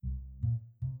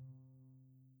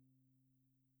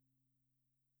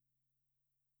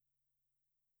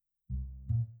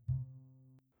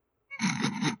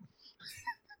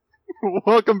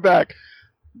Welcome back.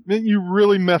 Man, you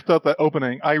really messed up that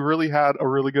opening. I really had a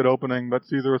really good opening, but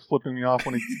Caesar was flipping me off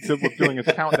when he was doing his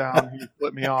countdown. He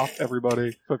flipped me off,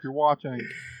 everybody. So if you're watching,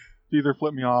 Caesar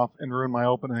flipped me off and ruined my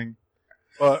opening.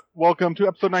 But welcome to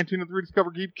episode 19 of the Rediscover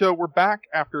Geek Show. We're back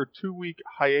after a 2-week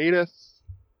hiatus.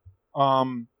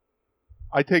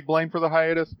 I take blame for the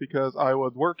hiatus because I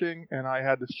was working and I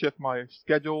had to shift my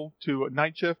schedule to a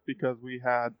night shift because we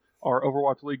had our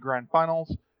Overwatch League Grand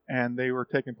Finals and they were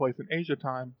taking place in Asia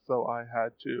time, so I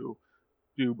had to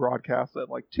do broadcasts at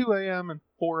like 2 a.m. and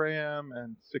 4 a.m.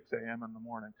 and 6 a.m. in the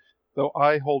morning. So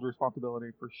I hold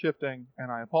responsibility for shifting and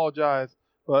I apologize,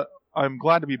 but I'm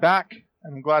glad to be back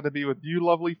and I'm glad to be with you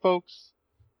lovely folks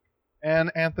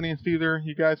and Anthony and Caesar,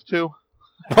 you guys too.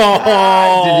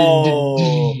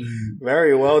 Oh,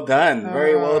 very well done.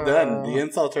 Very well done. The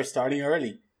insults are starting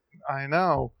early. I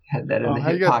know. Had that in the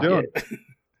how hip you guys pocket. doing? How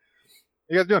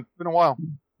you guys doing? It's been a while.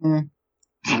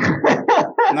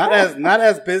 Not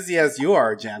as busy as you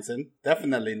are, Jansen.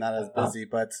 Definitely not as busy,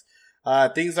 but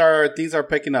things are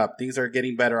picking up. Things are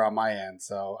getting better on my end,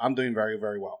 so I'm doing very,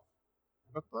 very well.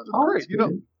 That's great. You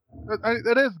know,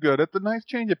 that is good. It's a nice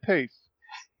change of pace.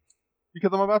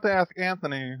 Because I'm about to ask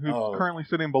Anthony, who's currently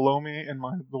sitting below me in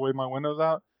the way my window's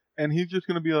out, and he's just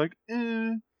going to be like, He's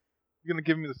going to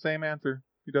give me the same answer.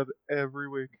 He does it every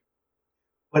week.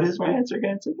 What is my answer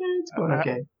again? It's going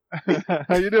okay.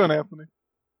 How you doing, Anthony?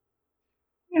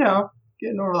 You know,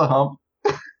 getting over the hump.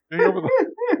 Getting over the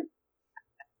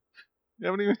You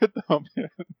haven't even hit the hump yet.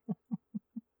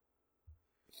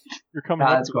 You're coming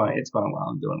up. It's going well.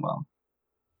 I'm doing well.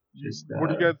 Just what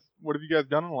have you guys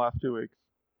done in the last 2 weeks?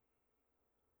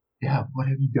 Yeah, what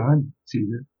have you done,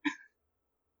 Caesar?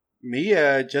 Me,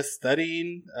 just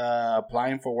studying,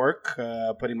 applying for work,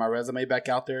 putting my resume back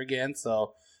out there again.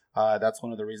 So that's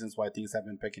one of the reasons why things have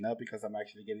been picking up, because I'm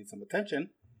actually getting some attention.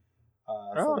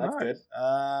 So that's nice.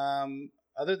 good.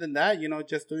 Other than that,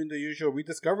 just doing the usual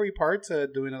rediscovery part,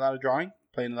 doing a lot of drawing,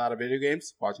 playing a lot of video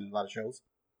games, watching a lot of shows.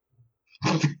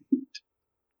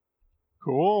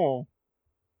 Cool.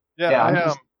 Yeah, I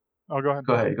am. Oh, go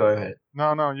ahead. Go ahead.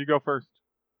 No, you go first.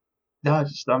 No,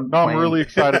 I'm really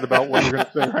excited about what you're going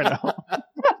to say right now.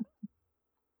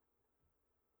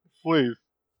 Please,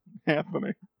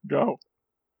 Anthony, go.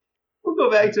 We'll go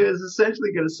back to it. It's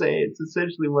essentially going to say it's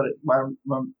essentially what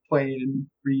I'm playing and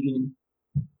reading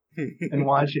and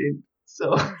watching.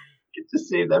 So get to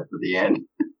save that for the end.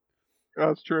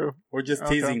 That's true. We're just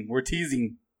teasing. We're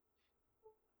teasing.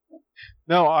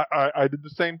 No, I did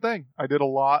the same thing. I did a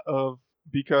lot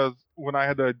because when I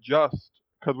had to adjust,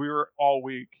 because we were all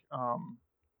week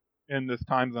in this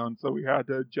time zone, so we had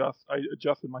to adjust. I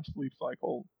adjusted my sleep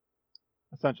cycle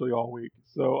essentially all week.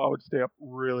 So I would stay up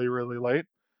really, really late,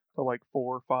 till like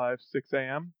 4, 5, 6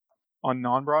 a.m. on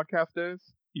non-broadcast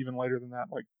days, even later than that,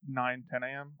 like 9, 10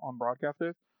 a.m. on broadcast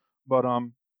days. But I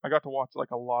got to watch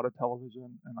like a lot of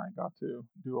television, and I got to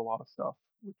do a lot of stuff,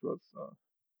 which was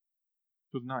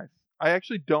nice. I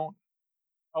actually don't,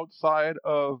 outside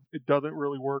of it doesn't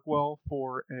really work well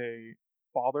for a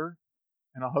father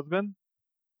and a husband,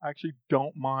 I actually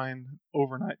don't mind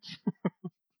overnights.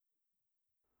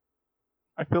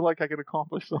 I feel like I could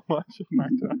accomplish so much at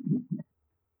nighttime.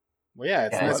 Well, yeah,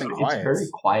 it's nice and quiet. It's very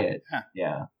quiet.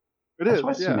 Yeah. That's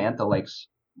why Samantha likes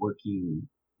working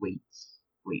late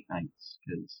nights,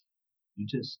 because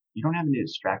you don't have any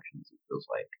distractions, it feels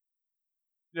like.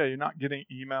 Yeah, you're not getting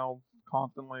emails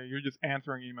constantly. You're just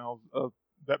answering emails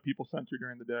that people sent you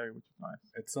during the day, which is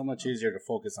nice. It's so much easier to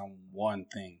focus on one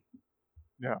thing.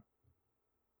 Yeah.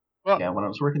 Well, yeah, when I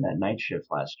was working that night shift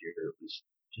last year, it was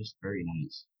just very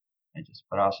nice.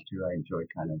 But also too, I enjoyed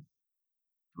kind of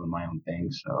doing my own thing,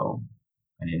 so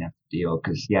I didn't have to deal.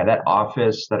 Because that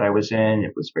office that I was in,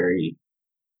 there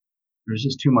was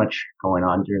just too much going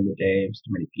on during the day. It was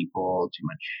too many people, too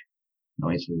much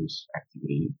noises,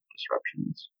 activity,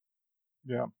 disruptions.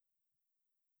 Yeah.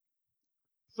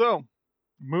 So,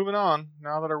 moving on,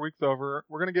 now that our week's over,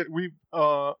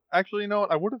 actually, you know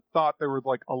what? I would have thought there was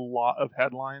like a lot of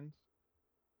headlines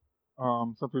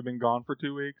since we've been gone for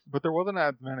 2 weeks, but there wasn't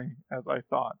as many as I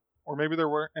thought. Or maybe there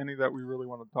weren't any that we really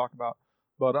wanted to talk about.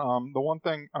 But the one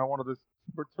thing I wanted to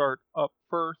start up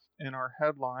first in our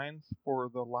headlines for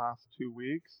the last 2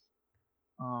 weeks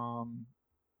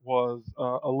was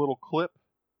a little clip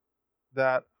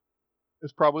that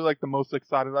is probably like the most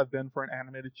excited I've been for an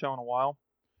animated show in a while,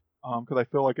 because I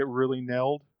feel like it really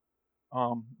nailed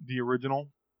the original,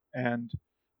 and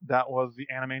that was the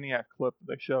Animaniacs clip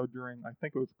they showed during, I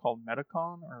think it was called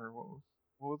MetaCon, or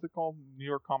what was it called? New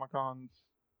York Comic Con's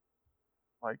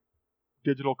like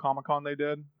digital Comic Con they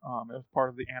did. It was part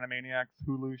of the Animaniacs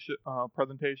Hulu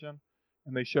presentation,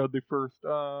 and they showed the first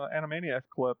Animaniacs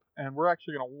clip, and we're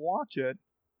actually going to watch it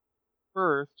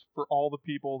first for all the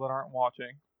people that aren't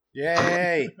watching.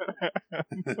 Yay!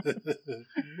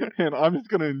 And I'm just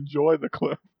going to enjoy the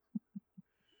clip.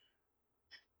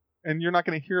 And you're not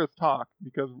going to hear us talk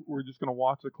because we're just going to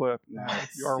watch the clip. Nice. If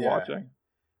you are Yeah. watching.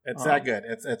 It's that good.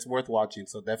 It's worth watching.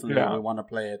 So definitely Yeah. we want to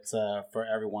play it for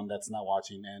everyone that's not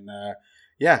watching. And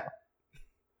yeah.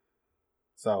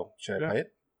 So should I play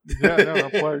it? Yeah, no,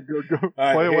 play it. Go All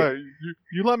play right, away.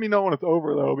 You let me know when it's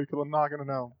over though, because I'm not going to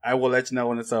know. I will let you know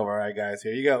when it's over. All right, guys.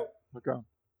 Here you go. Okay.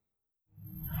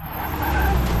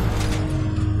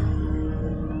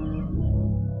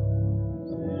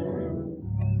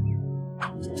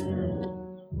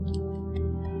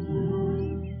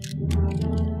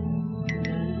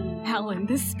 Alan,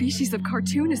 this species of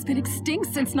cartoon has been extinct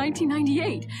since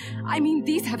 1998. I mean,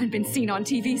 these haven't been seen on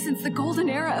TV since the golden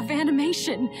era of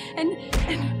animation. And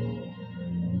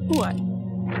what?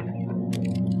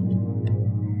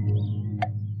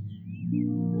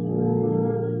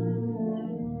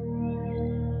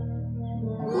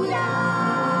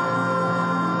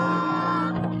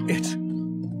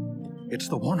 It's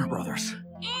the Warner Brothers.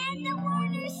 And the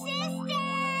Warner sister.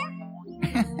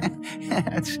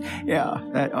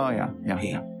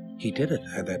 He did it.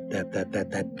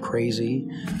 That crazy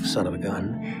son of a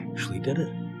gun actually did it.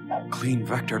 Clean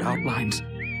vectored outlines,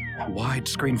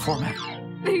 widescreen format.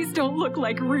 These don't look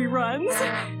like reruns.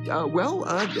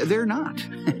 They're not.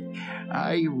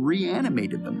 I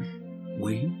reanimated them.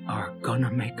 We are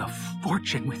gonna make a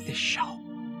fortune with this show.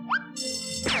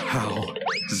 How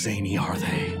zany are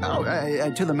they?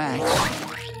 To the max.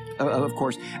 Of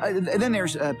course. Then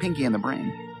there's Pinky and the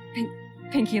Brain.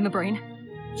 Pinky and the Brain?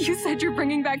 You said you're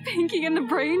bringing back Pinky and the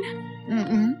Brain?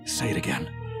 Mm-mm. Say it again.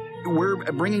 We're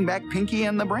bringing back Pinky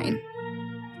and the Brain.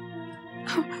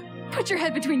 Put your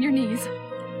head between your knees.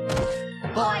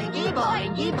 Boingy,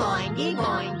 boingy, boingy,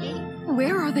 boingy.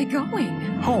 Where are they going?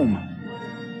 Home.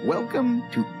 Welcome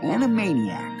to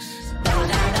Animaniacs.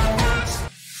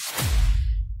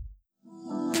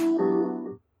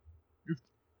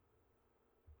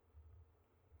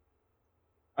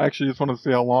 I actually just wanted to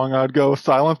see how long I'd go with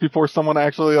silence before someone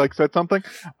actually like said something.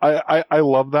 I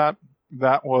love that.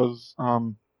 That was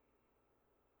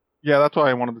that's why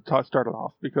I wanted to start it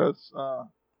off, because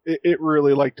it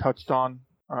really like touched on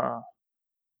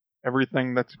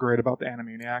everything that's great about the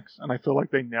Animaniacs, and I feel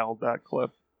like they nailed that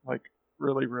clip, like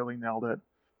really really nailed it.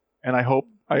 And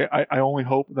I only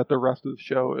hope that the rest of the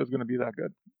show is going to be that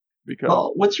good. Because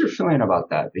Well, what's your feeling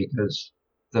about that? Because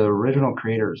the original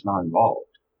creator is not involved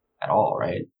at all,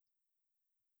 right?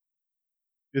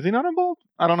 is he not involved?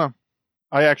 I don't know.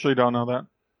 I actually don't know that.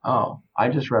 Oh, I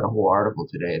just read a whole article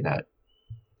today that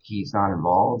he's not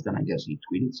involved, and I guess he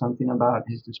tweeted something about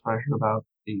his displeasure about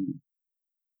the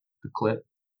clip.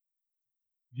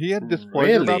 He had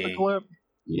displeasure about the Really? clip.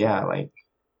 Yeah, like,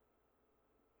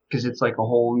 because it's like a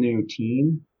whole new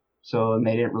team, so and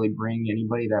they didn't really bring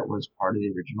anybody that was part of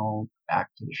the original back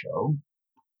to the show.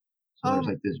 So there's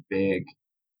like this big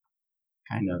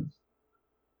kind of.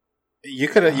 You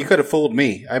could have fooled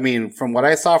me. I mean, from what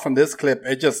I saw from this clip,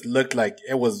 it just looked like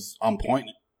it was on point.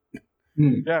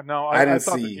 Yeah, no, I I didn't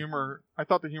thought see- the humor. I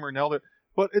thought the humor nailed it.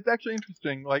 But it's actually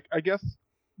interesting. Like, I guess,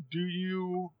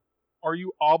 are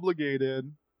you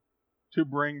obligated to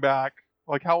bring back?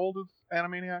 Like, how old is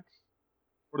Animaniacs?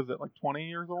 What is it? Like 20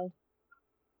 years old?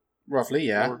 Roughly,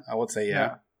 yeah. Or- I would say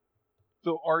yeah.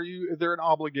 So, is there an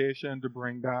obligation to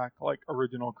bring back like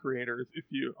original creators if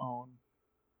you own,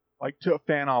 like, to a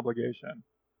fan obligation?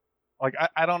 Like,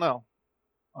 I don't know.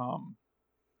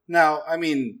 Now, I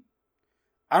mean,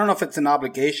 I don't know if it's an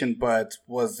obligation, but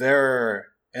was there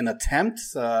an attempt?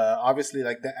 Obviously,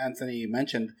 like Anthony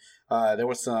mentioned, there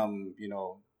was some,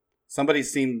 somebody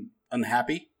seemed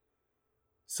unhappy.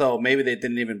 So maybe they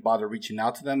didn't even bother reaching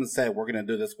out to them and said, we're going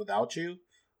to do this without you.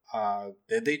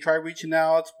 Did they try reaching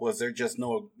out? Was there just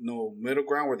no middle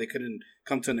ground where they couldn't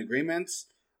come to an agreement?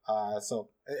 So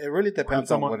it really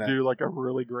depends on someone what. do like a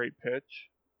really great pitch,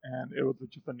 and it was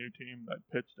just a new team that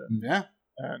pitched it. Yeah.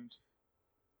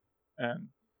 And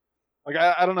like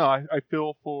I don't know. I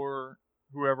feel for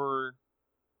whoever.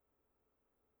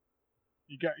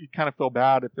 You kind of feel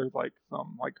bad if there's like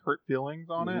some like hurt feelings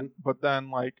on it, but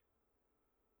then like,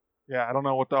 yeah, I don't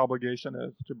know what the obligation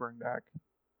is to bring back.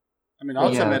 I mean, Yeah,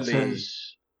 it ultimately,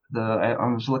 says I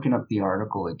was looking up the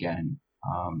article again.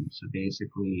 So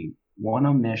basically, one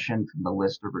omission from the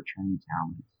list of returning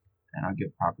talent, and I'll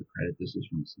give proper credit. This is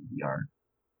from CBR.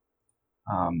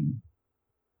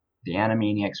 The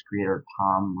Animaniacs creator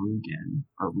Tom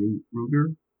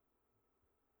Ruger.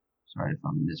 Sorry if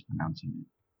I'm mispronouncing it.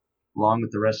 Along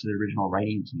with the rest of the original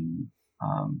writing team,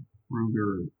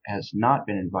 Ruger has not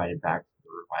been invited back to the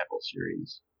revival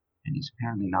series, and he's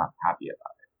apparently not happy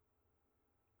about it.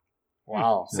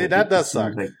 Wow. So See, that does seems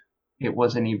suck. like it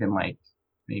wasn't even like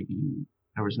maybe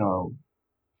there was no.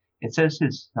 It says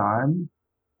his son.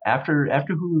 After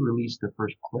Hulu released the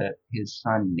first clip, his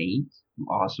son Nate, who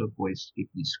also voiced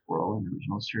Skippy Squirrel in the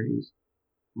original series,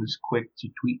 was quick to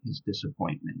tweet his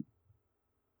disappointment.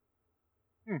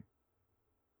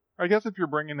 I guess if you're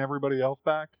bringing everybody else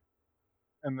back,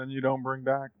 and then you don't bring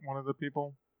back one of the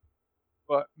people,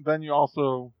 but then you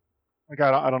also, like,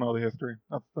 I don't know the history.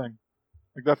 That's the thing.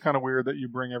 Like, that's kind of weird that you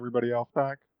bring everybody else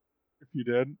back, if you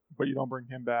did, but you don't bring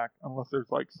him back unless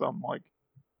there's like some, like,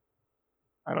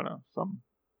 I don't know, some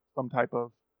type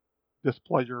of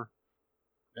displeasure.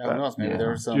 Yeah, who knows? Maybe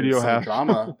there was some has.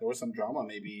 drama. There was some drama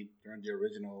maybe during the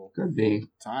original Could be.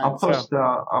 time. I'll post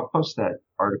that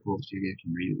article so you guys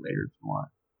can read it later if you want.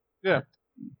 Yeah.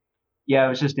 Yeah, it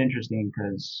was just interesting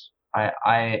because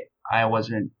I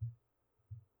wasn't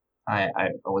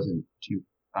too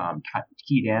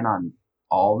keyed in on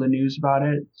all the news about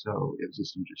it, so it was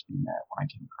just interesting that when I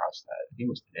came across that, I think it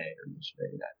was today or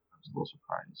yesterday, that I was a little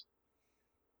surprised.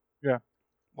 Yeah.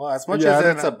 Well, as much as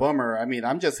it's a bummer, I mean,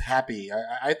 I'm just happy.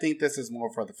 I think this is more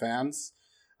for the fans.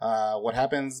 What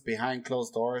happens behind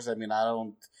closed doors, I mean,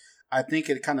 I think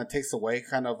it kind of takes away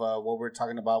kind of what we're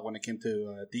talking about when it came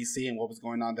to DC and what was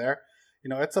going on there. You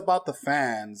know, it's about the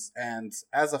fans. And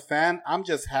as a fan, I'm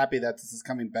just happy that this is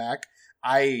coming back.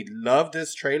 I love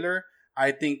this trailer.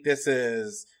 I think this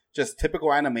is just typical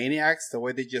Animaniacs, the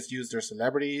way they just use their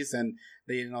celebrities and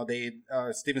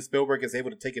Steven Spielberg is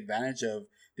able to take advantage of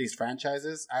these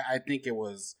franchises. I think it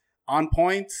was on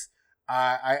point.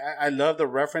 I love the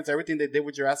reference. Everything they did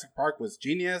with Jurassic Park was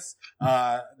genius.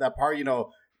 That part,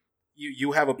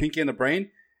 you have a pinky in the brain.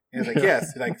 And it's like,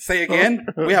 yes, like, say again,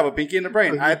 we have a pinky in the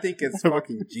brain. I think it's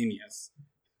fucking genius.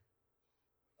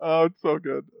 Oh, it's so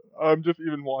good. I'm just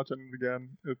even watching it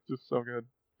again. It's just so good.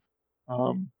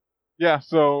 Yeah,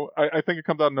 so I think it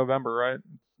comes out in November, right?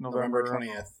 It's November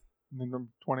 20th. November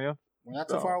 20th? We're not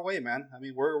too far away, man. I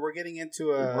mean, we're getting into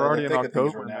we're already in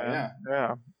October, right now. man.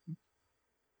 Yeah.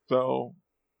 So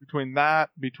between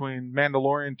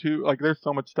Mandalorian 2, like, there's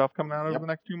so much stuff coming out over the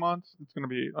next 2 months. It's going to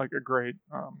be like a great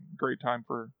time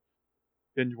for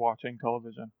binge watching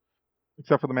television.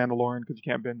 Except for the Mandalorian, because you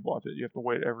can't binge watch it. You have to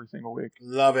wait every single week.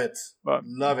 Love it. But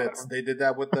love it. They did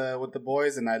that with the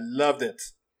boys, and I loved it.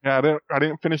 Yeah, I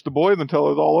didn't finish the boys until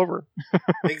it was all over.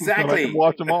 Exactly. So I could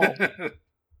watch them all.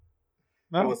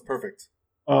 That was perfect.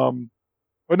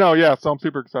 But no, yeah, so I'm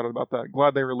super excited about that.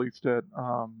 Glad they released it.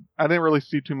 I didn't really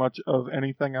see too much of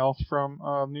anything else from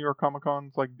New York Comic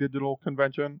Con's like digital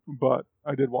convention, but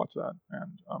I did watch that,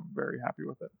 and I'm very happy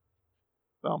with it.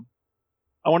 So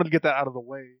I wanted to get that out of the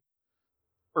way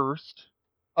first.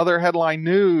 Other headline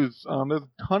news. There's a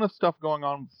ton of stuff going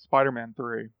on with Spider-Man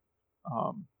 3.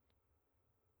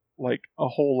 Like a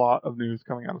whole lot of news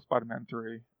coming out of Spider-Man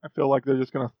 3. I feel like they're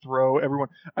just going to throw everyone.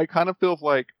 It kind of feels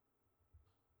like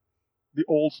the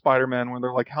old Spider-Man when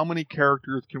they're like, how many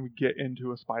characters can we get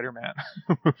into a Spider-Man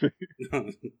movie?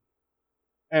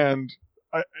 And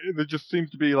it just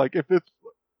seems to be like, if it's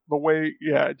the way,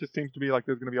 it just seems to be like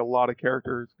there's going to be a lot of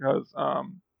characters because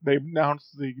they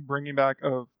announced the bringing back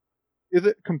of, is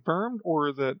it confirmed or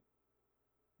is it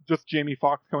just Jamie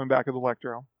Foxx coming back as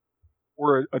Electro?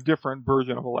 Or a different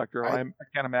version of Electro. I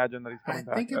can't imagine that he's coming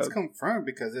back. I think it's confirmed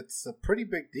because it's a pretty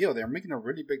big deal. They're making a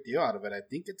really big deal out of it. I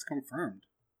think it's confirmed.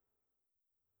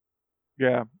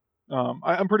 Yeah.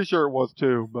 I'm pretty sure it was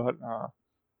too, but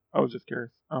I was just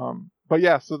curious. But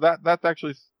yeah, so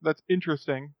that's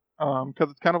interesting. Because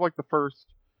it's kind of like the first.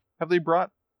 I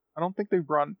don't think they've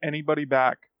brought anybody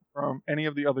back from any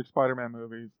of the other Spider-Man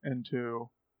movies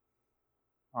into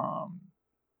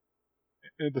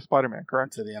the Spider-Man,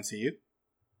 correct? To the MCU?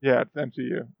 Yeah, it's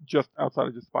MCU. Just outside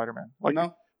of just Spider-Man. Like,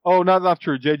 no. Oh, not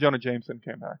true. J. Jonah Jameson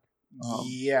came back.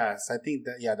 Yes, I think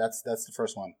that. Yeah, that's the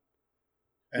first one.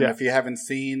 And if you haven't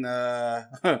seen, then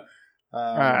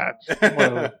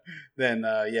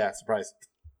surprise.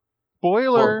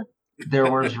 Spoiler. Well,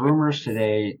 there was rumors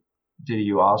today. Did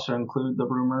you also include the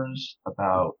rumors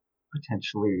about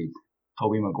potentially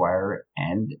Tobey Maguire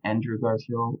and Andrew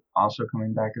Garfield also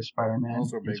coming back as Spider-Man?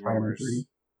 Those were big Spider-Man rumors.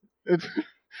 3?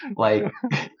 Like,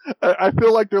 I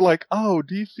feel like they're like, oh,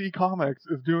 DC Comics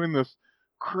is doing this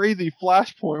crazy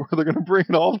Flashpoint where they're going to bring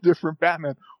in all the different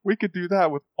Batman. We could do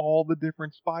that with all the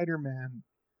different Spider-Man.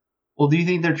 Well, do you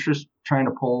think they're just trying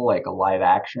to pull like a live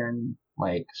action,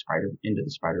 like into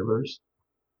the Spider-Verse?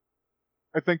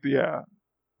 I think,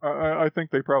 I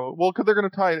think they probably, because they're going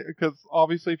to tie it, because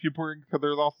obviously because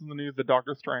there's also the news that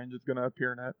Doctor Strange is going to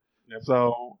appear in it. Yep.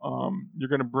 So you're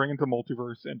going to bring into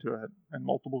multiverse into it and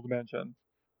multiple dimensions.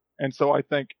 And so I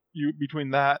think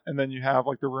between that and then you have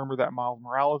like the rumor that Miles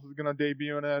Morales is going to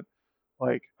debut in it.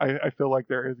 Like I feel like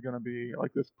there is going to be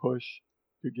like this push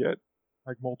to get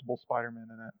like multiple Spider-Man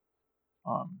in it.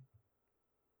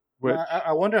 Which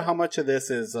I wonder how much of this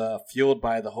is fueled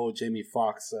by the whole Jamie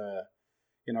Foxx,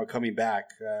 coming back.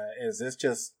 Is this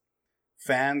just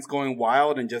fans going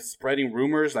wild and just spreading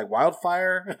rumors like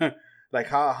wildfire? Like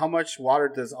how much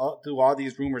water do all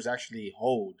these rumors actually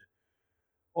hold?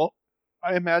 Well,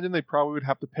 I imagine they probably would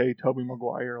have to pay Tobey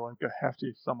Maguire like a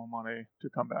hefty sum of money to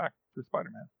come back for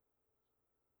Spider-Man.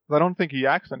 But I don't think he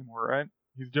acts anymore, right?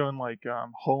 He's doing like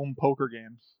home poker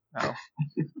games now.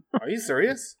 Are you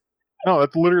serious? No,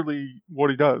 that's literally what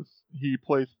he does. He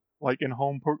plays like in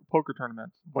home poker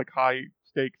tournaments, like high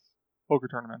stakes poker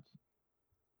tournaments.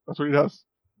 That's what he does.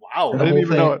 Wow. And I didn't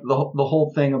even know it. the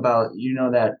whole thing about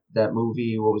that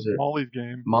movie, what was it? Molly's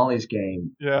Game. Molly's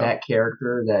Game. Yeah. That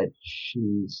character that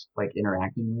she's like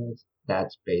interacting with,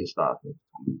 that's based off of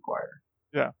Tobey Maguire.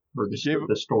 Yeah. Or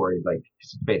the story, like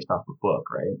it's based off a book,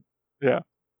 right? Yeah.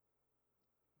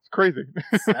 It's crazy.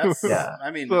 Yeah.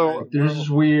 I mean, so there's this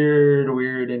weird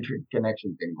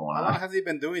interconnection thing going how on. long has he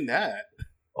been doing that?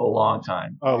 A long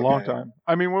time. A long time.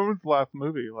 I mean, when was the last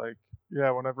movie? Like,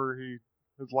 yeah, whenever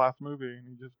his last movie, and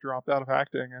he just dropped out of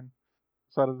acting and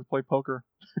decided to play poker.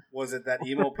 Was it that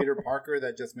emo Peter Parker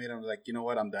that just made him like, you know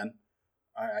what, I'm done.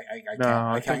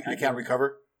 I can't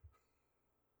recover.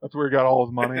 That's where he got all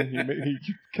his money. He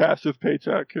cashed his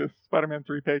paycheck, his Spider-Man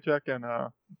 3 paycheck, and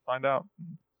signed out.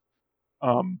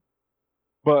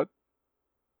 But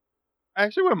I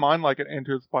actually wouldn't mind like an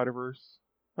Into the Spider-Verse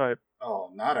type.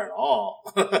 Oh, not at all.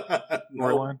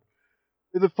 Storyline.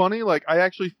 Is it funny? Like, I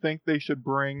actually think they should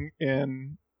bring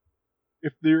in,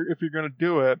 if you're gonna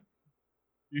do it,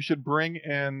 you should bring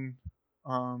in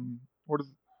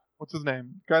what's his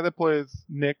name? The guy that plays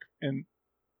Nick in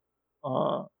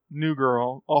New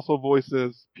Girl also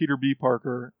voices Peter B.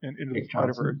 Parker in Into the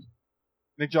Spider-Verse.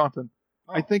 Nick Johnson.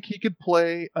 Oh. I think he could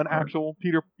play an actual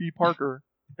Peter B. Parker,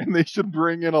 and they should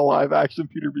bring in a live-action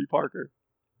Peter B. Parker.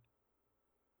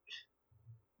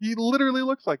 He literally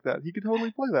looks like that. He could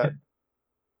totally play that.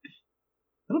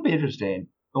 It'll be interesting.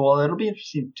 Well, it'll be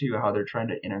interesting too how they're trying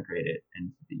to integrate it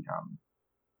into the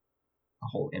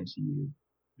whole MCU.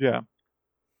 Yeah.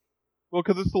 Well,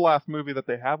 because it's the last movie that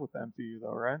they have with the MCU,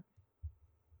 though, right?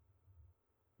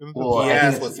 Well,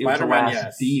 yes, it with was the Spider-Man, last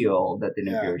yes. deal that they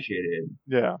negotiated.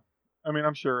 Yeah. I mean,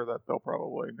 I'm sure that they'll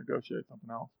probably negotiate something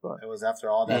else, but it was after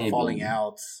all that falling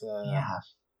out. Yeah,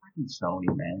 fucking Sony,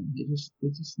 man. They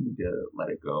just need to let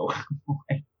it go.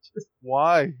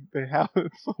 Why? They have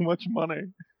so much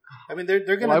money. I mean, they're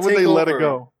gonna. Why would they let it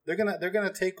go? They're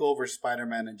gonna take over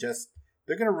Spider-Man and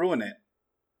they're gonna ruin it.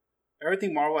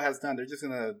 Everything Marvel has done,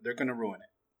 they're gonna ruin it.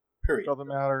 Period. Doesn't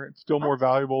matter. It's still more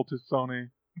valuable to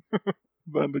Sony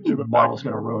than to give it back. Marvel's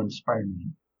gonna ruin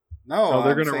Spider-Man. No,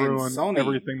 they're gonna ruin Sony.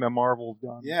 everything that Marvel's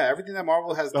done. Yeah, everything that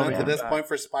Marvel has done to this point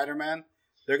for Spider-Man,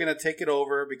 they're gonna take it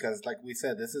over because, like we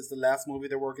said, this is the last movie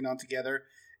they're working on together.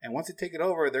 And once they take it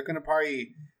over, they're gonna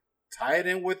probably tie it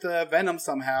in with Venom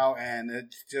somehow, and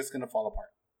it's just gonna fall apart.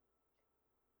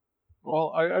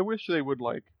 Well, I wish they would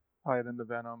like tie it into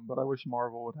Venom, but I wish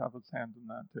Marvel would have its hands in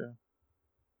that too.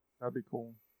 That'd be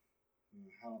cool.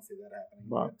 I don't see that happening.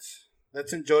 But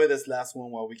let's enjoy this last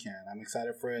one while we can. I'm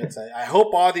excited for it. I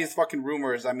hope all these fucking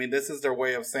rumors, I mean, this is their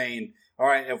way of saying, all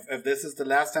right, if this is the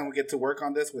last time we get to work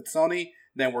on this with Sony,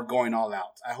 then we're going all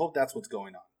out. I hope that's what's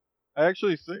going on. I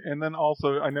actually see, and then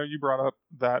also, I know you brought up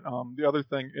that the other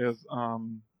thing is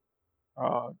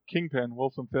Kingpin,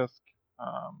 Wilson Fisk.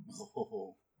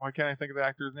 Why can't I think of the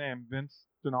actor's name? Vince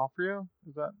D'Onofrio?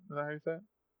 Is that how you say it?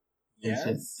 Yes.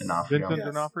 Vincent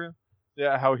D'Onofrio?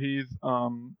 Yeah, how he's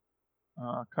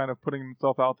kind of putting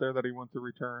himself out there that he wants to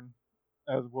return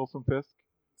as Wilson Fisk.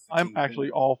 I'm actually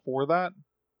all for that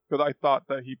because I thought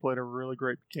that he played a really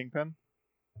great Kingpin,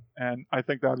 and I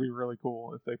think that would be really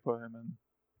cool if they put him in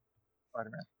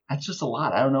Spider-Man. That's just a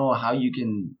lot. I don't know how you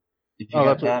can, if you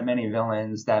have that many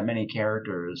villains, that many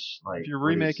characters. Like, if you're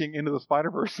remaking Into the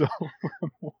Spider-Verse, so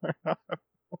why not?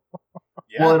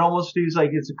 Yeah. Well, it almost feels like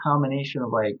it's a combination of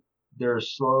like they're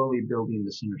slowly building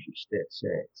the Sinister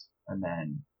Six, and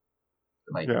then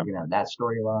like you're gonna have that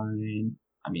storyline.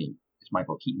 I mean, is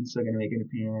Michael Keaton still gonna make an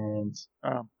appearance?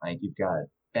 Like you've got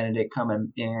Benedict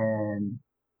coming in,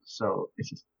 so it's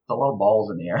just a lot of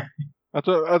balls in the air. That's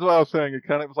what I was saying. It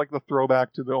kind of was like the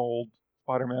throwback to the old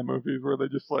Spider-Man movies where they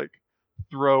just like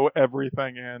throw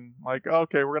everything in. Like,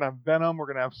 okay, we're gonna have Venom, we're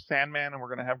gonna have Sandman, and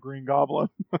we're gonna have Green Goblin,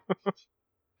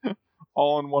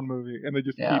 all in one movie, and they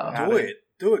just keep adding.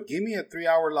 Do it. Give me a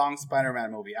 3-hour long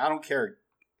Spider-Man movie. I don't care.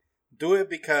 Do it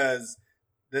because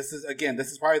this is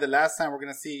probably the last time we're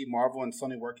going to see Marvel and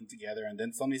Sony working together, and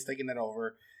then Sony's taking it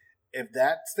over. If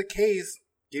that's the case,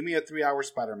 give me a 3-hour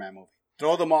Spider-Man movie.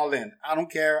 Throw them all in. I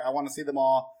don't care. I want to see them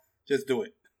all. Just do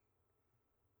it.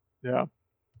 Yeah.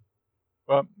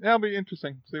 But yeah, it'll be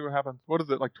interesting. See what happens. What is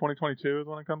it, like 2022 is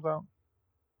when it comes out?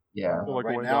 Yeah. So, like,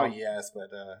 Right way now, off. yes, but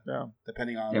Yeah.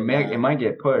 depending on... It might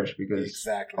get pushed because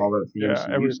Exactly. all of the MCU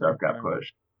everything's stuff got getting-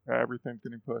 pushed. Yeah, everything's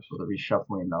getting pushed. So they're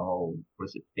reshuffling the whole,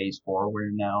 was it phase 4 we're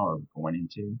in now or going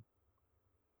into?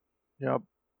 Yep.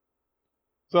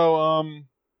 So,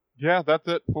 yeah, that's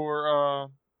it for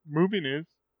movie news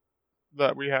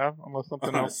that we have, unless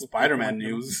something else. Spider-Man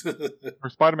news. Or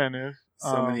Spider-Man news.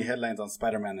 So many headlines on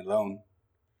Spider-Man alone.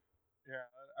 Yeah,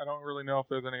 I don't really know if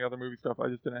there's any other movie stuff. I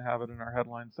just didn't have it in our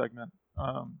headline segment.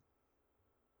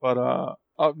 But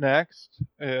up next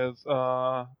is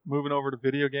moving over to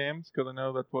video games, because I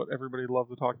know that's what everybody loves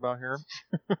to talk about here.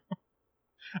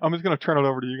 I'm just going to turn it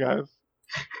over to you guys.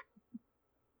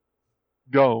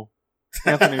 Go.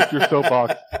 Anthony, it's your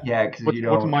soapbox. Yeah, because What's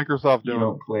Microsoft you doing?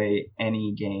 don't play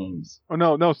any games. Oh,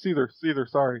 no, Caesar,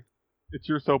 sorry. It's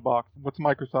your soapbox. What's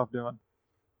Microsoft doing?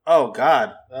 Oh,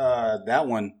 God. That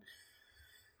one.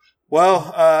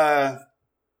 Well,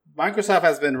 Microsoft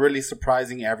has been really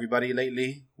surprising everybody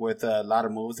lately with a lot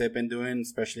of moves they've been doing,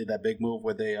 especially that big move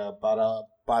where they bought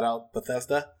out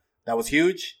Bethesda. That was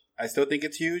huge. I still think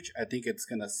it's huge. I think it's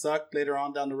going to suck later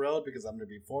on down the road because I'm going to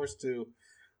be forced to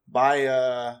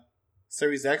buy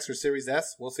Series X or Series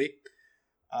S. We'll see.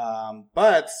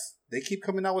 But they keep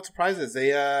coming out with surprises.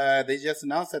 They just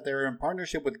announced that they're in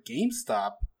partnership with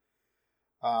GameStop.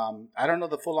 I don't know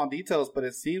the full on details, but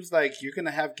it seems like you're going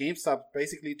to have GameStop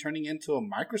basically turning into a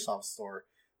Microsoft store.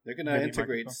 They're going to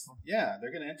integrate,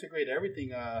 they're going to integrate everything.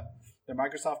 The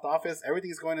Microsoft Office,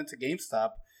 everything's going into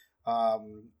GameStop.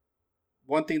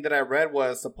 One thing that I read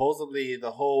was supposedly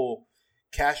the whole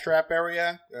cash wrap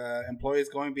area, employees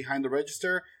going behind the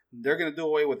register, they're going to do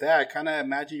away with that. Kind of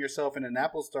imagine yourself in an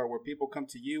Apple store where people come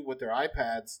to you with their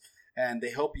iPads and they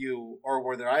help you, or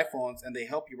with their iPhones, and they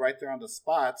help you right there on the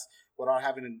spots without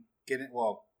having to get in,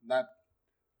 well, not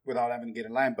without having to get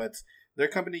in line, but they're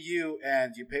coming to you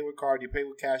and you pay with card, you pay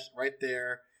with cash right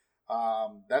there.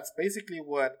 That's basically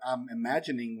what I'm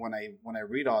imagining when I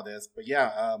read all this. But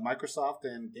yeah, Microsoft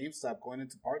and GameStop going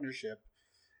into partnership,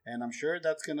 and I'm sure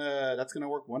that's gonna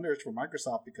work wonders for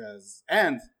Microsoft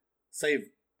and save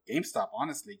GameStop.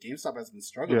 Honestly, GameStop has been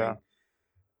struggling,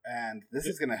 and this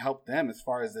is gonna help them as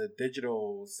far as the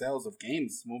digital sales of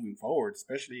games moving forward,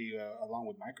 especially along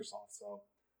with Microsoft. So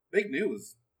big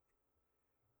news.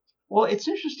 Well, it's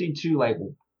interesting too, like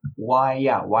why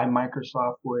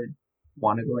Microsoft would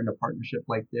want to go into partnership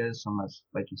like this, unless,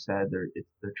 like you said,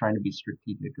 they're trying to be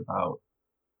strategic about,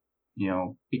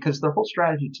 because their whole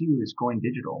strategy too is going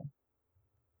digital.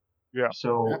 Yeah.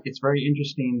 So it's very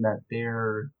interesting that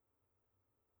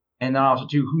and then also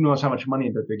too, who knows how much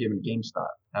money that they're giving GameStop?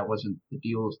 That wasn't the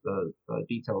deals, the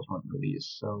details weren't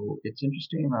released. So it's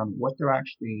interesting on what they're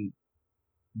actually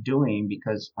doing,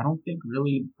 because I don't think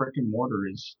really brick and mortar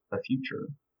is the future.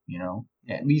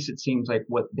 At least it seems like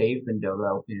what they've been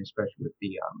developing, especially with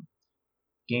the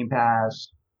Game Pass,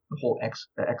 the whole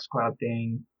xCloud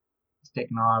thing, it's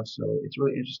taken off. So it's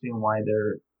really interesting why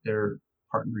they're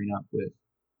partnering up with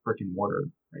brick and mortar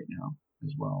right now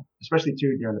as well, especially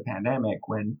too during the pandemic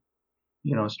when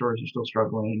stores are still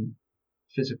struggling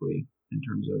physically in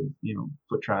terms of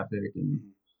foot traffic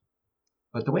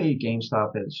But the way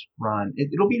GameStop has run,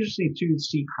 it'll be interesting too to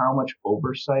see how much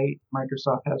oversight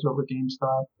Microsoft has over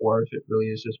GameStop, or if it really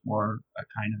is just more a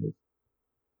kind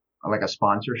of like a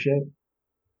sponsorship,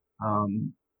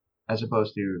 as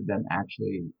opposed to them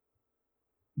actually,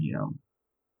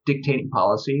 dictating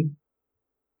policy.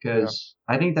 Because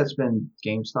I think that's been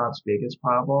GameStop's biggest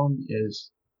problem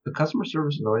is the customer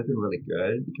service has always been really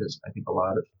good, because I think a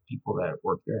lot of people that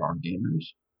work there are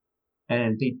gamers,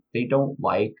 and they don't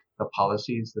like the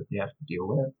policies that they have to deal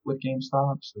with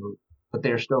GameStop. So, but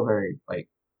they're still very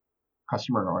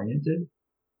customer oriented.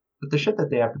 But the shit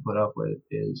that they have to put up with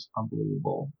is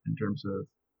unbelievable in terms of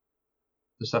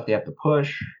the stuff they have to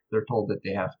push. They're told that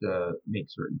they have to make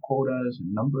certain quotas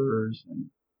and numbers, and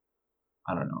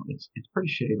I don't know. It's pretty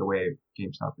shitty the way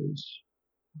GameStop is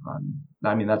run.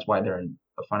 I mean, that's why they're in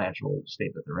the financial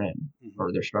state that they're in,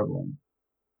 or they're struggling.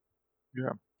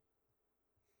 Yeah.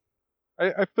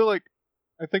 I feel like,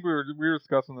 I think we were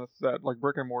discussing this, that like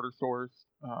brick and mortar stores,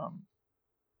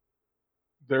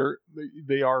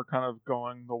 they are kind of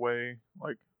going the way,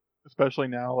 like, especially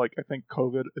now, like I think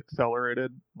COVID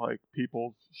accelerated like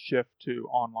people's shift to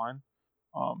online.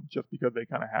 just because they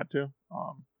kind of had to.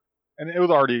 And it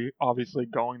was already obviously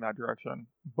going that direction,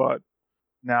 but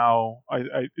now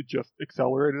it just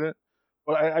accelerated it.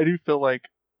 But I do feel like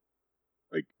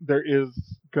there is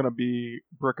gonna be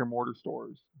brick and mortar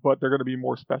stores, but they're gonna be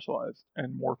more specialized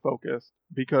and more focused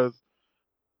because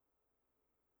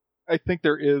I think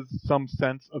there is some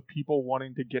sense of people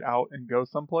wanting to get out and go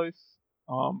someplace,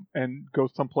 and go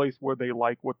someplace where they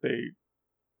like what they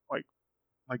like,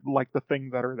 like the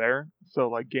things that are there. So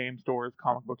like game stores,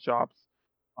 comic book shops.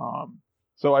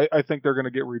 So I think they're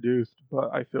gonna get reduced,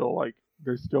 but I feel like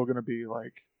there's still gonna be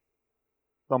like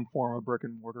some form of brick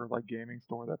and mortar like gaming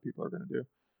store that people are gonna do.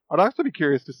 I'd also be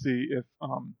curious to see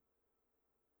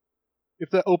if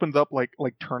that opens up like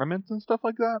tournaments and stuff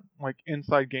like that, like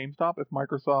inside GameStop. If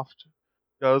Microsoft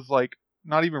does like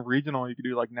not even regional, you could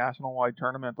do like national wide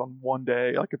tournaments on one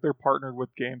day. Like if they're partnered with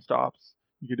GameStops,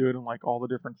 you could do it in like all the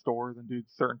different stores and do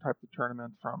certain types of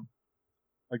tournaments from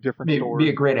like different stores. Be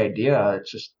a great idea.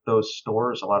 It's just those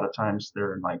stores a lot of times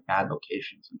they're in like bad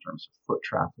locations in terms of foot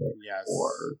traffic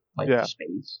or like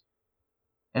space.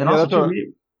 And then also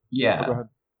too, Oh, go ahead.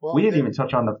 Well, we didn't even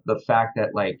touch on the fact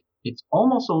that like it's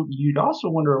almost you'd also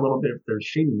wonder a little bit if there's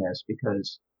shadiness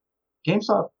because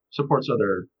GameStop supports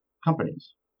other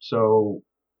companies. So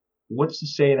what's to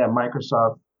say that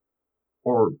Microsoft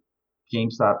or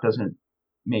GameStop doesn't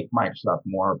make Microsoft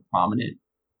more prominent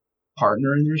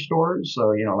partner in their stores? So,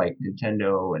 like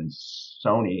Nintendo and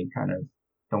Sony kind of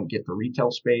don't get the retail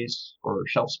space or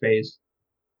shelf space,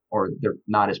 or they're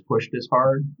not as pushed as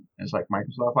hard as like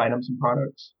Microsoft items and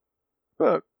products.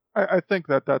 But I think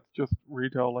that that's just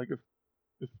retail. Like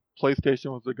if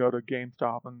PlayStation was to go to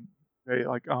GameStop and they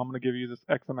like, I'm going to give you this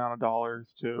X amount of dollars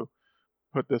to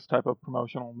put this type of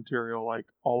promotional material like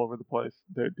all over the place,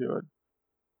 they'd do it.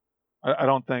 I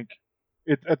don't think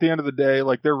it's at the end of the day,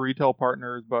 like they're retail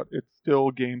partners, but it's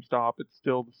still GameStop. It's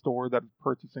still the store that is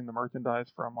purchasing the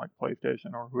merchandise from like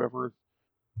PlayStation or whoever is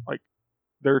like,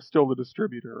 they're still the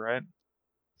distributor, right?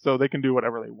 So they can do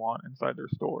whatever they want inside their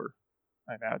store,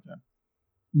 I imagine.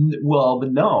 Well,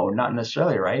 but no, not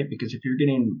necessarily, right? Because if you're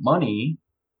getting money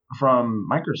from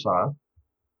Microsoft,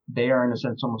 they are in a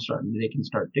sense almost starting. They can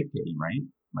start dictating, right?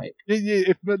 Like that's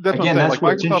again, that's like,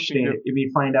 what's Microsoft interesting. If we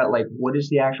find out like what is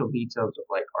the actual details of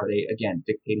like, are they again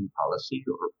dictating policy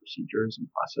or procedures and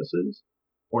processes,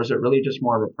 or is it really just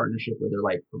more of a partnership where they're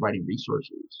like providing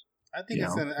resources? I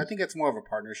think it's more of a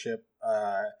partnership.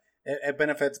 It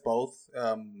benefits both.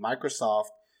 Microsoft.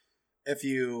 If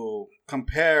you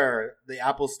compare the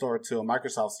Apple Store to a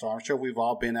Microsoft store, I'm sure we've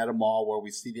all been at a mall where we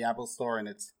see the Apple Store and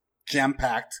it's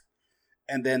jam-packed.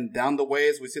 And then down the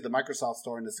ways, we see the Microsoft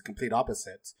Store and it's the complete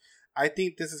opposite. I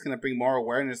think this is going to bring more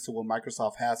awareness to what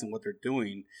Microsoft has and what they're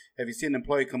doing. If you see an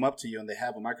employee come up to you and they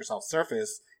have a Microsoft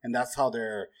Surface, and that's how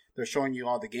they're showing you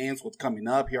all the games, what's coming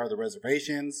up, here are the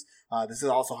reservations, this is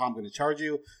also how I'm going to charge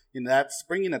you. That's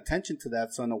bringing attention to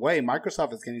that. So in a way,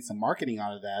 Microsoft is getting some marketing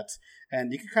out of that.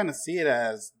 And you can kind of see it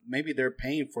as maybe they're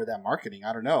paying for that marketing.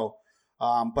 I don't know.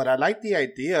 But I like the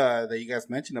idea that you guys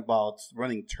mentioned about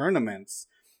running tournaments.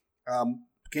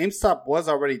 GameStop was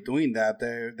already doing that.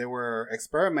 They were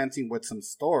experimenting with some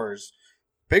stores,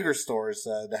 bigger stores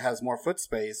that has more foot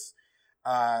space,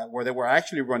 where they were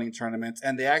actually running tournaments,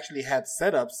 and they actually had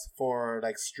setups for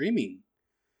like streaming.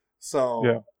 So,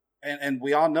 yeah. And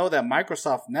we all know that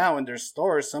Microsoft now in their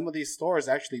stores, some of these stores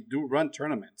actually do run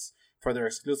tournaments for their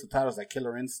exclusive titles like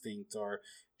Killer Instinct or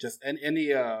just any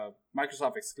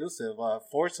Microsoft exclusive.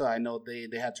 Forza, I know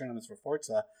they had tournaments for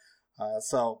Forza.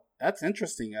 So that's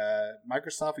interesting.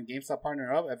 Microsoft and GameStop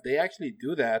partner up. If they actually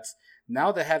do that,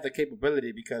 now they have the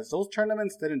capability because those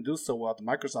tournaments didn't do so well at the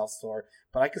Microsoft store,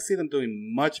 but I could see them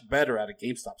doing much better at a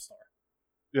GameStop store.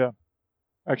 Yeah.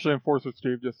 Actually, Enforcer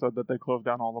Steve just said that they closed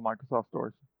down all the Microsoft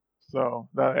stores. So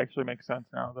that actually makes sense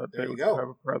now that they would have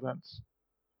a presence.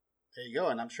 There you go.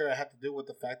 And I'm sure it had to do with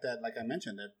the fact that, like I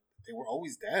mentioned, that they were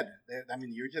always dead.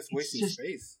 You're just wasting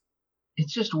space.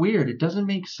 It's just weird. It doesn't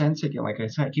make sense again. Like I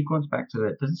said, I keep going back to that.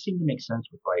 It doesn't seem to make sense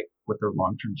with like what their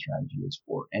long-term strategy is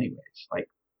for anyways. Like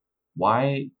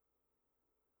why?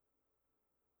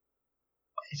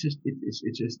 It's just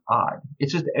odd.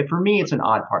 It's just, for me, it's an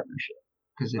odd partnership.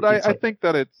 But I think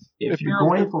that it's, if you're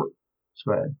going for,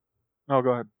 go ahead. No,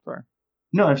 go ahead. Sorry.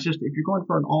 No, it's just, if you're going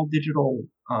for an all digital,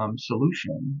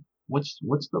 solution, what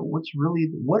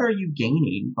are you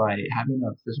gaining by having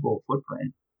a physical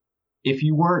footprint? If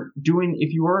you weren't getting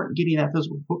that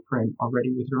physical footprint already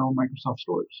with your own Microsoft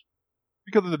stores,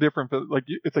 because it's a different, like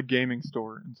it's a gaming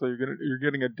store, and so you're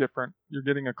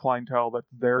getting a clientele that's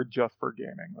there just for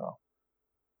gaming though.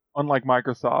 Unlike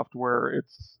Microsoft, where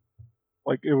it's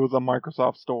like it was a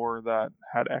Microsoft store that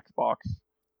had Xbox,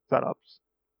 setups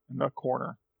in the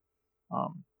corner.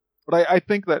 But I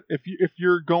think that if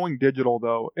you're going digital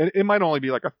though, it might only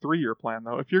be like a 3-year plan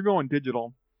though. If you're going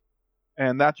digital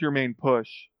and that's your main push,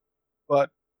 but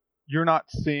you're not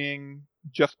seeing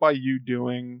just by you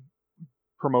doing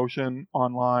promotion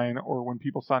online or when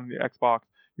people sign the Xbox,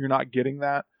 you're not getting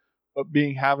that. But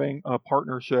having a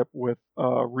partnership with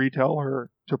a retailer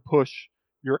to push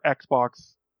your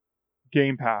Xbox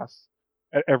Game Pass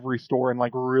at every store and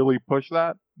like really push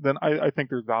that, then I think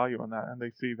there's value in that, and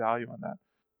they see value in that.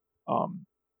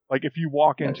 Like if you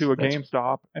walk into a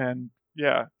GameStop and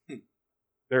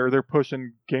they're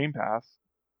pushing Game Pass,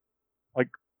 like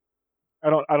I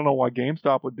don't know why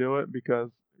GameStop would do it, because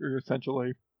you're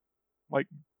essentially like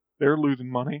they're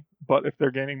losing money, but if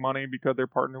they're gaining money because they're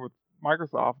partnered with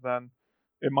Microsoft, then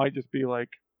it might just be like,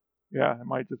 it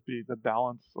might just be the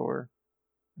balance, or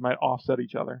it might offset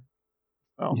each other.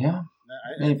 So. Yeah,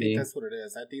 I think that's what it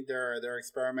is. I think they're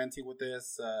experimenting with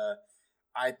this.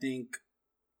 I think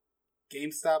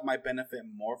GameStop might benefit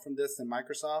more from this than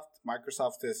Microsoft.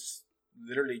 Microsoft is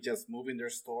literally just moving their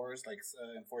stores, like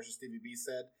Enforcer Stevie B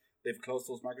said. They've closed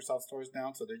those Microsoft stores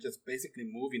down, so they're just basically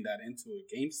moving that into a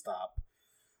GameStop.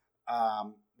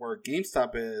 Where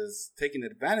GameStop is taking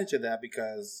advantage of that,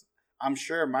 because I'm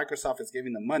sure Microsoft is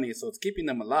giving them money, so it's keeping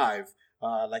them alive.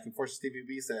 Like Enforcer Stevie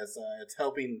B says, it's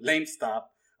helping LameStop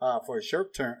for a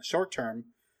short term.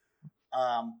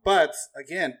 But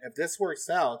again, if this works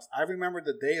out, I remember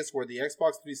the days where the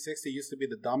Xbox 360 used to be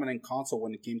the dominant console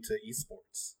when it came to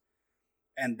esports.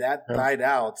 And that died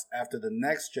out after the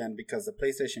next gen because the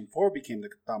PlayStation 4 became the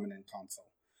dominant console.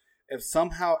 If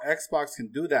somehow Xbox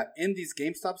can do that in these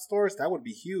GameStop stores, that would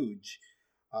be huge.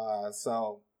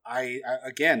 So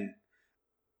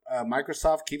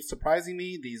Microsoft keeps surprising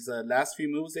me. These last few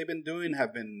moves they've been doing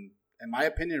have been, in my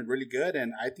opinion, really good.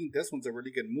 And I think this one's a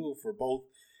really good move for both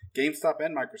GameStop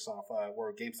and Microsoft,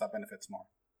 where GameStop benefits more.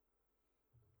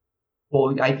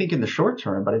 Well, I think in the short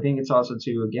term, but I think it's also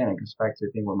too, again, it goes back to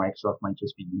the thing where Microsoft might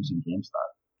just be using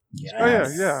GameStop. Yes. Oh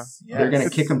yeah. They're going to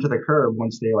kick them to the curb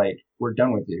once they we're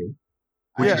done with you.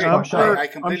 I'm sure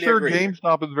agree.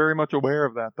 GameStop is very much aware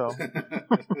of that, though.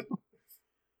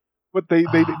 But they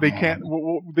can't.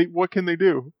 What can they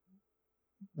do?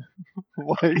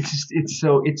 It's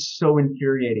so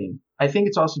infuriating. I think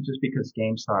it's also just because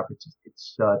GameStop.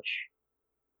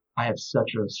 I have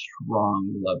such a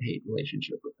strong love-hate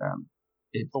relationship with them.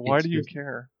 But why do you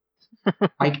care?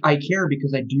 I care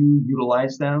because I do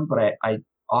utilize them, but I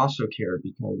also care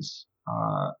because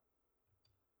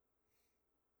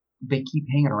they keep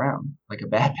hanging around like a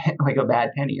bad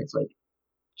penny. It's like,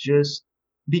 just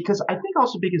because I think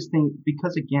also biggest thing,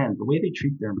 because again, the way they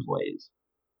treat their employees,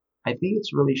 I think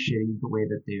it's really shitty the way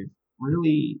that they've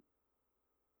really,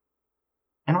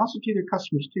 and also to their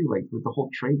customers too, like with the whole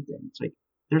trade thing. It's like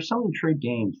they're selling trade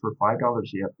games for $5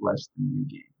 less than new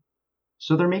game.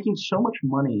 So they're making so much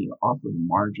money off of the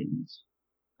margins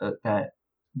that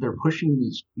they're pushing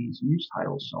these used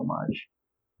titles so much,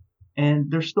 and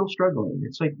they're still struggling.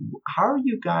 It's like, how are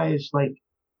you guys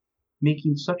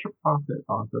making such a profit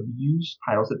off of used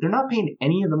titles that they're not paying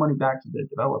any of the money back to the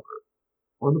developer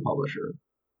or the publisher,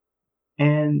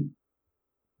 and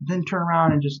then turn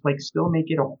around and just still make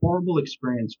it a horrible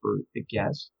experience for the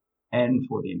guest and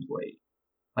for the employee?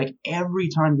 Like every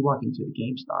time you walk into the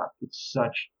GameStop,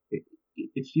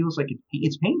 it feels like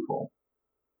it's painful.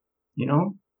 You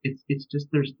know, it's just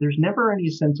there's never any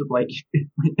sense of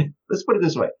let's put it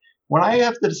this way. When I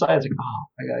have to decide, it's like,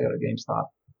 I gotta go to GameStop.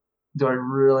 Do I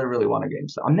really, really want to go to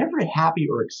GameStop? I'm never happy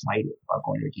or excited about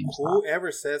going to a GameStop.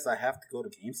 Whoever says I have to go to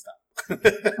GameStop?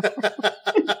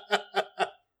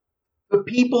 The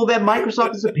people that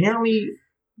Microsoft is apparently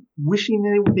wishing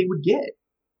they would get,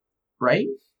 right?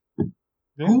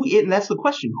 Yeah. And that's the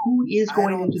question. Who is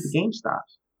going into the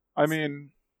GameStops? I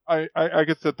mean, I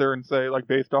could sit there and say,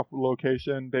 based off of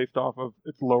location, based off of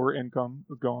its lower income,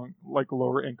 is going,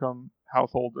 lower income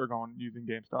households are going using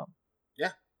GameStop.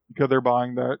 Yeah. Because they're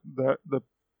buying the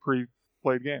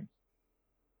pre-played games.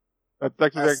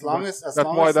 That's why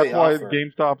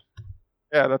GameStop's.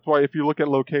 Yeah, that's why if you look at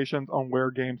locations on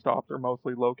where GameStops are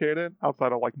mostly located,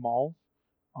 outside of malls,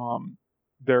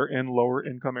 they're in lower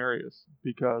income areas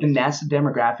because. And that's the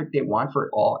demographic they want for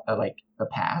all the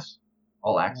pass,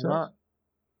 all access.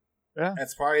 Yeah,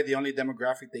 that's probably the only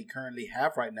demographic they currently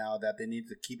have right now that they need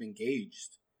to keep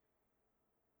engaged.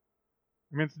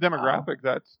 I mean, it's a demographic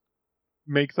that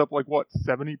makes up 70%,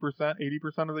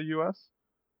 80% of the U.S.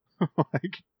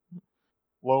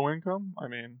 Low income. I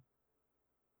mean.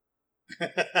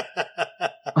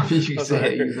 you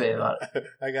say it a lot.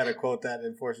 I gotta quote that in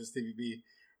Enforcer Stevie B.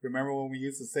 Remember when we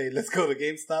used to say, "Let's go to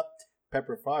GameStop"?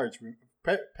 Pepper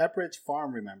Pepperidge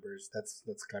Farm remembers. That's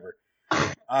clever.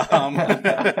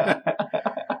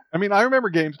 I mean, I remember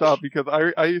GameStop because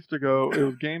I used to go. It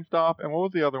was GameStop, and what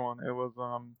was the other one? It was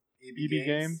EB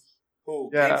Games. Who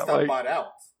Yeah, GameStop bought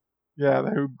out. Yeah,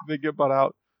 they get bought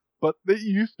out. But they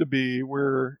used to be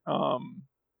where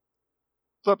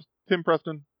what's up, Tim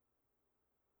Preston?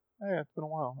 Hey, it's been a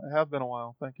while. It has been a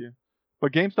while. Thank you.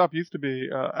 But GameStop used to be.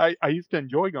 I used to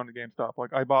enjoy going to GameStop.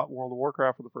 Like I bought World of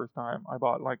Warcraft for the first time. I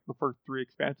bought like the first 3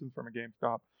 expansions from a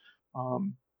GameStop.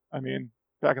 I mean,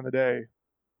 back in the day,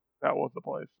 that was the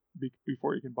place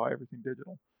before you can buy everything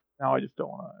digital. Now I just don't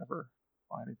want to ever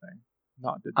buy anything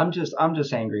not digital. I'm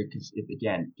just angry because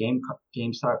again,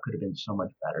 GameStop could have been so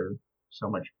much better, so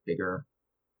much bigger.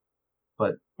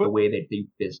 But the way they do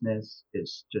business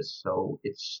is just so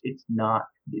it's not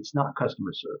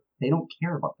customer service. They don't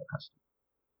care about the customer.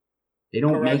 They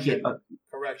don't make it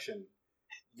correction.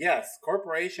 Yes,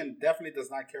 corporation definitely does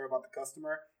not care about the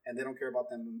customer, and they don't care about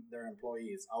their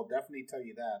employees. I'll definitely tell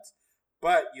you that.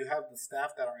 But you have the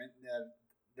staff that are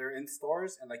they're in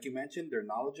stores, and like you mentioned, they're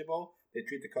knowledgeable. They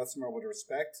treat the customer with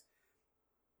respect.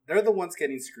 They're the ones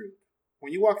getting screwed.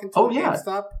 When you walk into a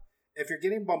GameStop, if you're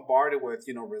getting bombarded with,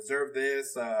 reserve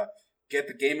this, get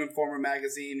the Game Informer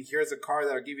magazine, here's a car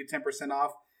that'll give you 10%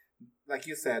 off. Like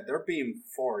you said, they're being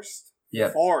forced.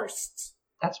 Yeah. Forced.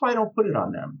 That's why I don't put it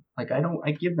on them. Like I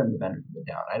give them the benefit of the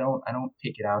doubt. I don't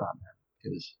take it out on them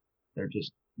because they're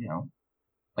just,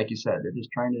 like you said, they're just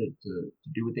trying to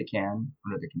do what they can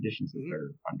under the conditions that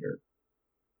they're under.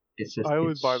 It's just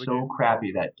so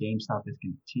crappy that GameStop has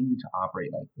continued to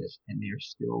operate like this, and they're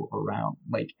still around.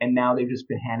 And now they've just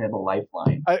been handed a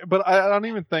lifeline. But I don't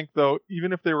even think, though,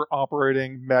 even if they were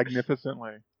operating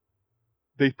magnificently,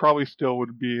 they probably still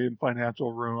would be in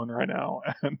financial ruin right now.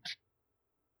 And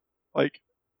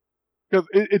because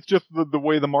it's just the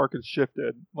way the market's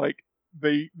shifted.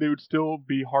 They would still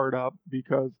be hard up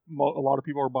because a lot of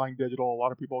people are buying digital. A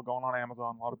lot of people are going on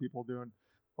Amazon. A lot of people are doing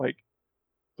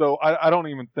So I don't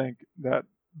even think that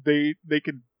they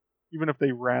could, even if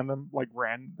they ran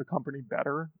the company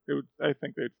better, I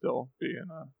think they'd still be in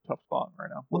a tough spot right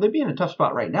now. Well, they'd be in a tough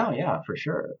spot right now, yeah, for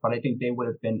sure. But I think they would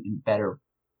have been in better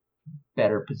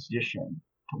position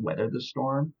to weather the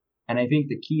storm. And I think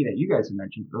the key that you guys had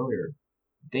mentioned earlier,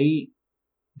 they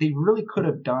really could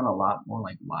have done a lot more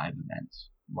like live events,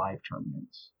 live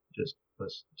tournaments, just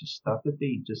stuff that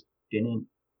they just didn't.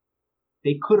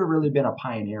 They could have really been a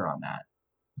pioneer on that.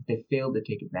 They failed to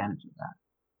take advantage of that.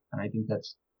 And I think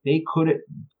they could have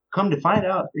come to find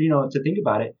out, to think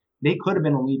about it, they could have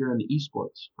been a leader in the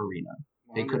esports arena.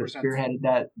 100%. They could have spearheaded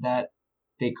that.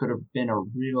 They could have been a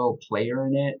real player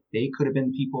in it. They could have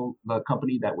been the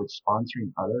company that was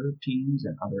sponsoring other teams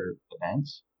and other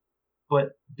events.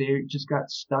 But they just got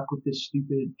stuck with this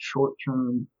stupid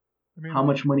short-term, how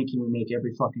much money can we make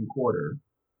every fucking quarter?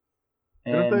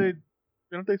 And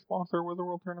didn't they sponsor Wizard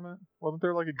World Tournament? Wasn't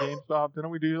there like a GameStop? Didn't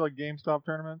we do like GameStop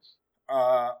tournaments?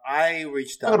 I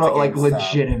reached out to GameStop. Like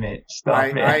legitimate stuff.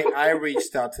 I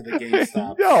reached out to the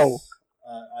GameStop. No.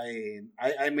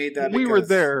 I made that. We were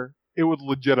there. It was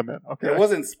legitimate. Okay. It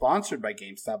wasn't sponsored by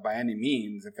GameStop by any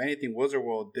means. If anything, Wizard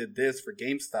World did this for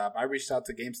GameStop. I reached out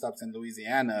to GameStops in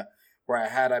Louisiana, where I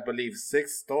had, I believe,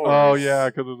 6 stores. Oh yeah,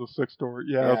 because it was a 6 store.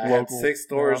 Yeah, it was I local. had 6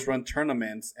 stores run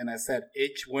tournaments, and I said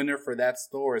each winner for that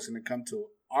store is going to come to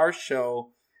our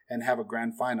show and have a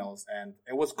grand finals, and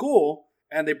it was cool.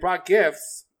 And they brought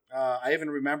gifts. I even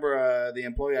remember the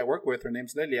employee I work with. Her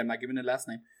name's Lily. I'm not giving her last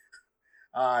name.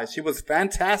 She was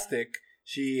fantastic.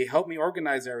 She helped me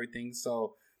organize everything.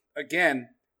 So again,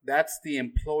 that's the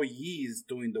employees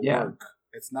doing the work.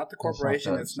 It's not the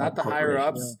corporation. It's not the higher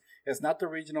ups. Yeah. It's not the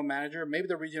regional manager. Maybe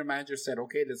the regional manager said,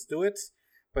 "Okay, let's do it,"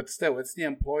 but still, it's the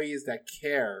employees that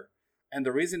care. And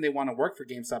the reason they want to work for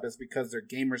GameStop is because they're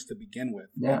gamers to begin with.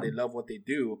 Yeah. And they love what they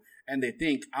do. And they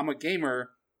think, I'm a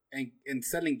gamer, and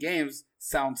selling games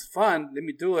sounds fun. Let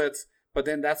me do it. But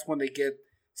then that's when they get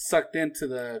sucked into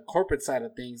the corporate side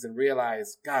of things and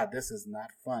realize, God, this is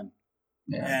not fun.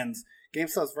 Yeah. And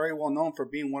GameStop is very well known for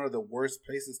being one of the worst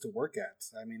places to work at.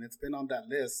 I mean, it's been on that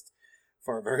list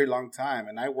for a very long time.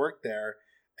 And I worked there,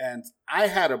 and I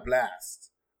had a blast.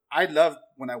 I loved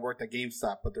when I worked at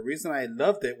GameStop, but the reason I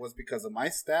loved it was because of my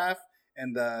staff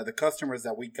and the customers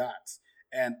that we got.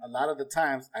 And a lot of the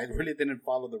times, I really didn't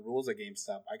follow the rules of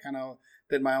GameStop. I kind of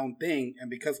did my own thing. And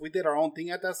because we did our own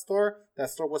thing at that store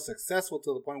was successful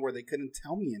to the point where they couldn't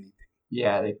tell me anything.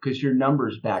 Yeah, because your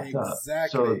numbers backed up.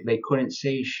 So they couldn't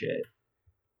say shit.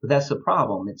 But that's the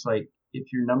problem. It's like,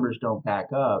 if your numbers don't back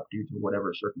up due to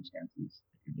whatever circumstances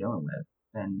you're dealing with,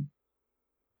 then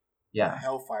yeah.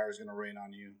 Hellfire is going to rain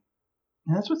on you.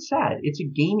 And that's what's sad. It's a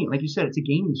gaming, like you said, it's a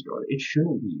gaming store. It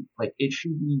shouldn't be. Like, it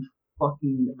should be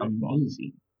fucking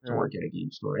amazing to work at a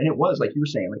game store. And it was, like you were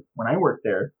saying, like, when I worked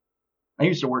there, I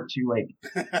used to work too, like,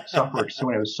 software, so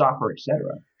when it was software, etc.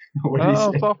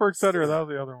 Software, etc. That was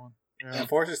the other one. Yeah. And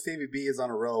Fortress Stevie B is on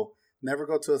a roll. Never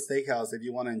go to a steakhouse if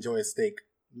you want to enjoy a steak.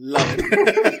 Love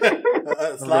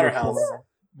it. Slaughterhouse.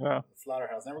 Yeah.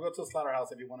 Slaughterhouse. Never go to a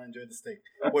slaughterhouse if you want to enjoy the steak.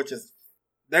 Which is,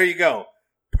 there you go.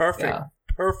 Perfect. Yeah.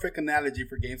 Perfect analogy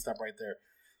for GameStop right there.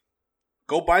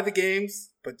 Go buy the games,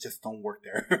 but just don't work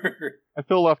there. I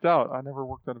feel left out. I never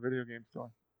worked at a video game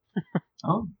store.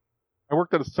 Oh. I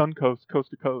worked at a Suncoast,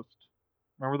 Coast to Coast.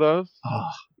 Remember those? Oh,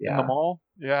 yeah. In the mall?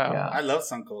 Yeah. I love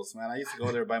Suncoast, man. I used to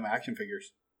go there to buy my action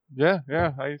figures. Yeah.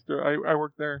 I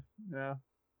worked there. Yeah.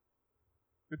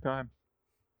 Good time.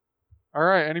 All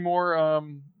right. Any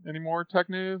more tech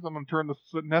news? I'm gonna turn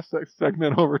the next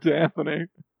segment over to Anthony.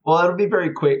 Well, it'll be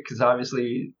very quick because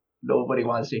obviously nobody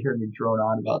wants to hear me drone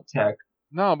on about tech.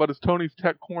 No, but it's Tony's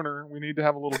Tech Corner. We need to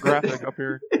have a little graphic up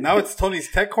here. Now it's Tony's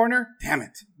Tech Corner? Damn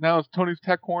it. Now it's Tony's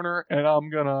Tech Corner, and I'm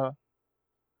gonna...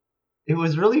 It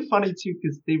was really funny, too,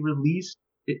 because they released...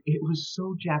 It was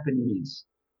so Japanese.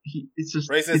 It's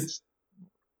just... Racist.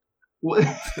 What?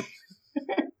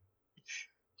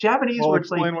 Japanese well, works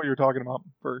explain like... what you're talking about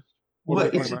first. Well,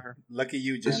 lucky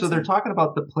you, Jensen. So they're talking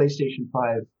about the PlayStation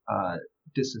 5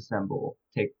 disassemble,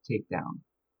 takedown.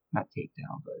 Not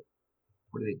takedown, but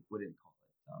what do they call it?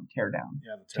 Teardown.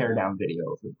 Yeah, teardown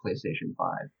video for the PlayStation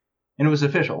 5. And it was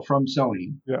official from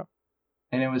Sony. Yeah.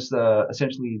 And it was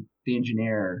essentially the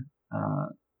engineer, I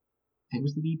think it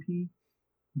was the VP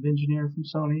of engineer from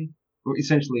Sony, who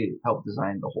essentially helped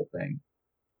design the whole thing.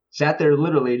 Sat there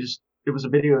literally it was a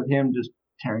video of him just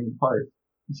tearing it apart.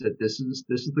 He said, this is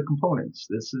the components.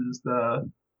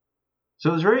 So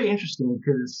it was very interesting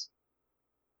because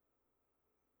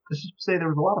let's just say there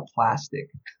was a lot of plastic.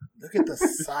 Look at the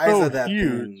size of that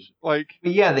huge. thing. Like,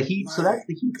 but yeah, the heat. So that's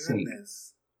the heat sink.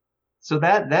 So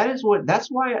that's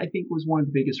why I think was one of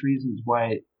the biggest reasons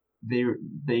why they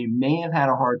may have had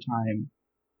a hard time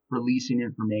releasing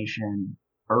information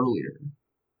earlier,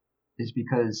 is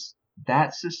because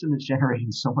that system is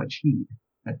generating so much heat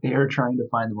that they are trying to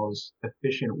find the most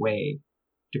efficient way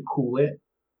to cool it.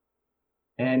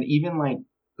 And even like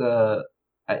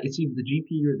it's either the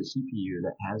GPU or the CPU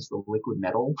that has the liquid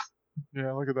metal.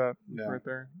 Yeah, look at that right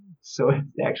there. So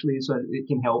it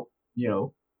can help,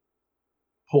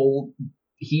 pull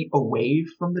heat away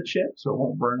from the chip, so it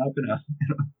won't burn up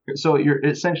so your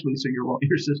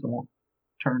system won't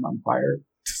turn on fire.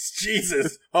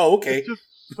 Jesus. Oh, okay. It's just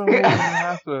so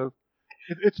massive.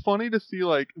 It's funny to see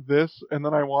like this, and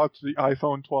then I watch the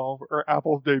iPhone 12 or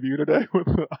Apple's debut today with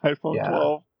the iPhone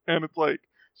 12, and it's like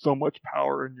so much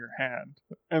power in your hand,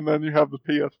 and then you have the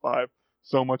PS5,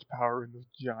 so much power in this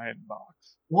giant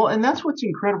box. Well, and that's what's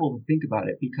incredible to think about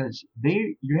it, because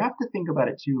you have to think about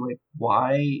it too, like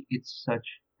why it's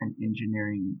such an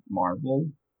engineering marvel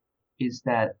is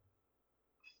that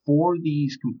for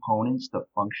these components to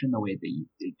function the way they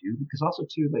do, because also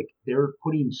too, like they're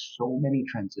putting so many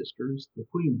transistors, they're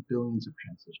putting billions of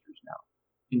transistors now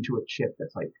into a chip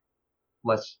that's like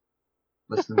less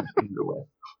than a finger width.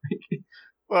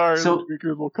 Sorry, so the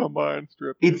speakers will come by and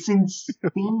strip you. It's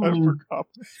insane. I forgot.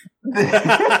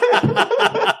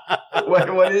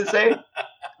 What did it say?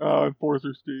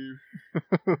 Enforcer Steve.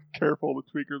 Careful, the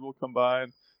tweakers will come by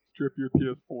and strip your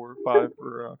PS4 5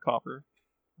 for copper.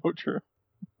 Oh, true.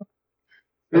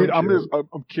 Dude, I'm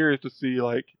curious to see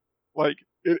like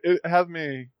it has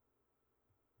me.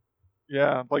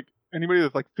 Yeah, like anybody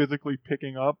that's like physically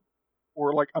picking up,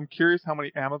 or like I'm curious how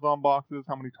many Amazon boxes,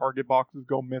 how many Target boxes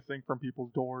go missing from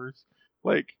people's doors,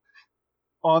 like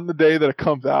on the day that it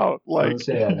comes out. Like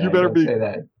you better be.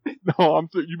 No,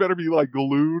 you better be like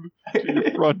glued to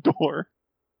your front door,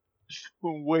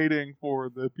 waiting for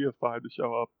the PS5 to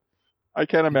show up. I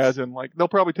can't imagine, like, they'll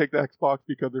probably take the Xbox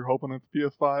because they're hoping it's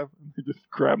PS5, and they just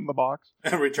grab the box.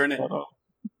 And return it.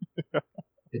 Yeah.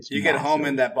 You get home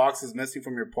and that box is missing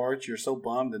from your porch, you're so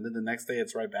bummed, and then the next day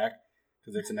it's right back,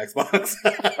 because it's an Xbox.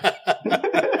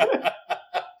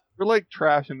 We're like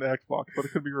trashing the Xbox, but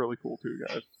it could be really cool too,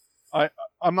 guys.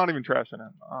 I'm not even trashing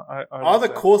it. All the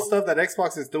cool stuff that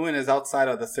Xbox is doing is outside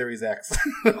of the Series X.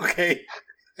 Okay?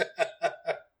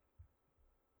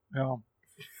 Yeah.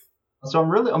 So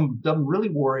I'm really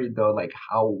worried though, like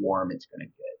how warm it's gonna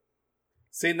get.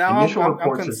 See, now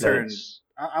I'm concerned.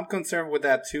 I'm concerned with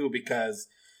that too, because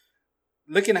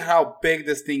looking at how big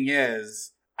this thing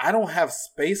is, I don't have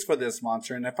space for this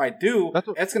monster, and if I do,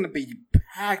 it's gonna be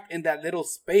packed in that little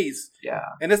space. Yeah.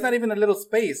 And it's not even a little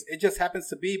space; it just happens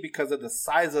to be because of the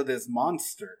size of this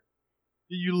monster.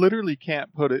 You literally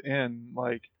can't put it in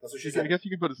like. That's what she I said. guess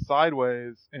you can put it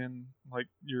sideways in like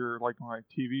your like my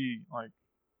TV like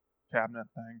cabinet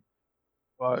thing,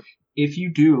 but If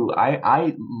you do,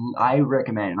 I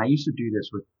recommend, and I used to do this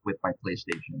with my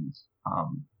PlayStations.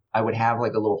 I would have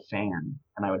like a little fan,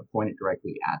 and I would point it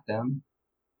directly at them,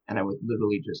 and I would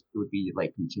literally just, it would be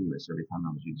like continuous every time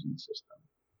I was using the system,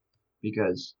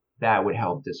 because that would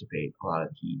help dissipate a lot of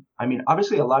heat. I mean,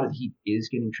 obviously a lot of the heat is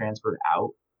getting transferred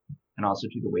out, and also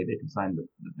to the way they designed the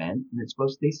vent, and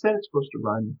they said it's supposed to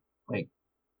run like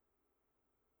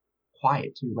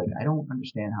quiet too. Like, I don't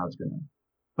understand how it's gonna,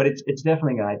 but it's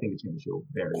definitely gonna, I think it's gonna feel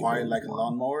very Quiet very like a warm.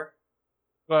 lawnmower.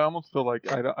 But I almost feel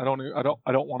like I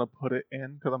don't want to put it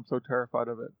in because I'm so terrified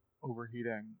of it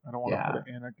overheating. I don't want to put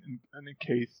it in an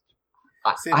encased.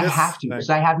 I have to, because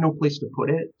I have no place to put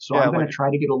it. So Yeah, I'm gonna like- try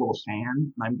to get a little fan,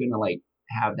 and I'm gonna like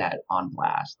have that on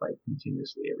blast like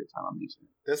continuously every time I'm using it.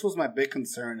 This was my big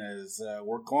concern is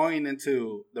we're going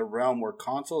into the realm where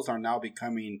consoles are now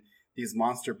becoming these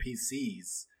monster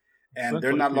PCs, and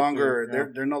they're Essentially not PC, longer yeah.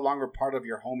 they're no longer part of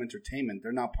your home entertainment.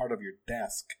 They're now part of your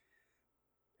desk,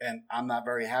 and I'm not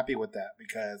very happy with that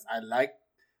because I like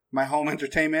my home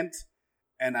entertainment,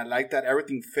 and I like that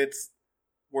everything fits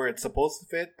where it's supposed to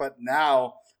fit. But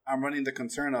now I'm running the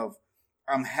concern of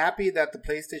I'm happy that the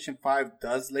PlayStation 5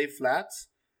 does lay flat,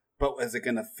 but is it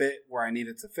going to fit where I need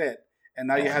it to fit? And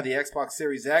now you have the Xbox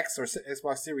Series X or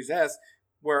Xbox Series S,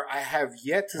 where I have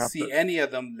yet to see any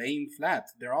of them laying flat.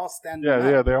 They're all standing up.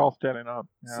 Yeah, they're all standing up.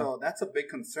 Yeah. So that's a big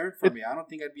concern for me. I don't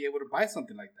think I'd be able to buy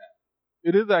something like that.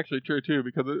 It is actually true too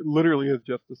because it literally is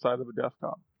just the size of a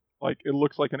desktop. Like it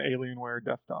looks like an Alienware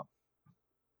desktop.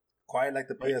 Quiet like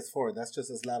the PS4. That's just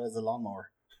as loud as a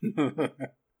lawnmower.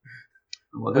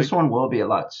 Well, this one will be a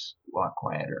lot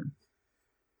quieter.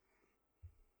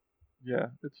 Yeah,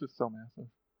 it's just so massive.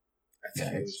 That's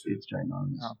huge. It's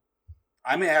ginormous. Yeah.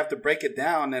 I may have to break it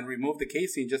down and remove the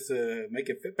casing just to make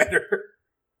it fit better.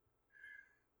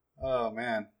 Oh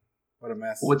man, what a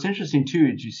mess! What's interesting too,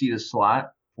 did you see the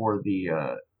slot for the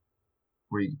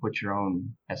where you can put your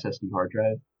own SSD hard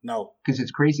drive? No, because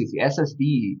it's crazy. The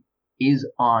SSD is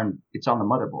on the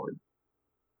motherboard,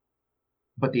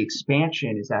 but the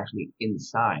expansion is actually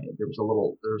inside. There was a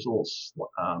little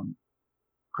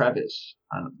crevice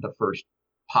on the first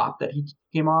pop that he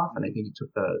came off, and I think he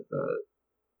took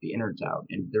the innards out,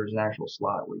 and there's an actual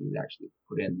slot where you would actually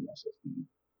put in the SSD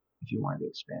if you wanted to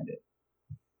expand it.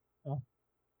 Oh.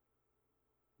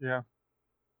 Yeah.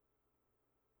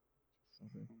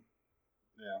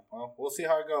 Yeah, well, we'll see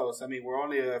how it goes. I mean, we're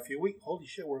only a few weeks. Holy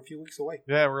shit, we're a few weeks away.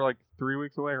 Yeah, we're like 3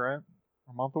 weeks away, right?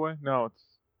 A month away? No, it's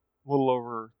a little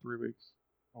over 3 weeks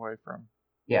away from.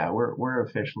 Yeah, we're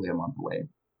officially a month away.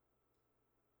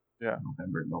 Yeah.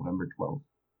 November 12th.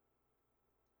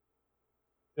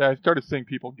 Yeah, I started seeing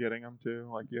people getting them too.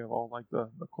 Like you have all like the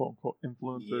quote unquote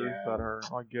influencers that are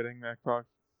like getting the Xbox.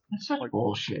 That's such like,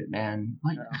 bullshit, man.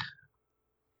 Like, yeah.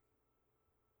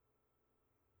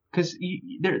 because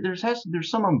there's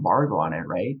some embargo on it,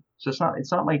 right? So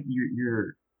it's not like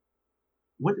you're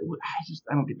what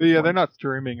I don't get. But yeah, they're not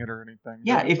streaming it or anything.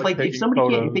 Yeah, they're if taking somebody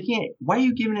photos. can't, if they can't, why are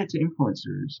you giving it to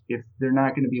influencers if they're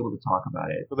not going to be able to talk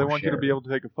about it? But they or want you share to be it? able to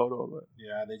take a photo of it.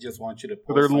 Yeah, they just want you to.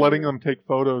 So they're letting them take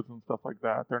photos and stuff like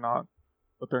that. They're not.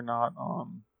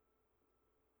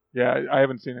 Yeah, I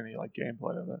haven't seen any like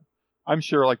gameplay of it. I'm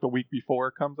sure like the week before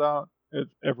it comes out,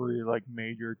 it's every like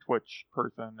major Twitch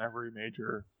person, every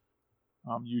major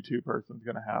YouTube person's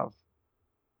gonna have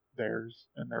theirs,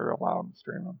 and they're allowed to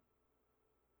stream them.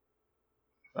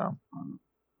 So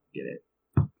Get it?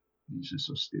 It's just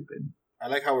so stupid. I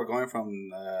like how we're going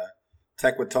from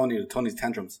tech with Tony to Tony's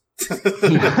tantrums. It's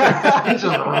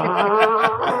just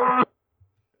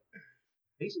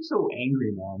makes me so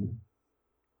angry, man.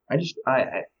 I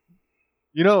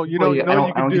you know what you don't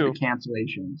can do. get the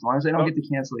cancellation. As long as I don't get the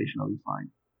cancellation, I'll be fine.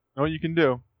 You know what you can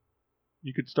do?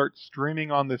 You could start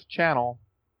streaming on this channel,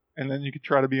 and then you could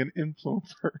try to be an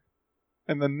influencer.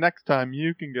 And the next time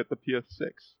you can get the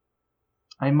PS6.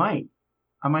 I might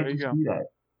There you just go. do that.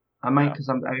 I might, because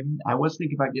I was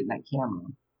thinking about getting that camera.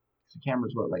 The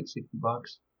camera's what, like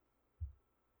 $60?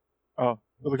 Oh,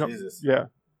 Jesus. Yeah.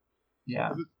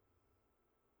 Yeah.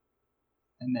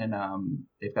 And then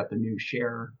they've got the new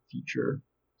share feature.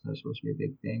 So that's supposed to be a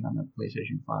big thing on the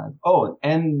PlayStation 5. Oh,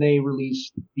 and they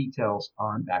released details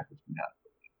on backwards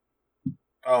compatibility.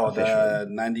 Oh, Officially.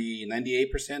 the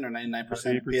 98% or 99%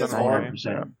 98% PS4?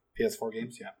 Yeah. PS4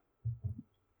 games, yeah.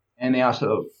 And they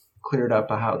also cleared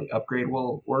up how the upgrade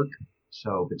will work.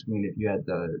 So between if you had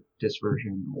the disc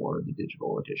version or the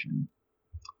digital edition.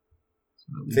 So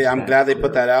See, I'm glad they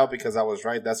put that out because I was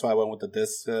right. That's why I went with the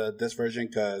disc version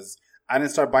because I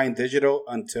didn't start buying digital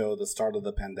until the start of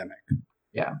the pandemic.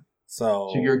 Yeah.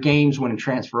 So your games wouldn't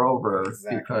transfer over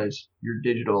Exactly. because your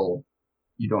digital,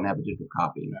 you don't have a digital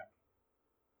copy.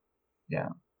 Yeah.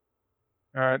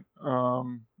 All right.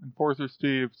 Enforcer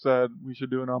Steve said we should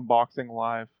do an unboxing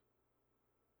live.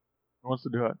 Who wants to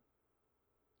do it?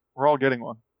 We're all getting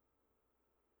one.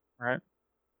 Right?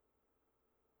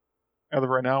 As of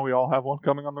right now, we all have one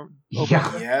coming on the.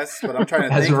 Yeah. Yes, but I'm trying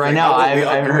to As think. of right like, now, how I would we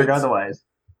all haven't do heard it? otherwise.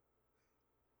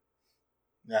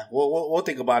 Yeah, we'll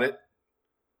think about it.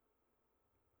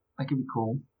 That could be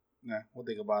cool. Yeah, we'll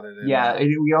think about it. Yeah,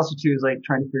 we also too is like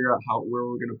trying to figure out where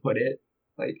we're gonna put it.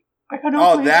 Like, I got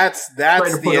no Oh, place. that's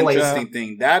Trying to the put it, like, interesting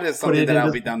thing. That is something that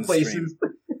I'll be down to stream. places.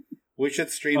 We should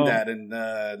stream that, and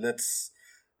let's.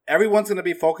 Everyone's gonna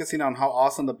be focusing on how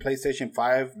awesome the PlayStation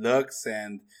 5 looks,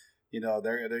 and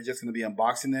they're just gonna be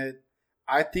unboxing it.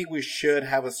 I think we should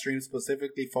have a stream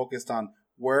specifically focused on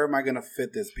where am I gonna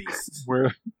fit this beast.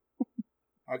 Where?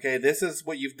 Okay, this is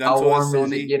what you've done How to us,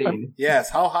 warm is Sony. it getting? Yes,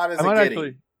 how hot is it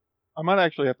getting? I might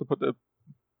actually have to put it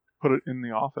in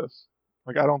the office.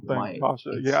 Like, I don't think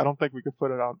Tasha. Yeah, I don't think we could put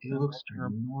it out. It looks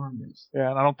enormous.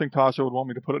 Yeah, and I don't think Tasha would want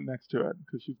me to put it next to it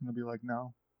because she's gonna be like,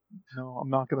 no, I'm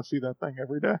not gonna see that thing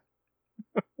every day.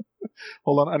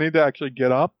 Hold on, I need to actually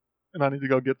get up and I need to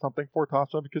go get something for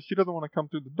Tasha because she doesn't want to come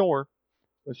through the door,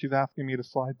 but she's asking me to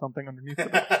slide something underneath it.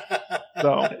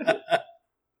 So.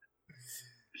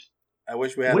 I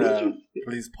wish we had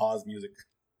please pause music.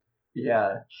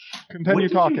 Yeah. Continue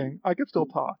talking. I can still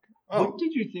talk. What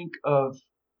did you think of?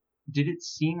 Did it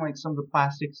seem like some of the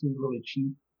plastic seemed really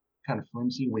cheap, kind of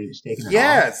flimsy when he was taking it off?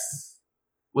 Yes.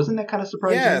 Wasn't that kind of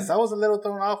surprising? Yes, I was a little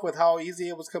thrown off with how easy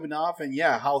it was coming off, and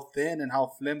how thin and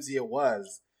how flimsy it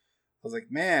was. I was like,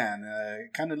 man,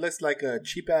 it kind of looks like a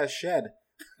cheap ass shed.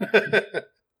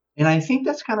 And I think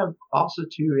that's kind of also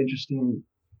too interesting.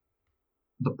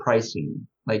 The pricing,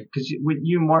 like, because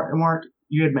you, Mark,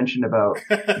 you had mentioned about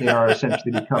they are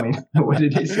essentially becoming. What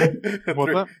did he say?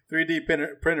 What's that? 3D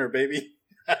printer, baby.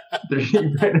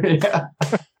 3D printer, yeah.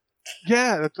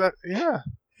 Yeah, that's that. Yeah.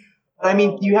 I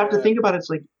mean, you have to think about it. It's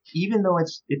like, even though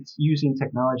it's using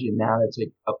technology now that's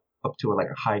like up to like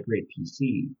a high grade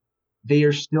PC, they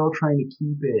are still trying to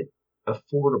keep it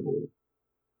affordable.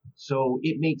 So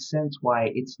it makes sense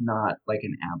why it's not like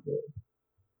an Apple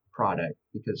product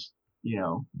because,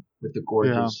 with the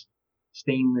gorgeous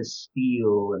stainless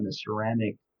steel and the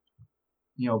ceramic,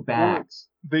 backs.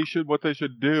 What they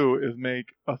should do is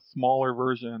make a smaller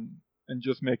version and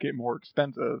just make it more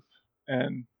expensive.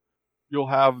 And you'll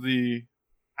have the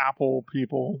Apple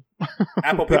people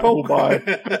that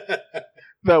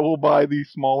will buy the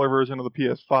smaller version of the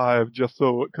PS5 just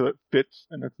so because it fits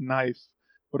and it's nice,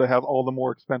 but it has all the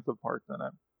more expensive parts in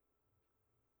it.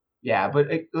 Yeah, but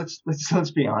let's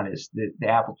be honest. The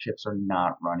Apple chips are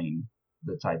not running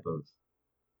the type of.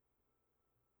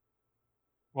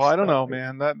 Well, I don't know,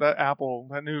 man. That Apple,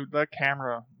 that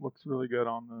camera looks really good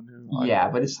on the new. Yeah,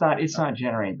 but it's not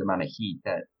generating the amount of heat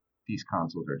that these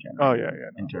consoles are generating. Oh yeah.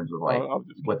 In terms of like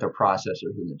what their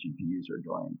processors and the GPUs are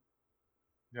doing.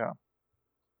 Yeah.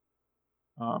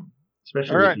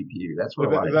 Especially the GPU. That's where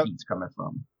a lot of heat's coming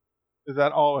from. Is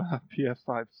that all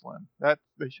PS5 Slim? That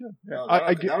they should. Yeah, no,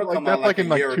 I get like that's like in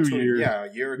like 2 years. Yeah,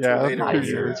 a year or two later. Not a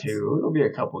year or two. It'll be a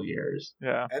couple years.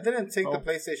 Yeah. It didn't take the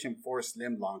PlayStation 4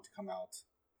 Slim long to come out.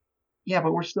 Yeah,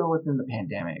 but we're still within the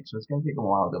pandemic, so it's going to take a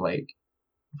while to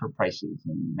for prices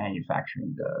and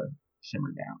manufacturing to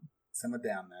simmer down. Simmer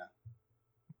down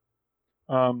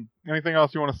now. Anything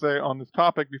else you want to say on this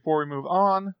topic before we move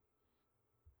on?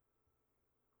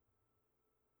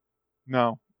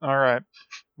 No. All right.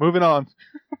 Moving on.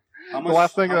 Do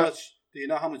you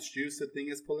know how much juice the thing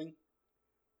is pulling?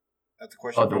 That's a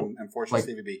question from Unfortunate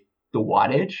CVB. The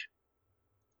wattage?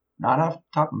 Not off the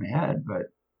top of my head,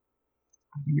 but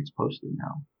I think it's posted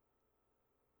now.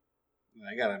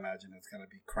 I gotta imagine it's gonna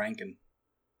be cranking.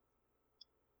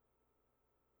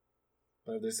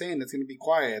 But if they're saying it's gonna be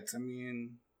quiet, I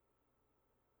mean...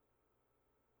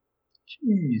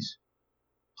 Jeez.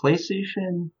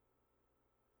 PlayStation's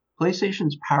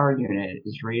power unit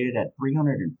is rated at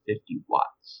 350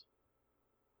 watts.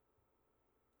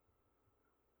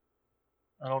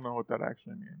 I don't know what that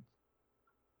actually means.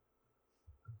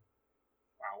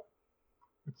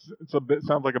 It's a bit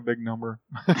sounds like a big number,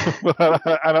 but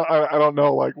I don't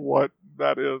know like what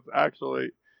that is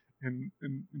actually.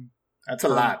 That's a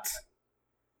lot.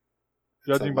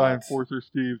 Judging by Enforcer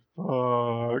Steve,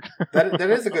 fuck.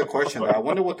 That is a good question. Though. I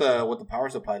wonder what the power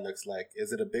supply looks like.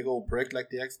 Is it a big old brick like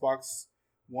the Xbox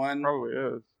One? Probably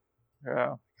is.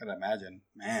 Yeah. I can imagine,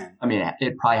 man. I mean,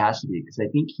 it probably has to be because I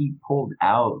think he pulled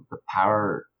out the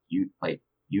power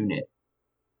unit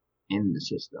in the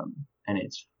system, and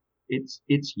it's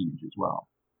huge as well.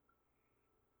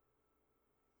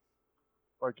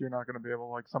 Like you're not going to be able,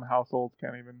 like some households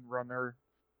can't even run their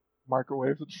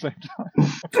microwaves at the same time.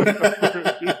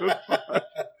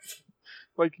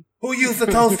 Like, who used the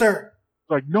toaster?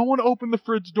 Like, no one open the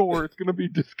fridge door. It's going to be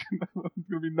disconnected. There's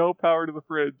going to be no power to the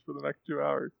fridge for the next 2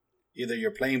 hours. Either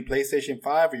you're playing PlayStation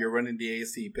 5 or you're running the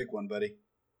AC. Pick one, buddy.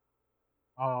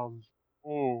 Oh,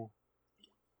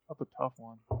 that's a tough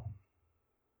one.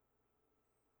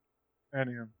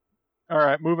 Anyway. All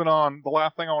right, moving on. The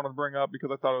last thing I wanted to bring up, because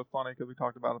I thought it was funny because we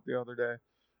talked about it the other day.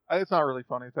 It's not really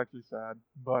funny. It's actually sad.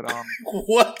 But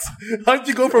what? How did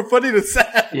you go from funny to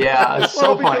sad? Yeah, it's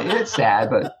so funny. It's sad,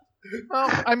 but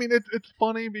well, I mean, it's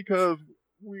funny because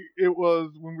it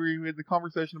was when we had the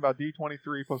conversation about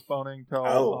D23 postponing till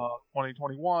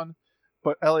 2021,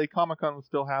 but LA Comic-Con was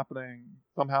still happening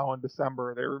somehow in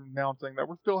December. They were announcing that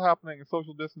we're still happening in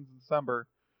social distance in December,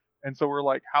 and so we're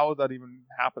like, how is that even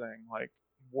happening? Like,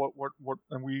 what?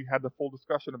 And we had the full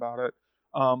discussion about it.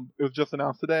 It was just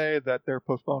announced today that they're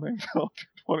postponing till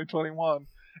 2021,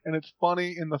 and it's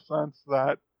funny in the sense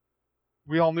that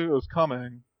we all knew it was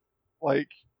coming. Like,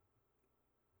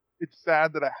 it's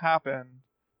sad that it happened,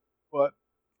 but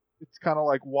it's kind of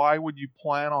like, why would you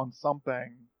plan on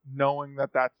something knowing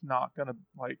that that's not gonna,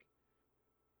 like,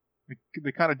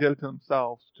 they kind of did it to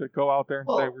themselves to go out there and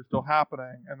say we're still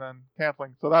happening and then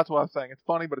canceling. So that's what I was saying. It's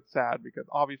funny, but it's sad because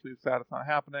obviously it's sad it's not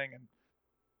happening and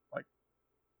like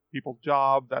people's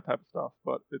jobs, that type of stuff.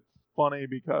 But it's funny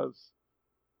because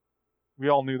we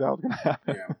all knew that was gonna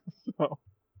happen. Yeah.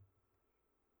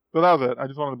 So that was it. I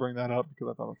just wanted to bring that up because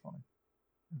I thought it was funny.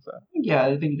 Sad. Yeah,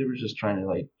 I think they were just trying to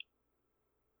like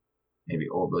maybe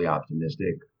overly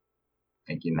optimistic,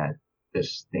 thinking that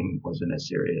this thing wasn't as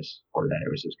serious or that it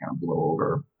was just kind of blow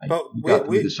over. Like, but we got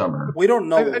through the summer. We don't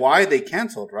know why they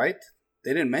canceled, right?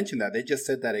 They didn't mention that. They just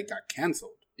said that it got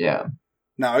canceled. Yeah.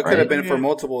 Now, it could have been for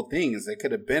multiple things. It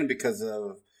could have been because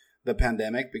of the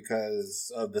pandemic,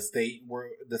 because of the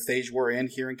stage we're in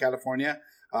here in California.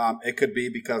 It could be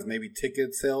because maybe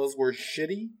ticket sales were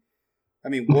shitty. I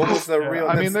mean, what was the real?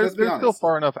 I mean, they're still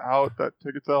far enough out that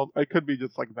ticket sales. It could be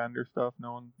just like vendor stuff.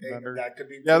 No one vendor. That could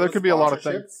be. There could be a lot of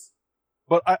things.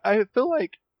 But I feel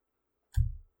like,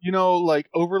 like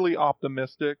overly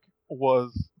optimistic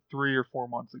was 3 or 4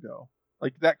 months ago.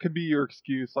 Like that could be your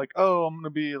excuse. Like, oh, I'm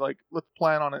gonna be like, let's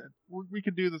plan on it. We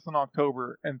could do this in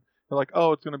October, and they're like,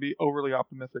 oh, it's gonna be overly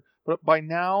optimistic. But by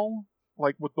now,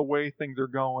 like with the way things are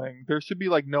going, there should be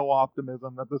like no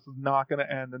optimism that this is not going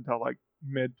to end until like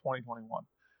mid 2021.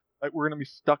 Like we're going to be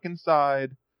stuck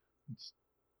inside.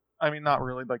 I mean, not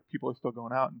really. Like people are still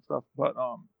going out and stuff,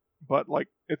 but like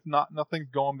it's nothing's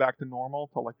going back to normal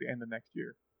till like the end of next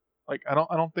year. Like I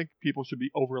don't think people should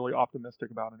be overly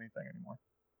optimistic about anything anymore.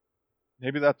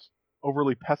 Maybe that's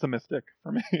overly pessimistic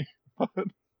for me,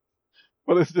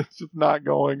 but it's just not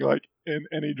going like in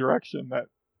any direction that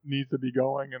needs to be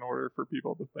going in order for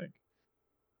people to think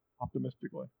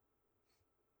optimistically.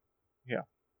 Yeah.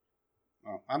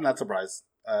 Well, I'm not surprised.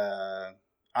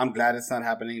 I'm glad it's not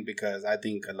happening because I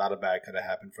think a lot of bad could have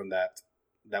happened from that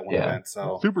one event.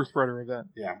 So super spreader event.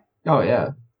 Yeah. Oh yeah.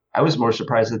 I was more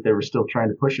surprised that they were still trying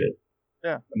to push it.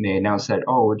 Yeah. And they announced that,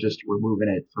 we're moving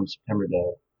it from September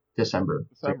to December.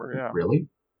 December, yeah. Really?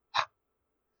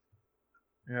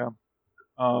 Yeah.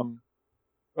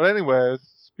 But anyways,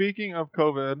 speaking of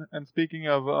COVID and speaking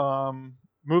of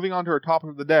moving on to our topic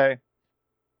of the day,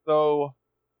 so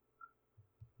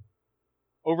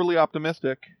overly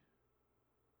optimistic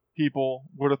people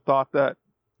would have thought that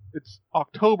it's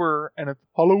October and it's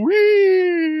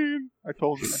Halloween. I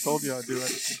told you I'd do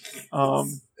it.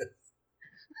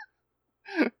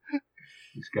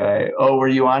 This guy. Oh, were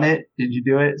you on it? Did you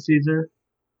do it, Caesar?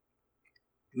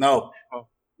 No.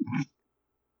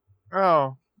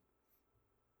 Oh.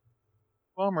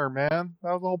 Bummer, man.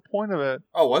 That was the whole point of it.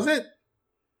 Oh, was it?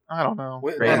 I don't know.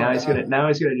 Wait, now he's gonna do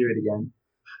it again.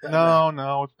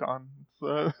 No, it's done.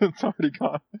 It's already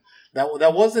gone.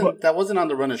 That wasn't on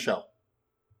the Runner show.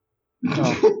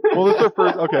 No. Well, this is our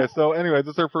first. Okay, so anyway,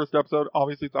 this is our first episode.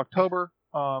 Obviously, it's October.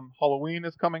 Halloween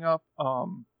is coming up.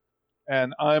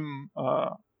 And I'm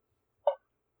a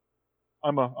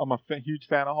huge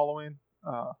fan of Halloween.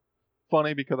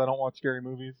 Funny because I don't watch scary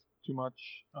movies too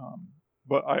much.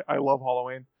 But I love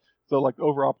Halloween. So like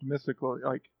over optimistically,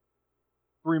 like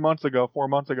 4 months ago,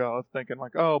 I was thinking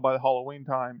like, oh, by the Halloween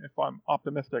time, if I'm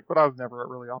optimistic, but I was never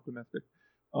really optimistic.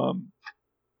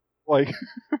 Like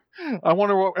I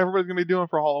wonder what everybody's gonna be doing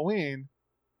for Halloween.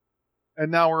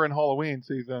 And now we're in Halloween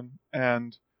season,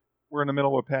 and we're in the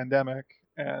middle of a pandemic,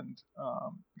 and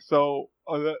so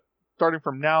starting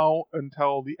from now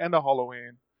until the end of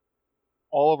Halloween,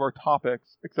 all of our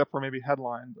topics, except for maybe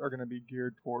headlines, are going to be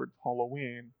geared towards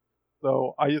Halloween.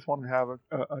 So I just wanted to have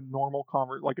a normal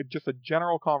just a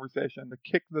general conversation to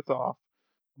kick this off,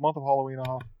 the month of Halloween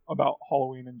off, about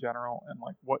Halloween in general and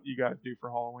like what you guys do for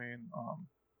Halloween,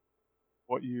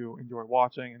 what you enjoy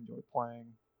watching, enjoy playing,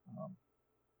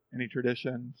 any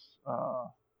traditions,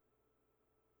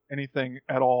 anything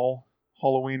at all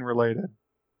Halloween related.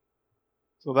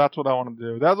 So that's what I want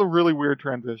to do. That was a really weird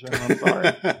transition. I'm sorry.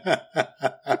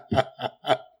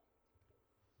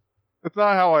 It's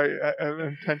not how I have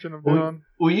intention of doing.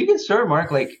 Well, you can start,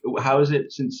 Mark. Like, how is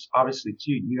it? Since obviously,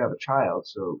 too, you have a child.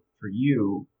 So for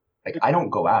you, like, I don't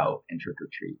go out and trick or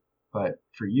treat, but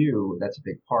for you, that's a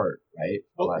big part, right?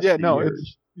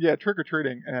 It's trick or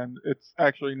treating, and it's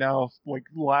actually now like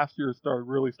last year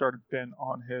started Finn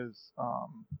on his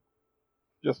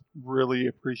just really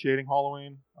appreciating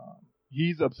Halloween.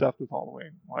 He's obsessed with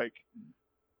Halloween. Like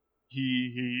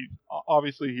he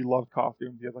obviously he loves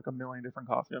costumes. He has like a million different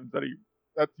costumes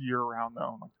that's year round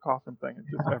though. Like the costume thing is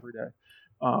just every day.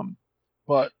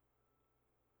 But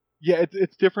yeah,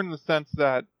 it's different in the sense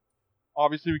that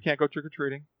obviously we can't go trick or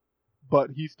treating, but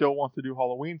he still wants to do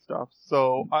Halloween stuff.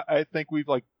 So I think we've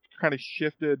like kind of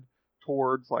shifted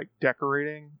towards like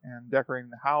decorating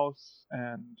the house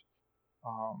and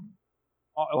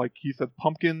like he said,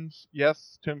 pumpkins.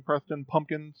 Yes, Tim Preston,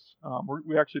 pumpkins.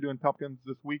 We're actually doing pumpkins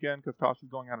this weekend because Tasha's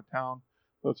going out of town.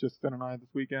 So it's just Finn and I this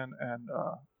weekend. And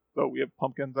so we have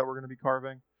pumpkins that we're going to be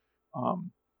carving.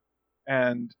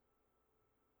 And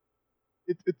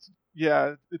it's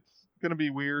going to be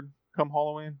weird come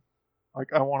Halloween.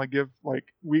 Like I want to give, like,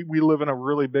 we live in a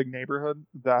really big neighborhood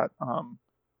that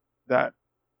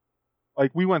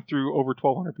like we went through over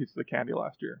 1,200 pieces of candy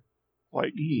last year.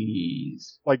 Like,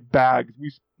 jeez. Like bags.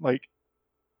 We like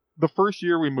the first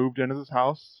year we moved into this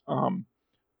house,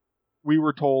 we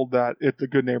were told that it's a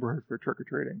good neighborhood for trick or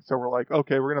treating. So we're like,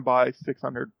 okay, we're gonna buy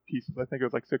 600 pieces. I think it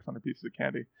was like 600 pieces of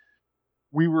candy.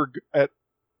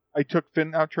 I took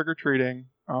Finn out trick or treating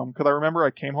because I remember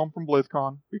I came home from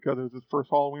BlizzCon because it was his first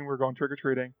Halloween we were going trick or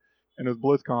treating, and it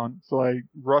was BlizzCon. So I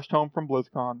rushed home from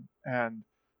BlizzCon and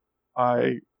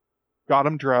I got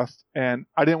him dressed, and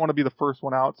I didn't want to be the first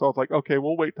one out, so I was like, okay,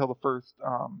 we'll wait till the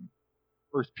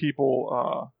first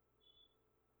people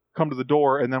come to the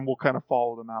door, and then we'll kind of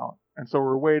follow them out. And so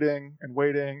we're waiting and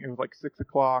waiting. It was like 6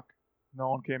 o'clock. No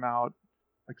one came out.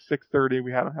 Like 6:30,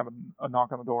 we had to have a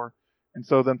knock on the door. And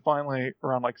so then finally,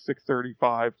 around like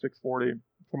 6:35, 6:40,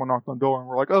 someone knocked on the door, and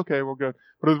we're like, okay, we're good.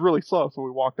 But it was really slow, so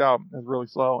we walked out. It was really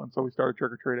slow, and so we started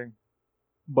trick-or-treating.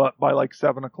 But by like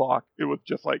 7 o'clock, it was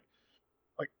just like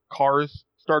cars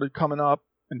started coming up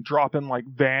and dropping like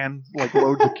vans, like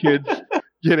loads of kids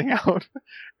getting out.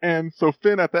 And so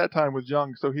Finn at that time was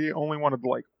young, so he only wanted to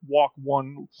like walk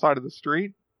one side of the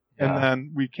street. Yeah. And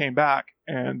then we came back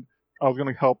and I was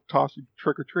going to help Tasha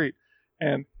trick or treat.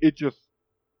 And it just,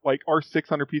 like, our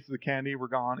 600 pieces of candy were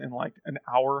gone in like an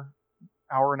hour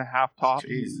and a half tops.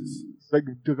 Jesus. Like,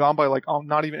 gone by like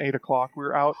not even 8 o'clock. We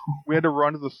were out. We had to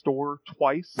run to the store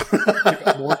twice to pick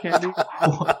up more candy.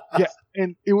 Yeah,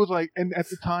 and it was like, and at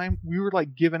the time we were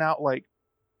like giving out like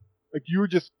you were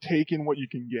just taking what you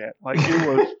can get. Like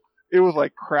it was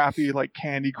like crappy like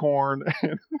candy corn,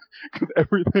 because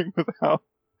everything was out,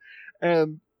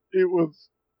 and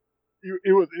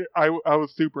I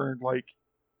was super like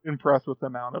impressed with the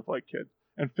amount of like kids.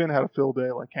 And Finn had a field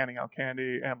day, like handing out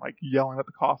candy and like yelling at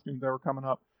the costumes that were coming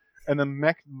up. And then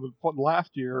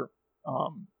last year,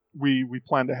 we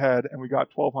planned ahead and we got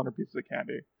 1,200 pieces of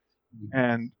candy,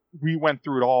 and we went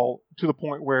through it all to the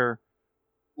point where,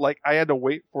 like, I had to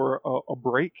wait for a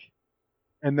break,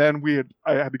 and then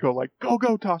I had to go like, go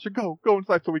Tasha, go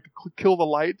inside, so we could kill the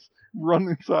lights, run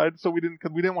inside, because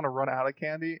we didn't want to run out of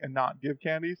candy and not give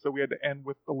candy, so we had to end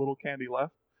with a little candy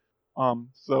left.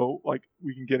 So like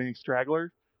we can get any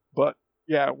stragglers, but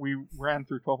yeah, we ran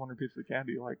through 1,200 pieces of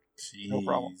candy, like, jeez, no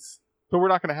problem. So we're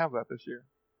not going to have that this year.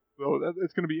 So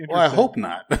it's going to be interesting. Well, I hope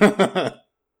not.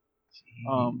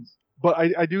 But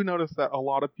I do notice that a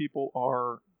lot of people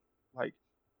are like,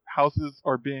 houses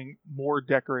are being more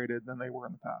decorated than they were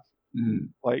in the past. Mm.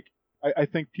 Like I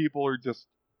think people are just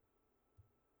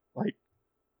like,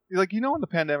 you know, when the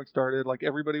pandemic started, like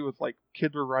everybody was like,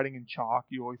 kids were writing in chalk.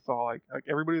 You always saw like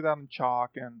everybody was out in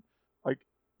chalk, and like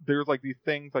there's like these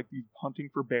things like these hunting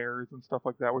for bears and stuff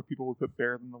like that, where people would put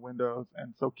bears in the windows,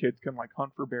 and so kids can like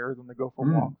hunt for bears and they go for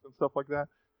walks and stuff like that.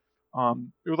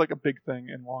 It was like a big thing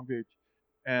in Long Beach,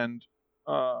 and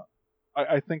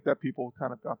I think that people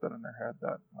kind of got that in their head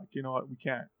that, like, you know what, we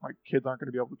can't, like, kids aren't going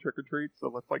to be able to trick or treat,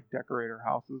 so let's like decorate our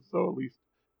houses, so at least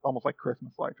almost like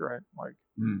Christmas lights, right? Like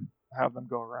have them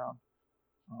go around.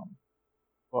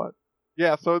 But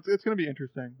yeah, so it's gonna be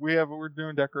interesting. We're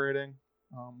doing decorating.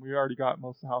 We already got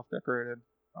most of the house decorated,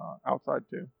 outside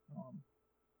too.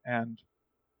 And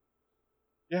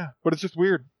yeah, but it's just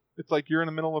weird. It's like you're in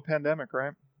the middle of a pandemic,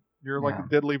 right? You're like Yeah. a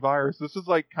deadly virus. This is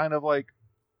like kind of like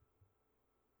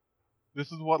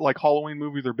this is what like Halloween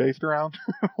movies are based around,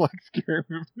 like scary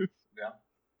movies. Yeah.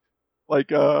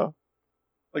 Like I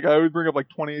always bring up like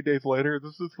 28 Days Later.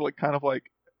 This is like kind of like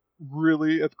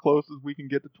really as close as we can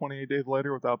get to 28 Days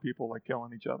Later without people like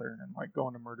killing each other and like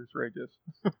going to murderous rages.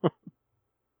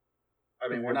 I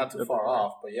mean, we're not too far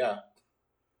off, but yeah.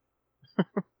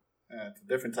 Yeah, it's a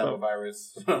different type of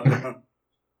virus.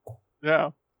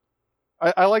 Yeah.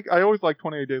 I always like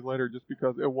 28 Days Later just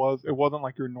because it wasn't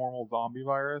like your normal zombie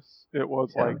virus. It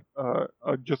was like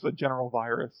just a general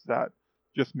virus that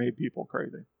just made people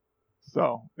crazy.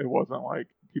 So it wasn't like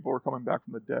people were coming back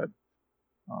from the dead.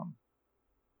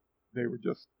 They were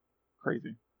just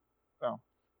crazy. So.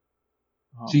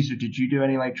 Caesar, did you do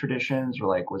any like traditions or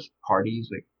like was parties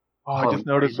like? I just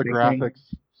noticed the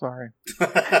graphics. Sorry. Those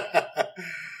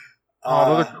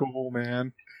are cool,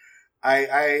 man.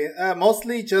 I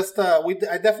mostly just I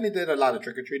definitely did a lot of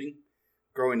trick or treating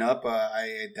growing up.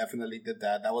 I definitely did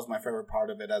that. That was my favorite part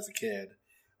of it as a kid.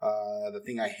 The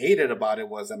thing I hated about it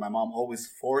was that my mom always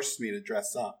forced me to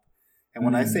dress up, and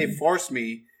when I say forced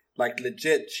me, like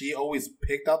legit, she always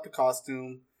picked out the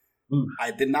costume.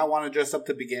 I did not want to dress up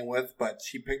to begin with, but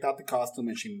she picked out the costume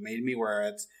and she made me wear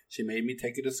it. She made me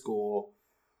take it to school.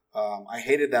 I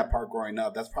hated that part growing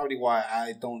up. That's probably why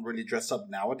I don't really dress up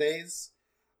nowadays.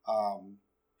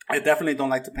 I definitely don't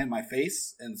like to paint my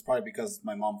face, and it's probably because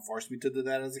my mom forced me to do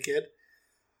that as a kid.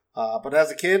 But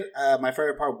as a kid, my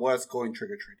favorite part was going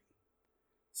trick-or-treating.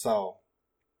 So,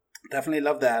 definitely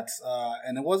love that.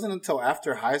 And it wasn't until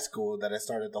after high school that I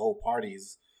started the whole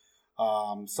parties.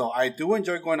 So I do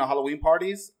enjoy going to Halloween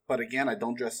parties, but again, I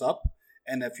don't dress up.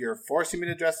 And if you're forcing me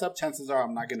to dress up, chances are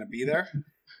I'm not going to be there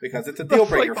because it's a deal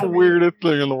breaker like for the me. weirdest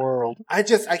thing in the world. I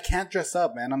can't dress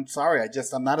up, man. I'm sorry.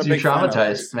 I'm not a You're big fan of it.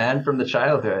 traumatized, man, from the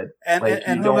childhood. And like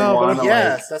and you don't no, want to.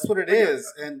 yes, that's what it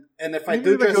is. And if I do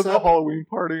Anybody that dress goes to a up, Halloween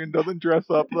party and doesn't dress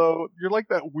up though, you're like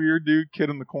that weird dude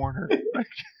kid in the corner.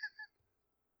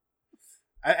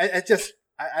 I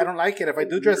don't like it. If I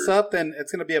do dress up, then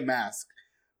it's gonna be a mask.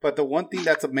 But the one thing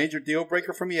that's a major deal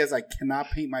breaker for me is I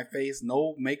cannot paint my face.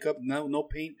 No makeup, no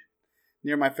paint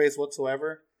near my face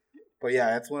whatsoever. But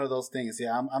yeah, it's one of those things.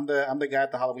 Yeah, I'm the guy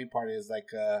at the Halloween party. Is like,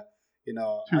 I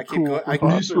keep going.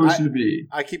 Who you supposed to be?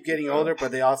 I keep getting older,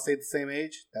 but they all stay the same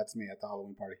age. That's me at the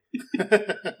Halloween party.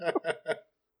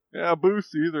 Yeah, boo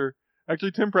Caesar.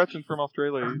 Actually, Tim Preston from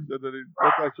Australia. He said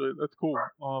that that's cool.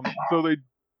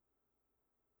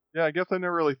 Yeah, I guess I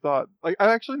never really thought. Like,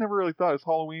 I actually never really thought is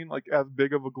Halloween like as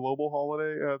big of a global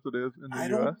holiday as it is in the I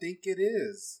U.S. don't think it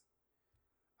is.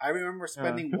 I remember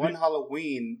spending one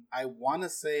Halloween. I want to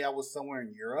say I was somewhere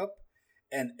in Europe,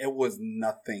 and it was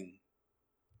nothing.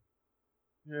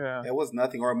 Yeah, it was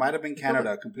nothing, or it might have been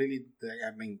Canada. Completely,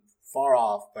 I mean, far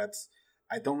off. But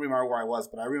I don't remember where I was.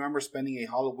 But I remember spending a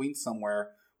Halloween somewhere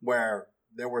where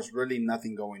there was really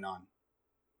nothing going on.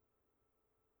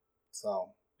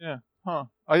 So yeah. Huh.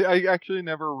 I actually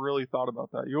never really thought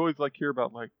about that. You always like hear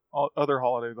about like other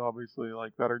holidays, obviously,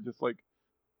 like that are just like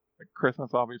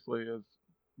Christmas, obviously, is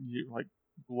like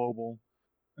global,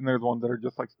 and there's ones that are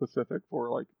just like specific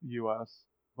for like U.S.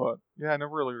 But yeah, I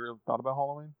never really thought about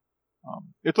Halloween.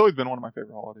 It's always been one of my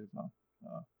favorite holidays, though.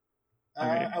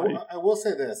 I will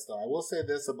say this though. I will say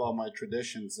this about my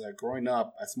traditions. Growing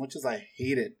up, as much as I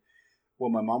hated what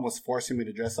my mom was forcing me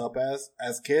to dress up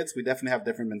as kids, we definitely have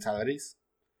different mentalities.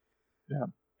 Yeah.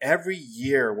 Every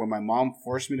year when my mom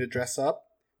forced me to dress up,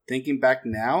 thinking back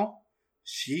now,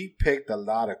 she picked a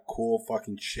lot of cool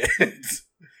fucking shit.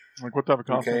 Like what type of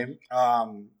costume?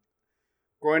 Okay.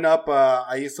 Growing up,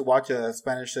 I used to watch a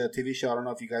Spanish TV show. I don't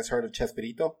know if you guys heard of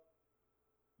Chespirito.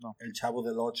 No. El Chavo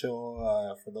del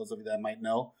Ocho, for those of you that might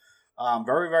know.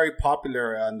 Very, very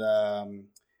popular in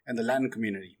the Latin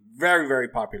community. Very, very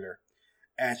popular.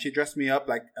 And she dressed me up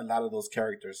like a lot of those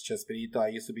characters. Chespirito, I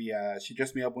used to be, she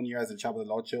dressed me up 1 year as El Chavo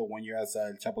del Ocho, 1 year as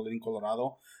El Chapulín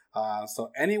Colorado.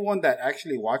 So anyone that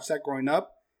actually watched that growing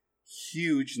up,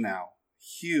 huge now.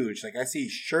 Huge. Like I see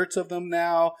shirts of them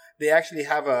now. They actually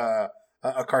have a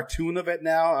cartoon of it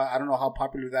now. I don't know how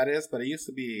popular that is, but it used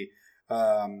to be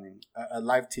a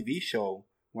live TV show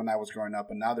when I was growing up.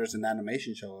 And now there's an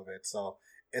animation show of it. So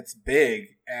it's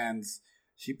big, and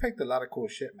she picked a lot of cool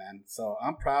shit, man. So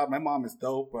I'm proud. My mom is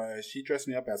dope. She dressed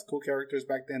me up as cool characters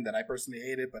back then that I personally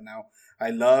hated, but now I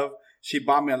love. She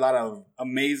bought me a lot of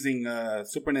amazing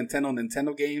Super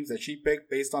Nintendo games that she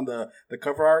picked based on the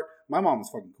cover art. My mom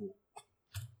is fucking cool.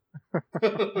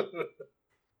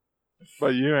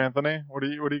 But you, Anthony, what do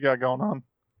you got going on?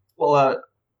 Well,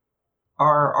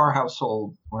 our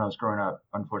household when I was growing up,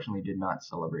 unfortunately, did not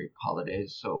celebrate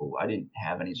holidays, so I didn't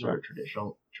have any sort of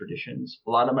traditional traditions.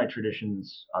 A lot of my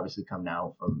traditions obviously come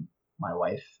now from my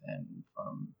wife and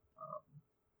from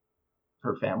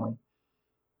her family.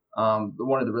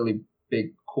 One of the really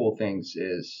big cool things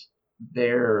is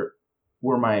there,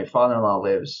 where my father-in-law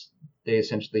lives, they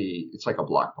essentially, it's like a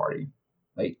block party.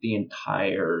 Like the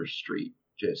entire street,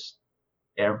 just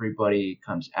everybody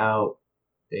comes out,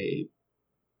 they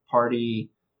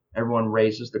party, everyone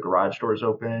raises the garage doors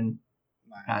open,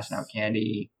 passing out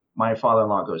candy. My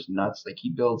father-in-law goes nuts. Like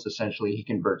he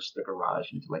converts the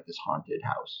garage into like this haunted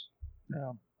house.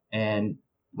 Yeah. And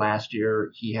last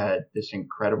year he had this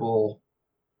incredible,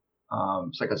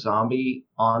 it's like a zombie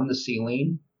on the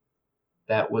ceiling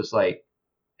that was like,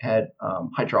 had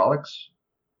hydraulics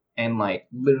and like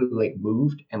literally like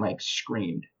moved and like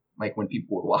screamed like when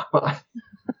people would walk by.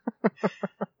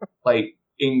 Like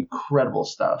incredible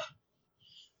stuff.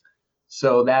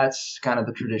 So that's kind of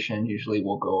the tradition. Usually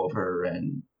we'll go over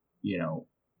and,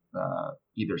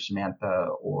 either Samantha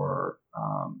or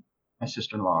my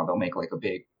sister-in-law, they'll make like a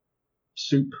big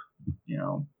soup,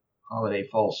 holiday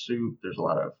fall soup. There's a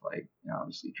lot of like,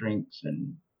 obviously drinks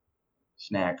and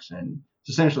snacks, and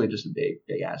it's essentially just a big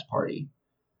ass party.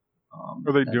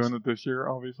 Are they doing it this year?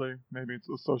 Obviously, maybe it's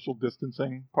a social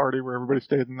distancing party where everybody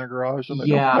stays in their garage. And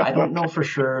I don't know for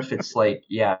sure if it's like,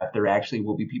 if there actually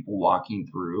will be people walking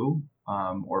through,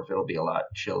 or if it'll be a lot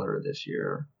chiller this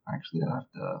year. Actually, I'll have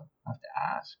to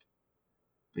ask.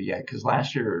 But yeah, because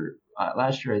last year I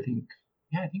think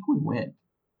we went.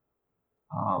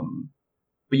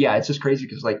 But yeah, it's just crazy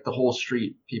because like the whole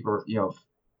street, people are,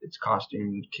 it's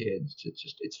costumed kids.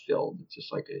 It's filled. It's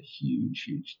just like a huge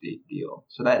deal.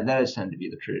 So that has tended to be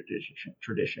the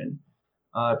tradition.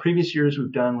 Previous years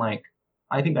we've done like,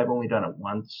 I think I've only done it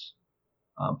once.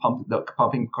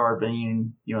 Pumpkin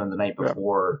carving, the night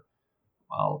before,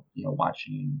 while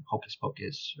watching Hocus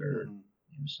Pocus or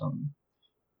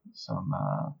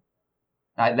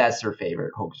that's their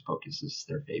favorite. Hocus Pocus is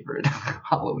their favorite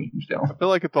Halloween film. I feel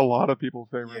like it's a lot of people's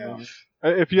favorite movie.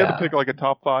 If you had to pick like a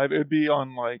top 5, it'd be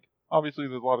on like, obviously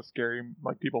there's a lot of scary,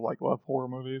 like people love horror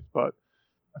movies, but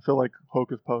I feel like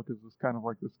Hocus Pocus is kind of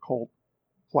like this cult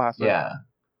classic. Yeah.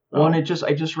 Well, and I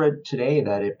just read today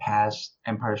that it passed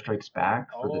Empire Strikes Back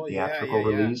for the theatrical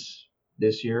release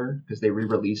this year because they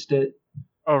re-released it.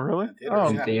 Oh, really?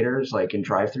 In theaters, like in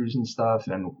drive-thrus and stuff,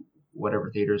 and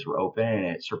whatever theaters were open, and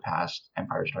it surpassed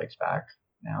Empire Strikes Back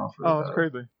now. That's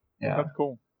crazy. Yeah, that's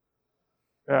cool.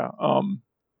 Yeah.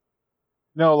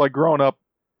 No, like growing up,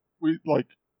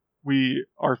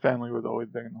 our family was always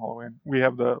big in Halloween. We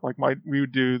have we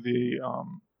would do the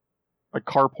like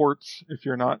carports. If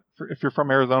you're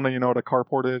from Arizona, you know what a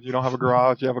carport is. You don't have a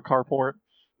garage, you have a carport.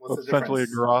 What's the essentially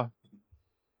difference? A garage.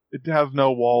 It has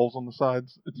no walls on the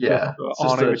sides. It's just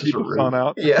awning to keep the sun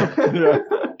out. Yeah. Yeah.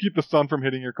 Keep the sun from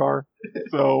hitting your car.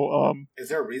 So, is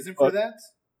there a reason for that?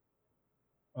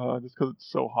 Just because it's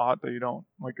so hot that you don't,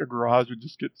 like, a garage would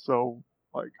just get so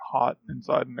like hot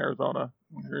inside in Arizona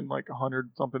when you're in like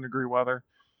 100 something degree weather.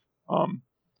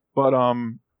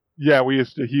 Yeah, he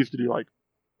used to do like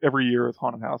every year with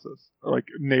haunted houses, like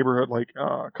neighborhood, like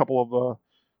a couple of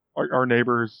our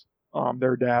neighbors,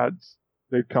 their dads,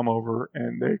 they'd come over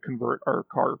and they convert our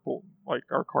carport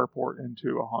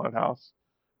into a haunted house.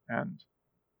 And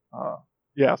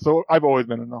yeah, so I've always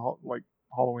been in the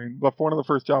Halloween. But one of the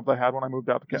first jobs I had when I moved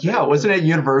out to Canada. Yeah, wasn't it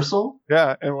Universal?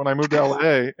 Yeah, and when I moved to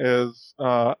LA is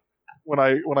when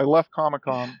I left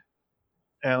Comic-Con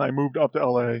and I moved up to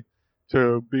LA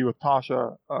to be with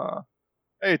Tasha.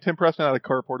 Hey, Tim Preston had a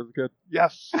carport as a kid.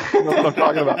 Yes, you know what I'm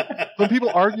talking about. Some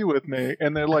people argue with me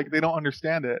and they're like, they don't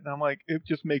understand it, and I'm like, it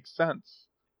just makes sense.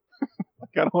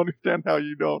 Like, I don't understand how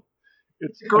you don't.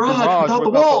 It's a garage without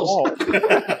the walls.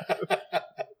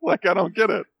 Like, I don't get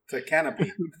it. It's a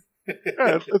canopy.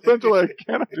 Yeah, it's essentially a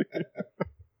canopy.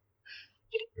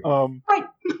 Right.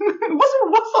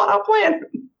 What's not our plan?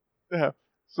 Yeah.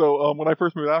 So when I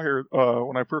first moved out here,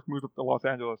 when I first moved up to Los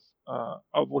Angeles, I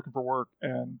was looking for work,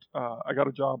 and I got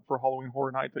a job for Halloween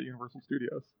Horror Nights at Universal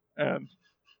Studios. And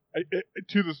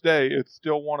to this day, it's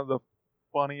still one of the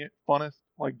funnest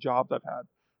like jobs I've had.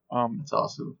 That's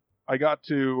awesome. I got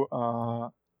to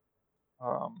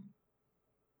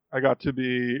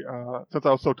be since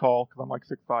I was so tall, because I'm like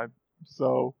 6'5",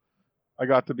 so I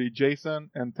got to be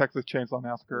Jason and Texas Chainsaw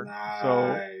Massacre. Nice.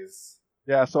 So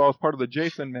yeah, so I was part of the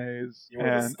Jason maze,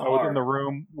 and I was in the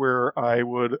room where I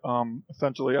would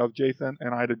essentially I was Jason,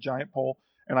 and I had a giant pole,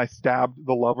 and I stabbed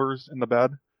the lovers in the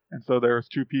bed, And so there was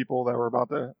two people that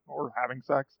were having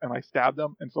sex, and I stabbed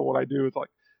them. And so what I do is like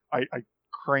I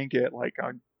crank it, like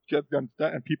I get them,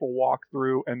 and people walk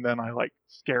through, and then I like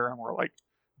scare them or like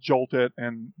jolt it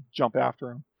and jump after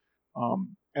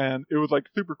them. And it was like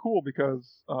super cool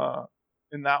because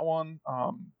in that one,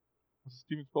 was it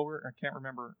Steven Spielberg? I can't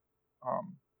remember.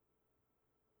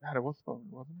 God, it was Spielberg,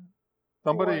 wasn't it?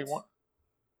 Somebody,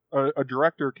 a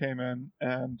director came in,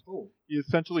 and he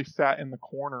essentially sat in the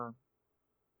corner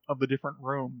of the different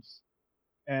rooms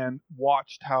and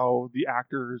watched how the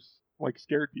actors like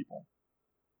scared people.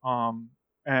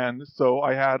 And so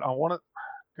God,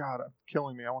 it's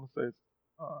killing me. I want to say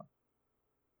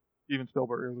Steven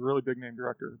Spielberg. It was a really big name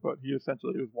director, but he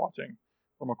essentially was watching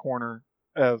from a corner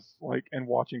and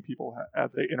watching people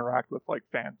as they interact with like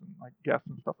fans and like guests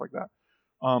and stuff like that.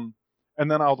 And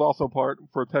then I was also part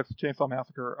for Texas Chainsaw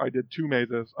Massacre. I did 2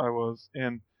 mazes. I was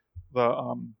in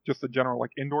the just the general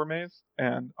like indoor maze,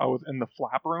 and I was in the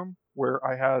flap room where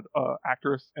I had an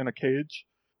actress in a cage,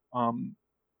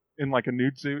 in like a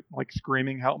nude suit, like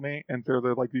screaming "Help me!" And there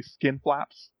are like these skin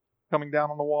flaps coming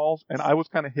down on the walls, and I was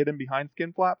kind of hidden behind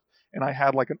skin flaps, and I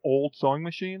had like an old sewing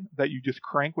machine that you just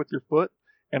crank with your foot,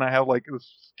 and I have like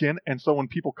this skin, and so when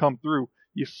people come through,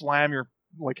 you slam your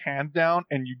like hands down,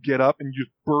 and you get up and you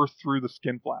just burst through the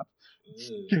skin flaps.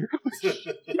 Scare the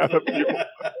shit out of people.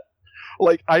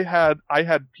 Like I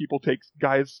had people take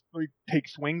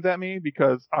swings at me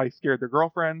because I scared their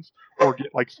girlfriends, or get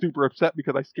like super upset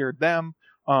because I scared them.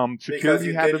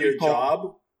 Security had to be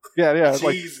called. Yeah, Jesus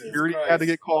like security Christ. had to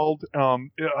get called.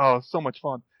 So much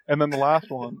fun. And then the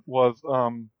last one was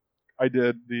I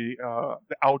did the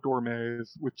outdoor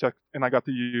maze with and I got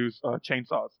to use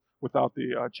chainsaws without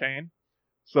the chain.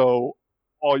 So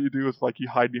all you do is like you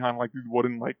hide behind like these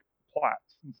wooden like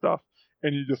plats and stuff,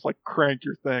 and you just like crank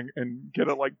your thing and get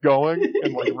it like going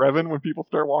and like revving when people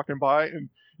start walking by, and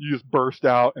you just burst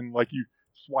out and like you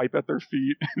swipe at their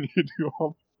feet and you do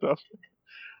all this stuff.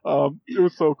 It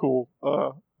was so cool.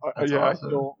 That's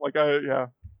awesome.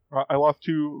 I lost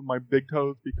 2 of my big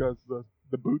toes because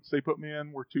the boots they put me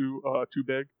in were too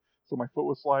big, so my foot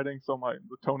was sliding, so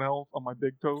the toenails on my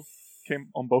big toe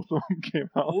both of them came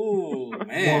out. Ooh,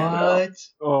 man.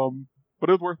 What? But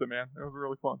it was worth it, man. It was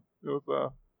really fun. It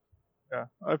was yeah.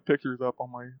 I have pictures up on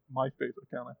my MySpace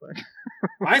account, I think.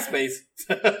 MySpace?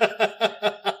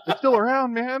 It's still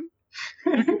around, man.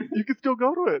 You can still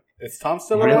go to it. Is Tom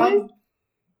still around?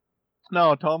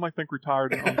 No, Tom I think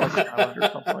retired on Fucking Island or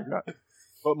something like that.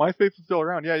 But MySpace is still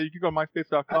around. Yeah, you can go to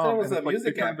myspace.com. I thought it was and a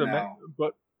music app now.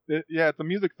 But it's a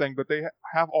music thing, but they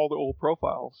have all the old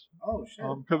profiles. Oh, shit.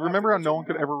 Because remember how no one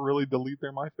could ever really delete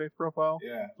their MySpace profile?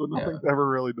 Yeah. So nothing's ever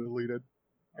really deleted.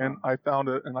 And I found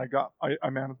it, and I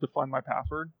managed to find my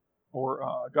password, or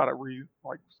got it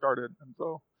started, and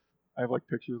so I have like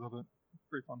pictures of it. It's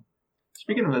pretty fun.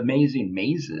 Speaking of amazing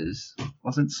mazes,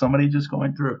 wasn't somebody just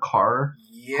going through a car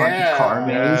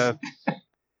maze?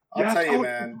 I'll tell you,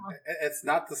 man, it's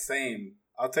not the same.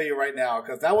 I'll tell you right now,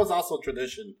 because that was also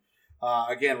tradition.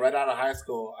 Again, right out of high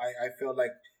school, I feel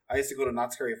like I used to go to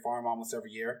Knott's Scary Farm almost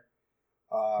every year.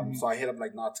 So I hit up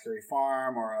like Knott's Scary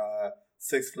Farm or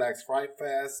Six Flags Fright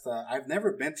Fest. I've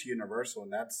never been to Universal,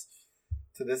 and that's,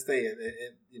 to this day,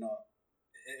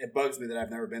 it bugs me that I've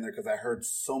never been there because I heard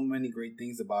so many great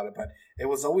things about it. But it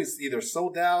was always either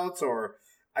sold out, or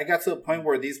I got to the point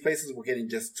where these places were getting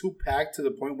just too packed to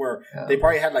the point where they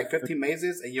probably had like 15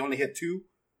 mazes and you only hit 2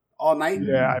 all night.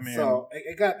 Yeah, I mean, so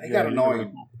it got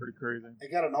annoying. Pretty crazy.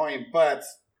 It got annoying, but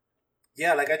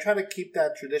yeah, like I try to keep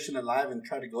that tradition alive and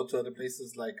try to go to other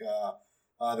places like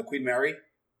the Queen Mary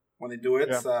when they do it.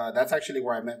 Yeah. That's actually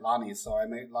where I met Lonnie. So I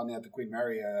met Lonnie at the Queen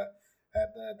Mary at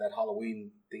that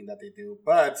Halloween thing that they do.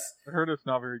 But I heard it's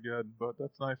not very good, but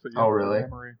that's nice that you have a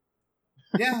memory.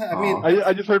 Yeah, I mean,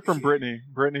 I just heard from Brittany.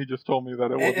 Brittany just told me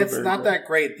that it's very not good. that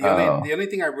great. The only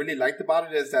thing I really liked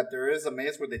about it is that there is a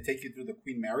maze where they take you through the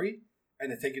Queen Mary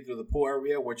and they take you through the pool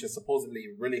area, which is supposedly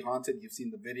really haunted. You've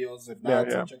seen the videos. If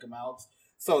not, so check them out.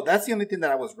 So that's the only thing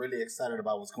that I was really excited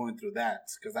about, was going through that,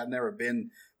 because I've never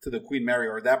been to the Queen Mary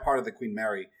or that part of the Queen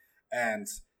Mary. And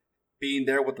being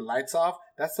there with the lights off,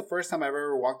 that's the first time I've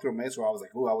ever walked through a maze where I was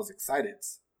like, ooh, I was excited.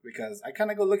 Because I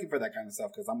kind of go looking for that kind of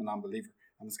stuff because I'm a non-believer.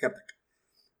 I'm a skeptic.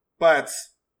 But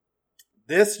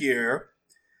this year,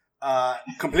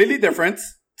 completely different.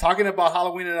 Talking about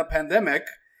Halloween in a pandemic,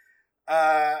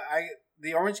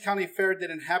 the Orange County Fair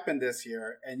didn't happen this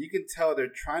year, and you can tell they're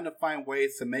trying to find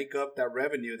ways to make up that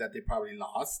revenue that they probably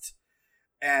lost.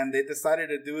 And they decided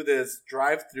to do this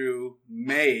drive-through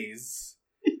maze.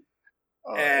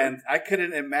 And I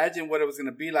couldn't imagine what it was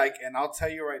going to be like. And I'll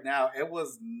tell you right now, it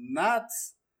was not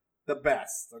the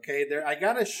best. Okay, there. I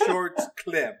got a short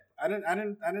clip. I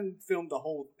didn't film the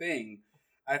whole thing.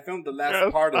 I filmed the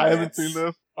last part of it. I haven't seen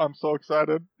this. I'm so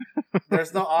excited.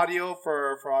 There's no audio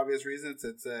for obvious reasons.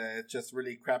 It's just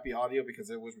really crappy audio because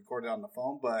it was recorded on the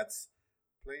phone. But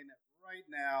playing it right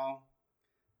now.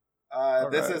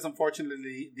 This is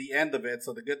unfortunately the end of it.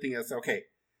 So the good thing is, okay,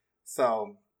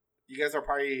 so you guys are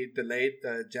probably delayed,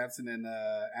 Jansen and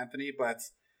Anthony, but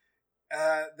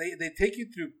they take you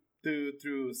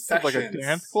through sections. Like a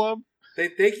dance club. They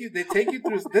take you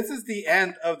through. This is the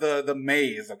end of the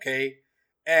maze, okay?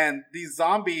 And these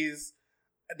zombies,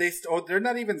 they're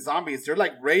not even zombies. They're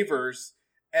like ravers,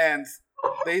 and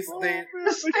they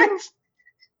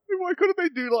why couldn't they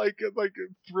do like a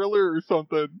Thriller or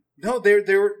something? No,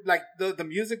 they were like the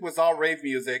music was all rave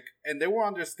music, and they were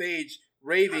on their stage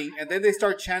raving, and then they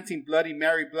start chanting Bloody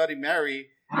Mary, Bloody Mary,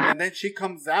 and then she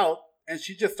comes out and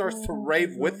she just starts to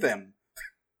rave with them.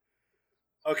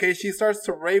 Okay, she starts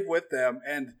to rave with them,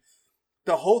 and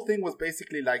the whole thing was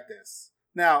basically like this.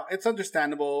 Now, it's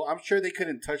understandable. I'm sure they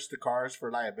couldn't touch the cars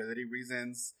for liability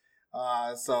reasons,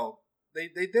 so they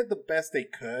did the best they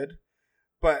could,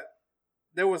 but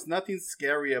there was nothing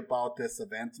scary about this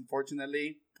event,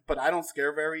 unfortunately. But I don't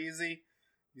scare very easy.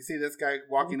 You see this guy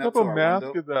walking up to our mask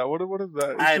window. Is that? What is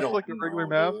that? It's I just don't like a regular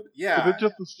know, mask. dude. Yeah. Is it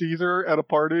just a Caesar at a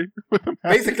party with a mask?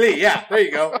 Basically, yeah. There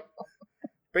you go.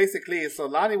 Basically, so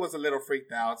Lonnie was a little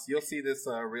freaked out. So you'll see this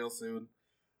real soon.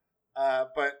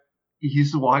 But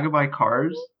he's walking by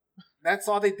cars. That's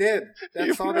all they did.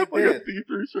 That's all they like did. A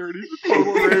see-through shirt. He's a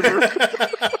total raver.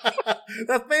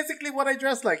 That's basically what I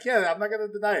dress like. Yeah, I'm not gonna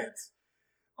deny it.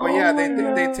 But yeah,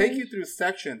 they take you through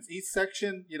sections. Each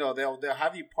section, they'll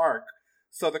have you park.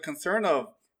 So the concern of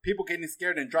people getting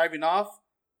scared and driving off,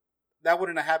 that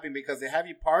wouldn't have happened because they have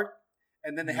you parked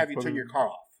and then they have you turn your car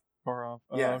off. Car off.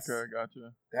 Oh, yes. Okay,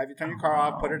 gotcha. They have you turn your car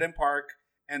off, put it in park,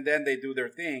 and then they do their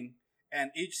thing. And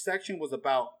each section was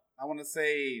about, I want to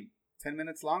say, 10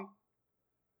 minutes long.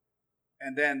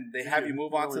 And then they have you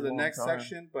move on to the next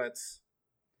section, but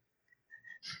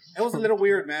it was a little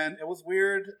weird, man. It was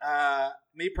weird.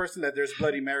 Me personally, there's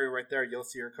Bloody Mary right there. You'll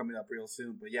see her coming up real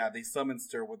soon. But yeah, they summoned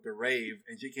her with the rave,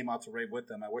 and she came out to rave with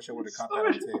them. I wish I would have caught that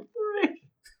on tape.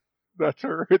 That's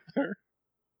her right there.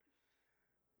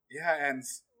 Yeah, and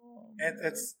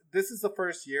this is the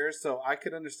first year, so I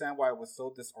could understand why it was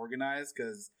so disorganized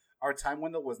because our time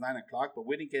window was 9 o'clock, but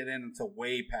we didn't get in until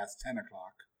way past 10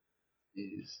 o'clock.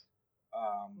 Jeez.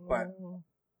 But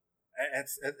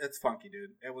it's funky,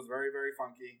 dude. It was very, very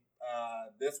funky.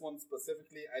 This one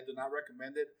specifically, I do not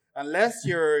recommend it unless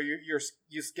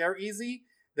you scare easy.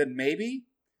 Then maybe.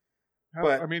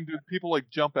 But I mean, did people like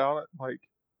jump out?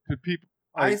 Did people?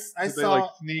 I did saw they like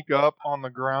sneak up on the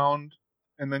ground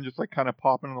and then just like kind of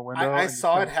pop into the window. I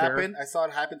saw it happen. I saw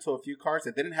it happen to a few cars.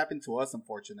 It didn't happen to us,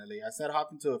 unfortunately. I said it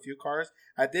happened to a few cars.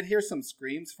 I did hear some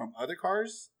screams from other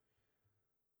cars.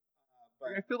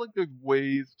 But I feel like there's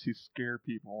ways to scare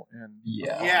people, and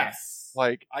yes,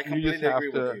 like I completely agree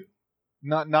with you.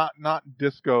 Not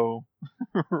disco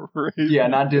rave. Yeah,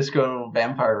 not disco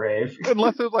vampire rave.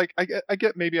 Unless it's like I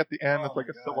get maybe at the end it's like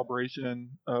a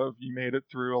celebration of you made it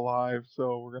through alive,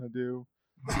 so we're gonna do.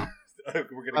 I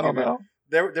don't know.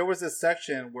 There was a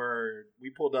section where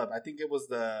we pulled up. I think it was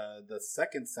the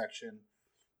second section,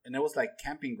 and it was like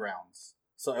camping grounds.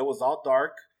 So it was all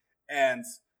dark, and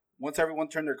once everyone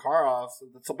turned their car off,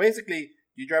 so basically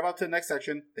you drive out to the next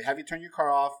section. They have you turn your car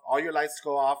off. All your lights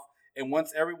go off. And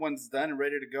once everyone's done and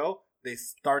ready to go, they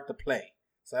start the play.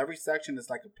 So every section is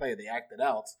like a play. They act it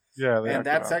out. Yeah. And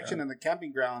that section in the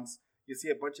camping grounds, you see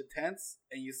a bunch of tents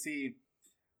and you see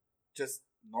just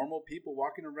normal people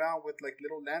walking around with like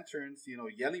little lanterns,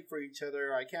 yelling for each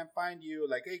other. I can't find you.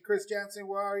 Like, hey, Chris Jansen,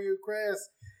 where are you, Chris?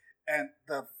 And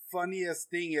the funniest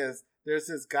thing is there's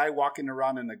this guy walking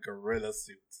around in a gorilla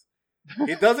suit.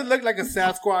 He doesn't look like a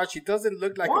Sasquatch. He doesn't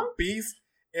look like a beast.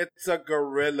 It's a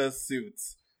gorilla suit.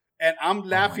 And I'm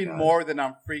laughing more than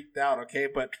I'm freaked out, okay?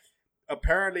 But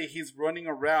apparently he's running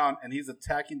around and he's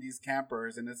attacking these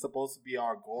campers and it's supposed to be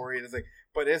all gory. And it's like,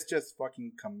 but it's just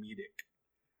fucking comedic.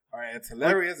 All right, it's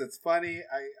hilarious. It's funny.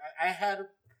 I had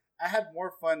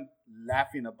more fun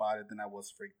laughing about it than I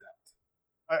was freaked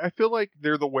out. I feel like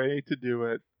they're the way to do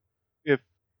it. If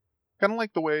kind of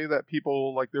like the way that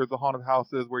people like there's the haunted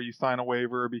houses where you sign a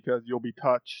waiver because you'll be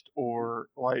touched, or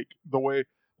like the way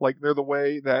they're the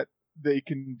way that they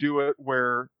can do it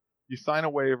where you sign a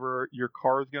waiver, your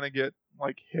car is gonna get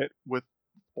like hit with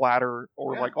splatter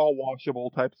or like all washable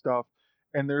type stuff,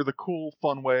 and they're the cool,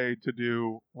 fun way to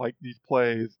do like these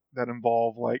plays that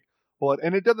involve like blood,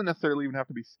 and it doesn't necessarily even have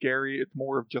to be scary. It's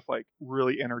more of just like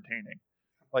really entertaining.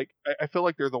 Like I feel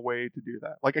like there's a way to do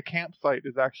that. Like a campsite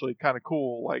is actually kind of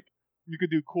cool. Like you could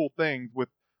do cool things with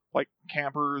like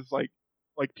campers, like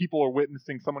people are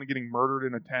witnessing someone getting murdered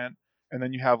in a tent, and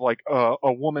then you have like a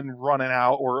woman running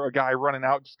out or a guy running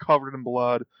out just covered in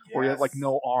blood, or he has like Yes.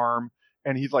 no arm,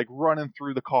 and he's like running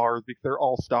through the cars because they're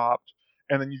all stopped,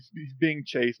 and then he's being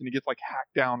chased, and he gets like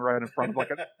hacked down right in front of like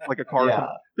a car. Or Yeah.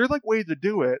 something. There's like ways to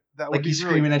do it that would Like be he's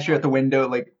really screaming at you at the window,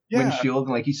 like Yeah. windshield,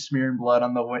 and like he's smearing blood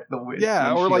on the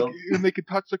Yeah, windshield. or like and they could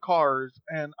touch the cars,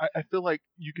 and I feel like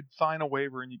you could sign a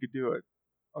waiver and you could do it.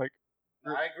 Like,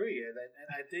 I agree, and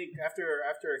I think after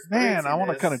man, I want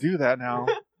to this- kind of do that now.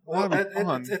 Well, That'd be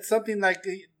fun. it's something like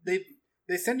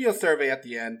they send you a survey at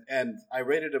the end, and I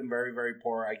rated them very, very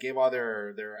poor. I gave all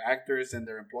their actors and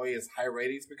their employees high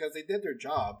ratings because they did their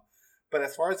job. But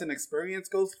as far as an experience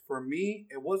goes, for me,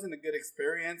 it wasn't a good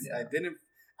experience. Yeah.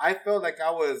 I felt like I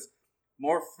was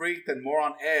more freaked and more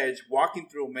on edge walking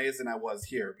through a maze than I was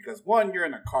here. Because one, you're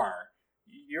in a car.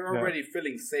 You're already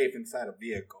feeling safe inside a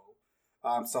vehicle.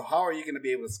 So how are you going to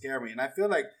be able to scare me? And I feel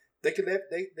like they could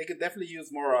definitely use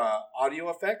more audio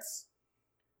effects.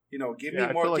 You know, give Yeah, I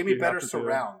me more, feel like give me you better have to do-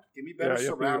 surround, give me better yeah, you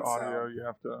have to do surround audio. sound. You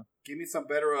have to. Give me some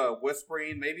better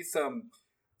whispering. Maybe some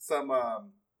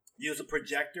use a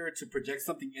projector to project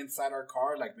something inside our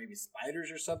car, like maybe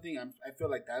spiders or something. I feel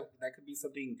like that could be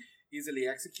something easily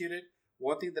executed.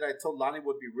 One thing that I told Lonnie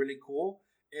would be really cool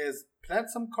is plant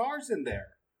some cars in there.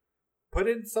 Put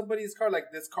in somebody's car, like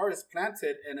this car is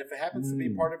planted, and if it happens to be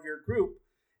part of your group,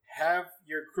 have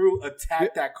your crew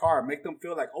attack that car. Make them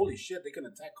feel like, holy shit, they can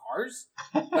attack cars?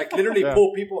 Like literally Yeah.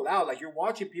 pull people out. Like you're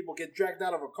watching people get dragged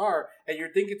out of a car, and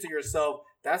you're thinking to yourself,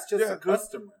 that's just Yeah, a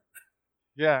customer.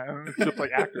 Yeah, and it's just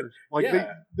like actors. Like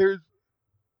Yeah. there's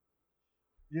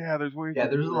ways. Yeah,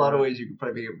 to there's do a lot of that. ways you could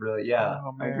probably make it really. Yeah,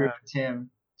 Oh, I agree man. with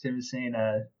Tim. Tim is saying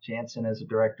Jansen as a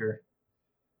director.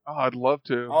 Oh, I'd love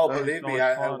to. Oh, That'd be believe so me, much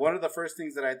I, fun. one of the first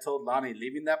things that I told Lonnie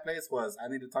leaving that place was I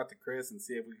need to talk to Chris and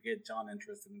see if we could get John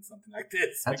interested in something like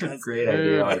this. That's a because- great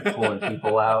idea, like pulling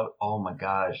people out. Oh my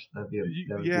gosh, that'd be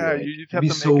Yeah, like, you just it'd have be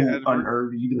to so make it as-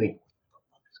 unnerved. You'd be like,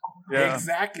 Yeah.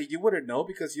 Exactly. You wouldn't know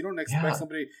because you don't expect Yeah.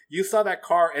 somebody. You saw that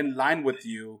car in line with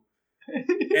you,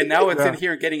 and now it's in Yeah.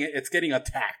 here getting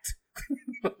attacked.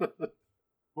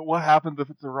 But what happens if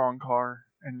it's the wrong car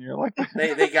and you're like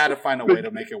They got to find a way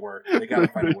to make it work. They got to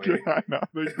find a way. I know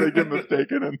they get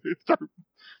mistaken and they start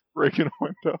breaking a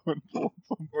window and pulling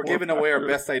some. We're poor giving away our bastard.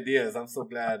 best ideas. I'm so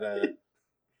glad.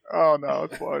 Oh no,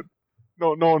 it's fine.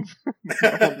 No one's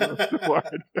gonna steal our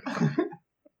idea.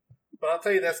 But I'll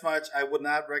tell you this much: I would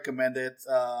not recommend it.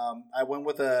 I went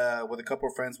with a couple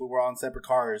of friends. We were on separate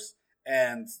cars,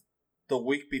 and the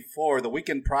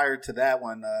weekend prior to that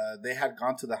one, they had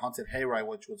gone to the Haunted Hayride,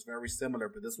 which was very similar,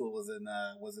 but this one was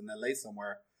in LA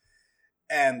somewhere.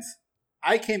 And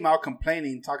I came out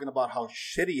complaining, talking about how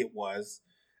shitty it was,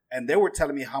 and they were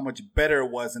telling me how much better it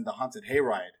was in the Haunted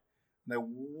Hayride. Like,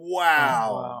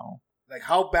 wow. Like,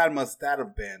 how bad must that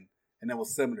have been? And it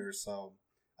was similar, so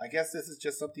I guess this is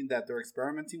just something that they're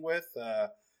experimenting with.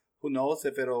 Who knows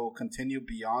if it'll continue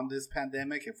beyond this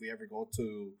pandemic, if we ever go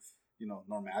to,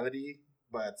 normality.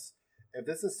 But if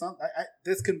this is something,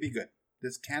 this can be good.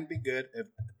 This can be good if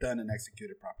done and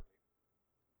executed properly.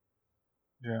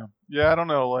 Yeah. I don't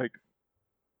know. Like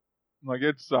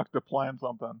it sucked to plan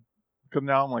something because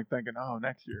now I'm like thinking, oh,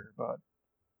 next year. But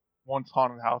once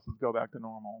haunted houses go back to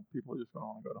normal, people are just gonna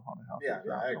want to go to haunted houses. Yeah,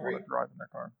 They're not I gonna wanna agree. drive in their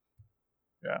car.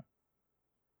 Yeah,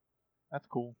 that's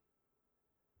cool.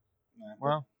 Yeah.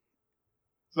 Well,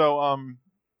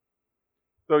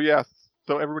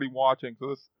 so everybody watching, so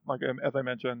this, like as I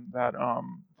mentioned, that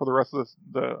for the rest of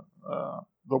the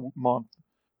month,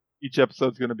 each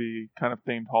episode's going to be kind of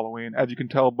themed Halloween. As you can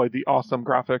tell by the awesome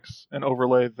graphics and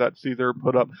overlays that Caesar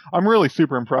put up, I'm really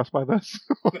super impressed by this.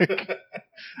 Like,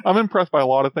 I'm impressed by a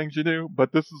lot of things you do,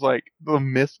 but this is like the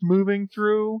mist moving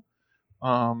through.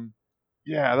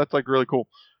 Yeah, that's like really cool.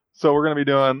 So we're going to be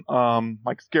doing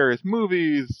like scariest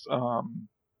movies,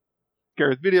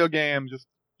 scariest video games, just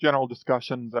general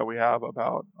discussions that we have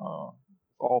about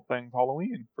all things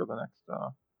Halloween for the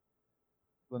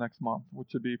next month, which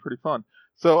should be pretty fun.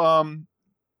 So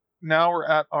now we're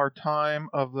at our time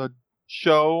of the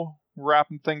show,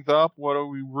 wrapping things up. What are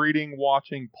we reading,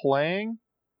 watching, playing?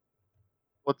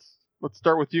 Let's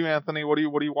start with you, Anthony. What are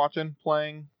you watching,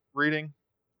 playing, reading?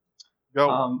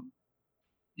 Go.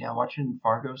 Yeah, watching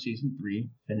Fargo season 3.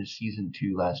 Finished season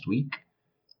 2 last week.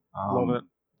 Love it.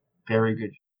 Very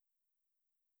good.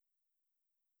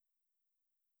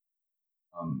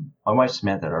 My wife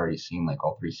Samantha had already seen like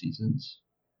all 3 seasons,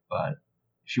 but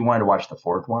she wanted to watch the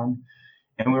 4th one,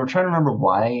 and we were trying to remember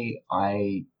why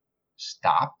I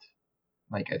stopped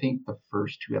Like I think the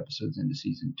first 2 episodes into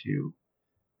season 2,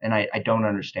 and I don't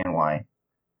understand why,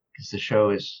 because the show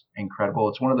is incredible.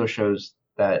 It's one of those shows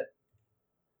that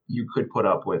you could put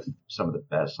up with some of the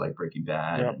best, like Breaking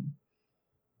Bad, Yep.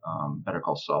 and Better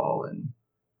Call Saul, and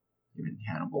even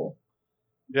Hannibal.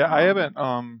 Yeah, I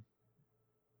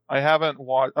haven't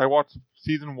watched. I watched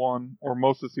season 1 or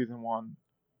most of season 1,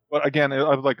 but again,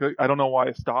 I was like, I don't know why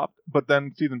I stopped. But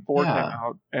then season 4 came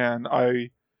out, and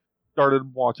I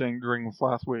started watching during this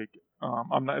last week.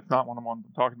 It's not one I'm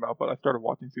talking about, but I started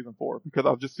watching season 4 because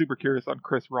I was just super curious on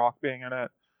Chris Rock being in it.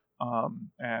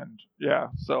 And yeah,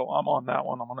 so I'm on that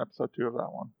one. I'm on episode 2 of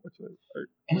that one, which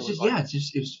and it's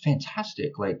just, it was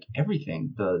fantastic. Like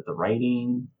everything, the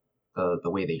writing, the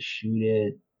way they shoot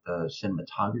it, the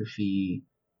cinematography,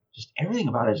 just everything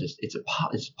about it. It's a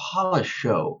polished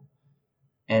show,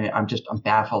 and I'm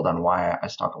baffled on why I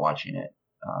stopped watching it.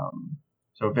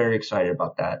 So very excited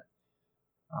about that.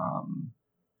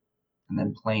 And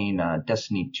then playing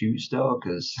Destiny 2 still,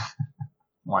 because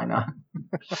why not?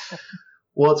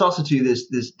 Well, it's also too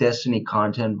this Destiny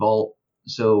content vault.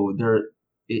 So so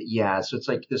it's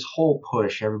like this whole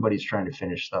push. Everybody's trying to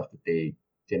finish stuff that they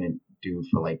didn't do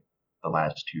for like the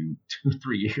last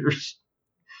 3 years.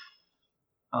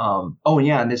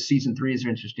 And this season 3 is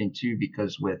interesting too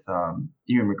because with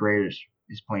Ewan McGregor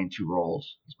is playing 2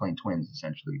 roles. He's playing twins,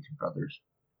 essentially 2 brothers,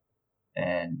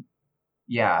 and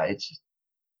yeah, it's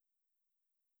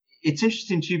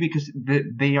interesting too because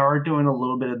they are doing a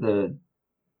little bit of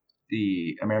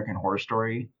the American Horror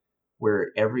Story,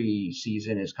 where every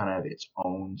season is kind of its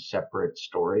own separate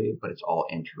story, but it's all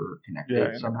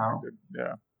interconnected somehow.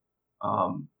 Yeah.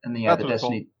 And then the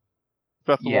Destiny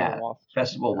Festival of the Lost.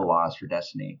 Festival of the Lost for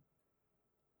Destiny.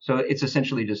 So it's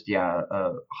essentially just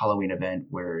a Halloween event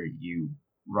where you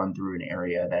run through an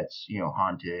area that's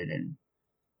haunted and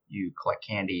you collect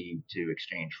candy to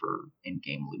exchange for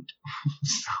in-game loot.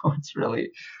 So it's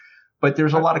really, but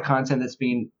there's a lot of content that's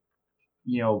being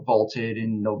vaulted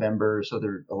in November, so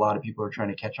a lot of people are trying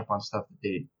to catch up on stuff that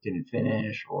they didn't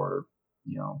finish or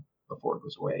before it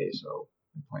goes away. So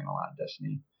I'm playing a lot of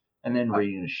Destiny and then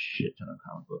reading a shit ton of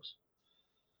comic books.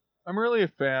 I'm really a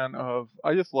fan of.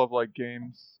 I just love like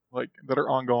games like that are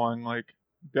ongoing, like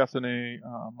Destiny,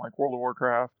 like World of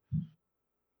Warcraft.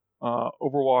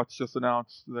 Overwatch just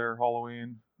announced their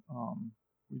Halloween.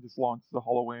 We just launched the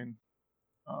Halloween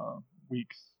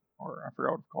weeks, or I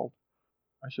forgot what it's called.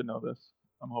 I should know this.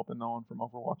 I'm hoping no one from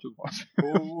Overwatch is watching.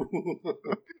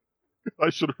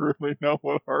 I should really know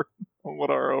what our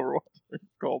Overwatch thing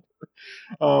is called.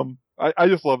 I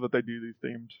just love that they do these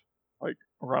themed, like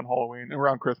around Halloween,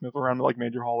 around Christmas, around like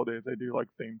major holidays. They do like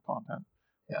themed content.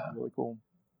 Yeah, it's really cool.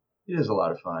 It is a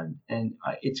lot of fun, and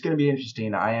it's going to be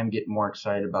interesting. I am getting more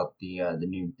excited about the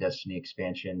new Destiny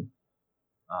expansion.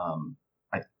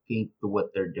 I think what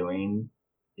they're doing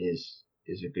is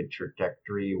a good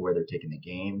trajectory where they're taking the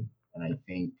game, and I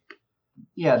think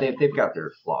they've got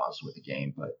their flaws with the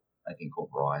game, but I think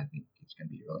overall I think it's going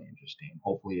to be really interesting.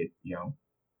 Hopefully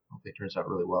it turns out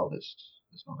really well this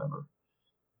November.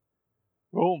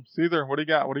 Cool. Caesar, what do you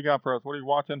got? What do you got for us? What are you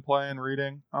watching, playing,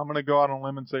 reading? I'm going to go out on a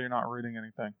limb and say you're not reading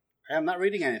anything. I'm not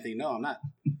reading anything. No, I'm not.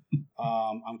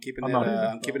 I'm keeping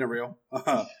it real.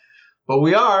 But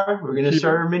we are. We're gonna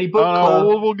start our mini book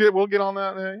club. We'll get on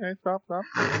that. Hey, stop.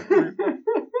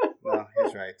 No,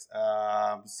 he's right.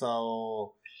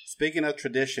 So speaking of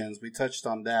traditions, we touched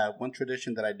on that. One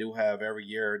tradition that I do have every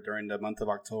year during the month of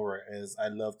October is I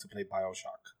love to play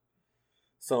BioShock.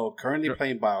 So currently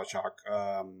playing BioShock.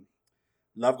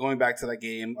 Love going back to that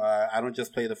game. I don't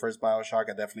just play the first BioShock.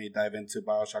 I definitely dive into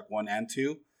BioShock 1 and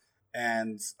 2.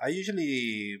 And I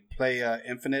usually play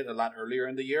Infinite a lot earlier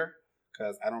in the year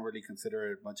because I don't really consider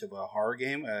it much of a horror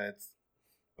game.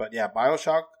 But yeah,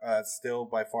 BioShock is still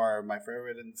by far my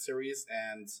favorite in the series,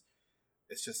 and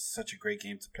it's just such a great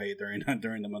game to play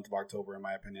during the month of October, in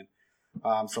my opinion.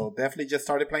 So definitely just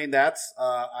started playing that.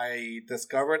 I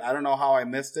discovered, I don't know how I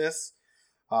missed this,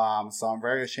 so I'm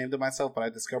very ashamed of myself, but I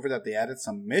discovered that they added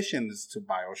some missions to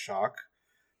BioShock.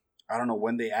 I don't know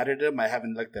when they added them. I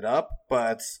haven't looked it up,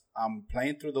 but I'm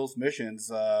playing through those missions.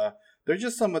 They're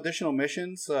just some additional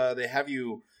missions. They have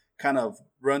you kind of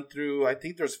run through, I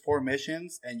think there's 4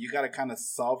 missions, and you got to kind of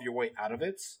solve your way out of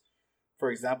it.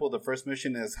 For example, the first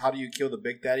mission is how do you kill the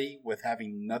Big Daddy with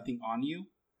having nothing on you?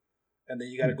 And then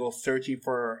you got to go searching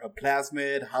for a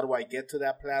plasmid. How do I get to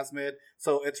that plasmid?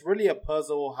 So it's really a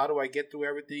puzzle. How do I get through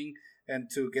everything and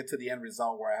to get to the end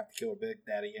result where I have to kill a Big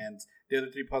Daddy? And the other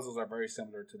 3 puzzles are very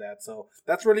similar to that. So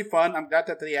that's really fun. I'm glad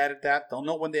that they added that. Don't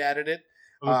know when they added it.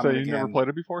 You never played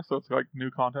it before, so it's like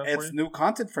new content for you? It's new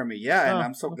content for me, yeah. And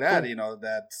I'm so glad, cool.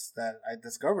 That I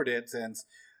discovered it. And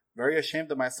very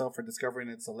ashamed of myself for discovering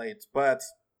it so late. But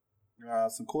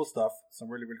some cool stuff, some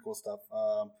really really cool stuff.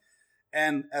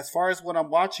 And as far as what I'm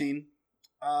watching,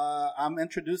 I'm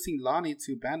introducing Lonnie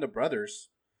to Band of Brothers.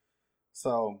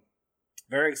 So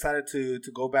very excited to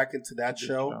go back into that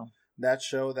show. That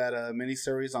show, that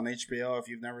miniseries on HBO. If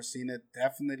you've never seen it,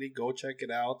 definitely go check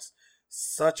it out.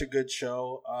 Such a good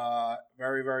show.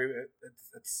 Very, very.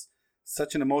 It's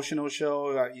such an emotional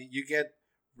show. You get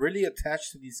really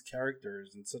attached to these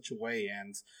characters in such a way,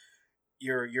 and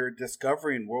you're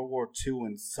discovering World War II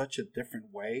in such a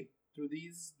different way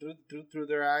through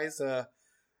their eyes. I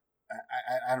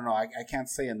don't know. I can't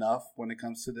say enough when it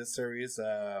comes to this series.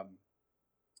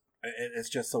 It's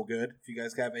just so good. If you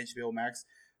guys have HBO Max,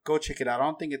 go check it out. I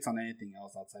don't think it's on anything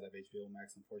else outside of HBO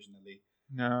Max, unfortunately.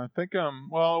 No, I think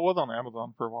well, it was on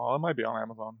Amazon for a while. It might be on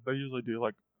Amazon. They usually do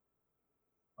like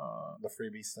the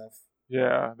freebie stuff.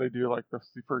 Yeah, they do like the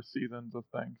first seasons of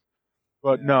things.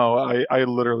 But no, I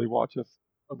literally watch this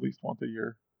at least once a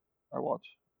year. I watch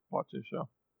this show.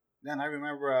 Then I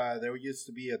remember there used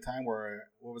to be a time where,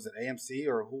 what was it, AMC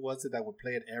or who was it that would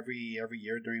play it every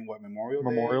year during what,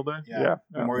 Memorial Day? Yeah.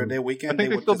 Memorial Day weekend. I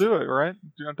think they still do it, right?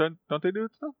 Don't they do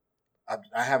it still?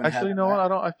 I haven't. Actually, you know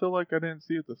what? I feel like I didn't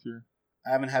see it this year. I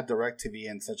haven't had DirecTV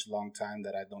in such a long time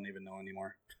that I don't even know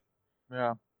anymore.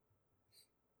 Yeah.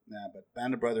 Yeah, but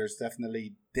Band of Brothers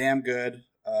definitely damn good.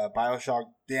 BioShock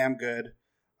damn good.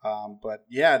 But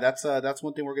yeah, that's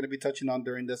one thing we're going to be touching on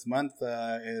during this month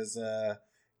is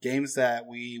games that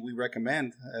we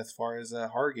recommend as far as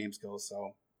horror games go.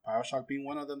 So BioShock being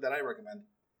one of them that I recommend.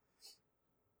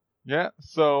 Yeah.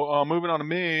 So moving on to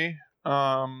me,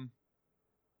 I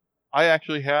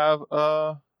actually have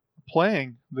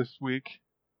playing this week.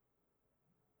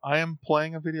 I am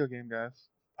playing a video game, guys.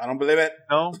 I don't believe it.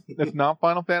 No, it's not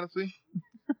Final Fantasy.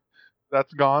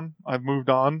 That's gone. I've moved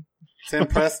on. Tim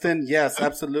Preston, yes,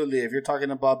 absolutely. If you're talking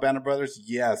about Band of Brothers,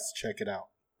 yes, check it out.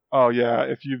 Oh yeah,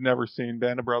 if you've never seen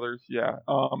Band of Brothers, yeah.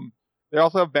 They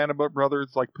also have Band of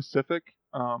Brothers like Pacific,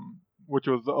 which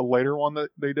was a later one that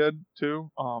they did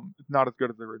too. It's not as good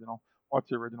as the original. Watch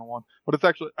the original one, but it's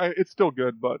actually it's still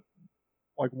good. But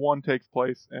like one takes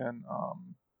place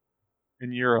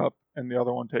in Europe, and the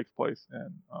other one takes place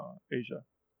in Asia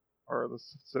or the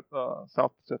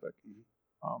South Pacific.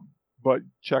 But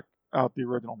check out the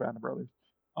original Band of Brothers.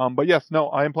 But yes, no,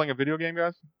 I am playing a video game,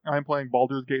 guys. I am playing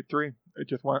Baldur's Gate 3. It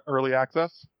just went early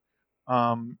access.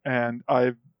 And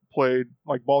I've played,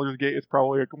 like, Baldur's Gate is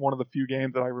probably like one of the few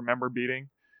games that I remember beating.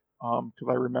 Because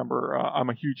I remember I'm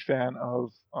a huge fan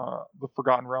of the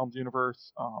Forgotten Realms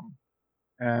universe.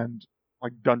 And,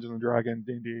 like, Dungeons and Dragons,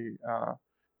 D&D.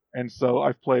 And so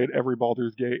I've played every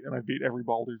Baldur's Gate, and I beat every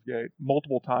Baldur's Gate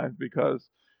multiple times because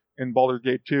in Baldur's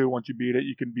Gate 2, once you beat it,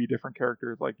 you can be different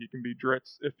characters. Like, you can be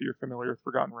Dritz if you're familiar with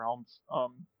Forgotten Realms,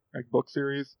 like book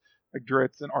series, like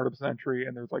Dritz and Art of Sentry,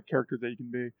 and there's like characters that you can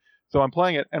be. So I'm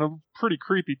playing it, and it's pretty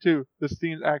creepy too. This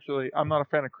scene's actually, I'm not a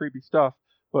fan of creepy stuff,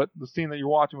 but the scene that you're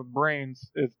watching with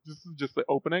Brains this is just the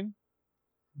opening.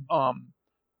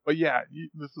 But yeah,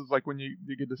 this is like when you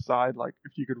could decide like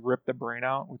if you could rip the brain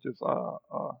out, which is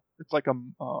it's like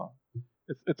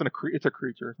it's a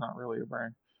creature. It's not really a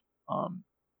brain.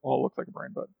 Well, it looks like a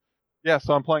brain, but yeah.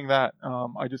 So I'm playing that.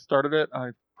 I just started it. I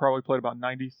probably played about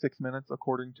 96 minutes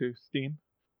according to Steam.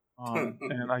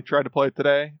 And I tried to play it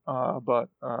today, but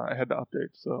I had to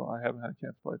update, so I haven't had a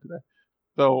chance to play it today.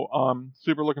 So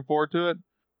super looking forward to it.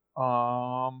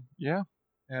 Yeah,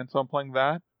 and so I'm playing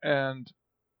that, and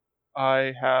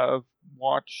I have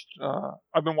watched.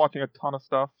 I've been watching a ton of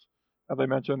stuff. As I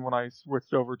mentioned, when I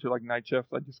switched over to like night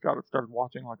shifts, I just started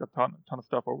watching like a ton of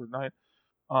stuff overnight.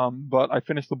 But I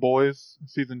finished The Boys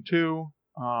season 2.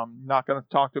 Not going to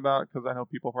talk about it because I know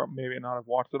people maybe not have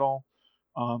watched it all.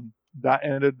 That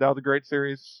ended. That was a great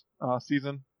series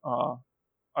season.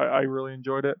 I really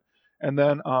enjoyed it. And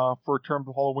then for terms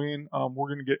of Halloween, we're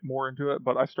going to get more into it.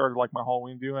 But I started like my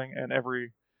Halloween viewing, and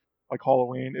every like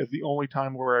Halloween is the only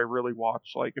time where I really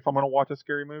watch. Like if I'm going to watch a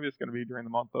scary movie, it's going to be during the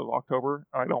month of October.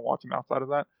 I don't watch them outside of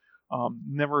that.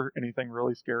 Never anything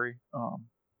really scary.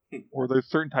 Or there's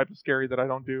certain types of scary that I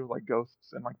don't do, like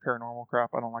ghosts and like paranormal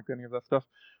crap. I don't like any of that stuff.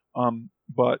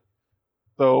 But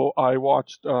so I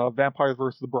watched Vampires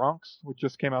vs. the Bronx, which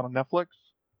just came out on Netflix.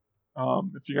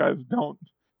 If you guys don't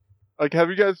like, have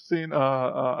you guys seen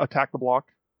Attack the Block?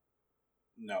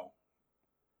 No.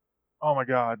 Oh my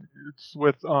God, it's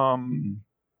with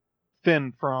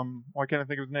Finn from, why can't I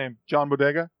think of his name? John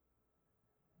Bodega.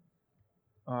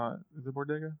 Is it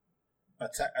Bodega?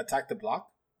 Attack the Block?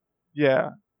 Yeah.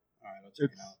 All right, let's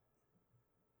check it out.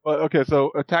 But okay,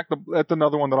 so that's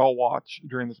another one that I'll watch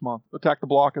during this month. Attack the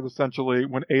Block is essentially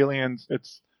when aliens,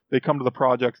 they come to the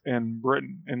projects in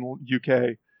Britain, in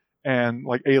UK, and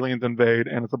like aliens invade,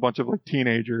 and it's a bunch of like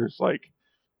teenagers, like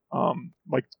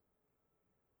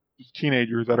just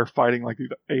teenagers that are fighting like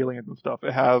these aliens and stuff.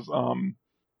 It has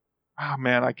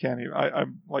man, I can't even.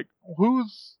 I'm like,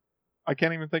 I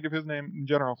can't even think of his name in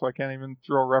general, so I can't even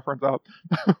throw a reference out.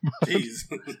 Jeez.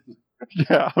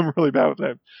 Yeah, I'm really bad with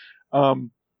names.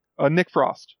 Nick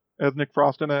Frost. It has Nick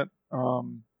Frost in it.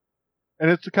 And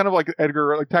it's kind of like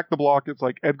Edgar, like Attack the Block. It's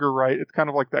like Edgar Wright. It's kind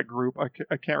of like that group. I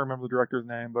can't remember the director's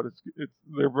name, but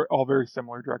they're all very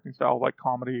similar directing style, like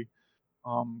comedy,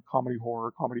 comedy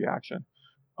horror, comedy action.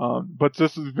 But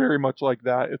this is very much like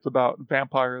that. It's about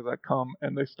vampires that come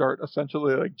and they start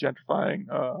essentially like gentrifying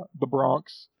the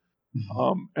Bronx,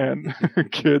 and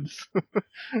kids,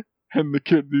 and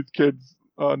these kids,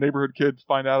 neighborhood kids,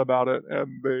 find out about it,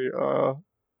 and they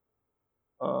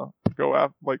go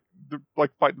after like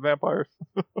fight the vampires.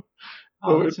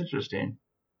 Oh, that's interesting.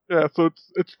 Yeah, so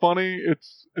it's funny,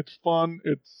 it's fun,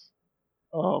 it's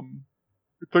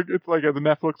like a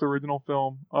Netflix original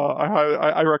film.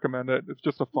 I recommend it. It's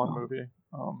just a fun movie,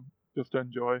 just to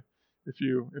enjoy if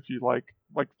you like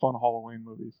fun Halloween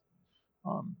movies.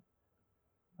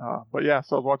 But yeah,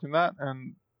 so I was watching that,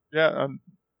 and yeah, I'm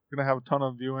gonna have a ton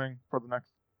of viewing for the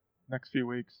next few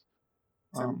weeks.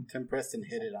 Tim Preston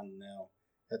hit it on the nail.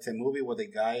 That's a movie with a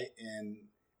guy in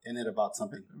it about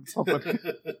something. It's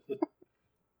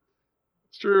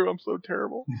true. I'm so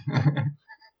terrible.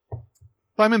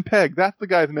 Simon Pegg. That's the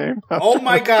guy's name. Oh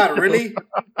my God! Really?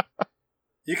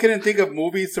 You couldn't think of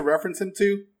movies to reference him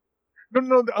to?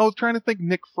 No. I was trying to think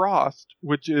Nick Frost,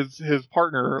 which is his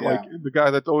partner, like the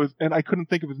guy that's always, and I couldn't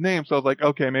think of his name, so I was like,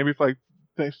 okay, maybe if I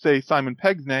say Simon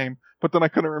Pegg's name, but then I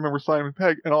couldn't remember Simon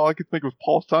Pegg, and all I could think was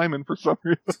Paul Simon for some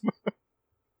reason.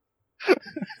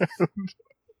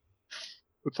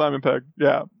 But Simon Pegg,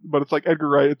 yeah. But it's like Edgar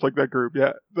Wright, it's like that group.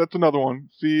 Yeah, that's another one.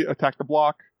 See Attack the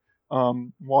Block.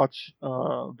 Watch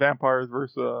Vampires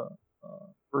versus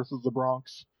the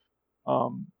Bronx.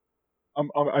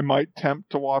 I might tempt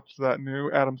to watch that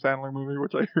new Adam Sandler movie,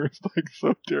 which I hear is like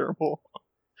so terrible.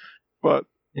 But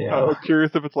Yeah. I was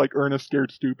curious if it's like Ernest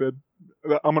Scared Stupid.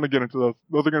 I'm gonna get into those.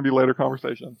 Those are gonna be later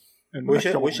conversations. We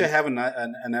should have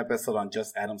an episode on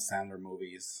just Adam Sandler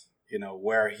movies. You know,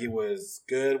 where he was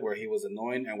good, where he was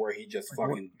annoying, and where he just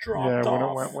fucking dropped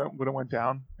off. When it went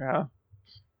down. Yeah.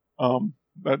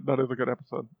 That is a good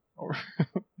episode.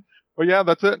 But yeah,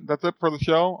 that's it. That's it for the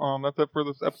show. That's it for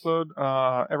this episode.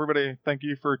 Everybody, thank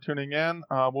you for tuning in.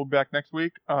 We'll be back next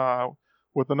week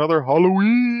with another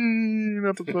Halloween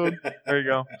episode. There you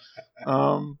go.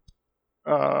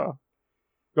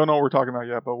 Don't know what we're talking about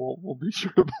yet, but we'll be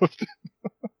sure to post it.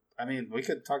 I mean, we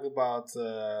could talk about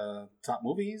top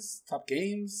movies, top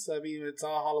games. I mean, it's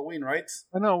all Halloween, right?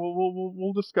 I know.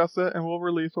 We'll discuss it and we'll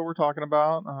release what we're talking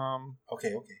about.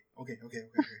 Okay.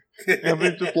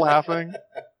 Anthony's just laughing.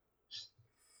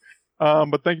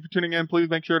 But thank you for tuning in. Please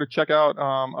make sure to check out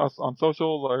us on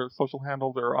socials. Our social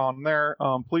handles are on there.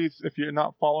 Please, if you're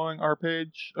not following our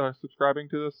page, subscribing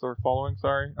to this or following,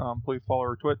 please follow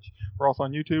our Twitch. We're also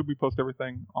on YouTube. We post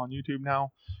everything on YouTube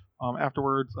now.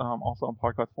 Afterwards, also on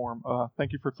podcast form.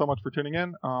 Thank you so much for tuning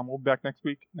in. We'll be back next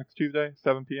week, next Tuesday,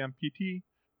 7 p.m. PT.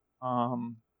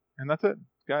 And that's it.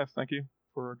 Guys, thank you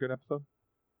for a good episode.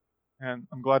 And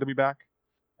I'm glad to be back.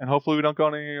 And hopefully we don't go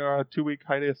on any 2-week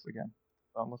hiatus again.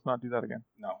 Let's not do that again.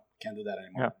 No, can't do that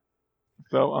anymore. Yeah.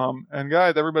 So, and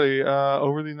guys, everybody,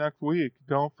 over the next week,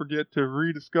 don't forget to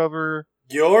rediscover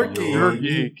your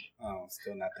geek. Oh,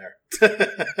 still not there.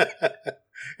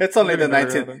 It's only the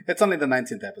 19th. It's only the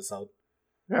 19th episode.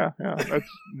 Yeah.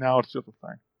 Now it's just a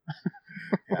thing.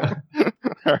 Yeah.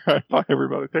 All right. Bye,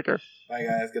 everybody. Take care. Bye,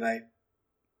 guys. Good night.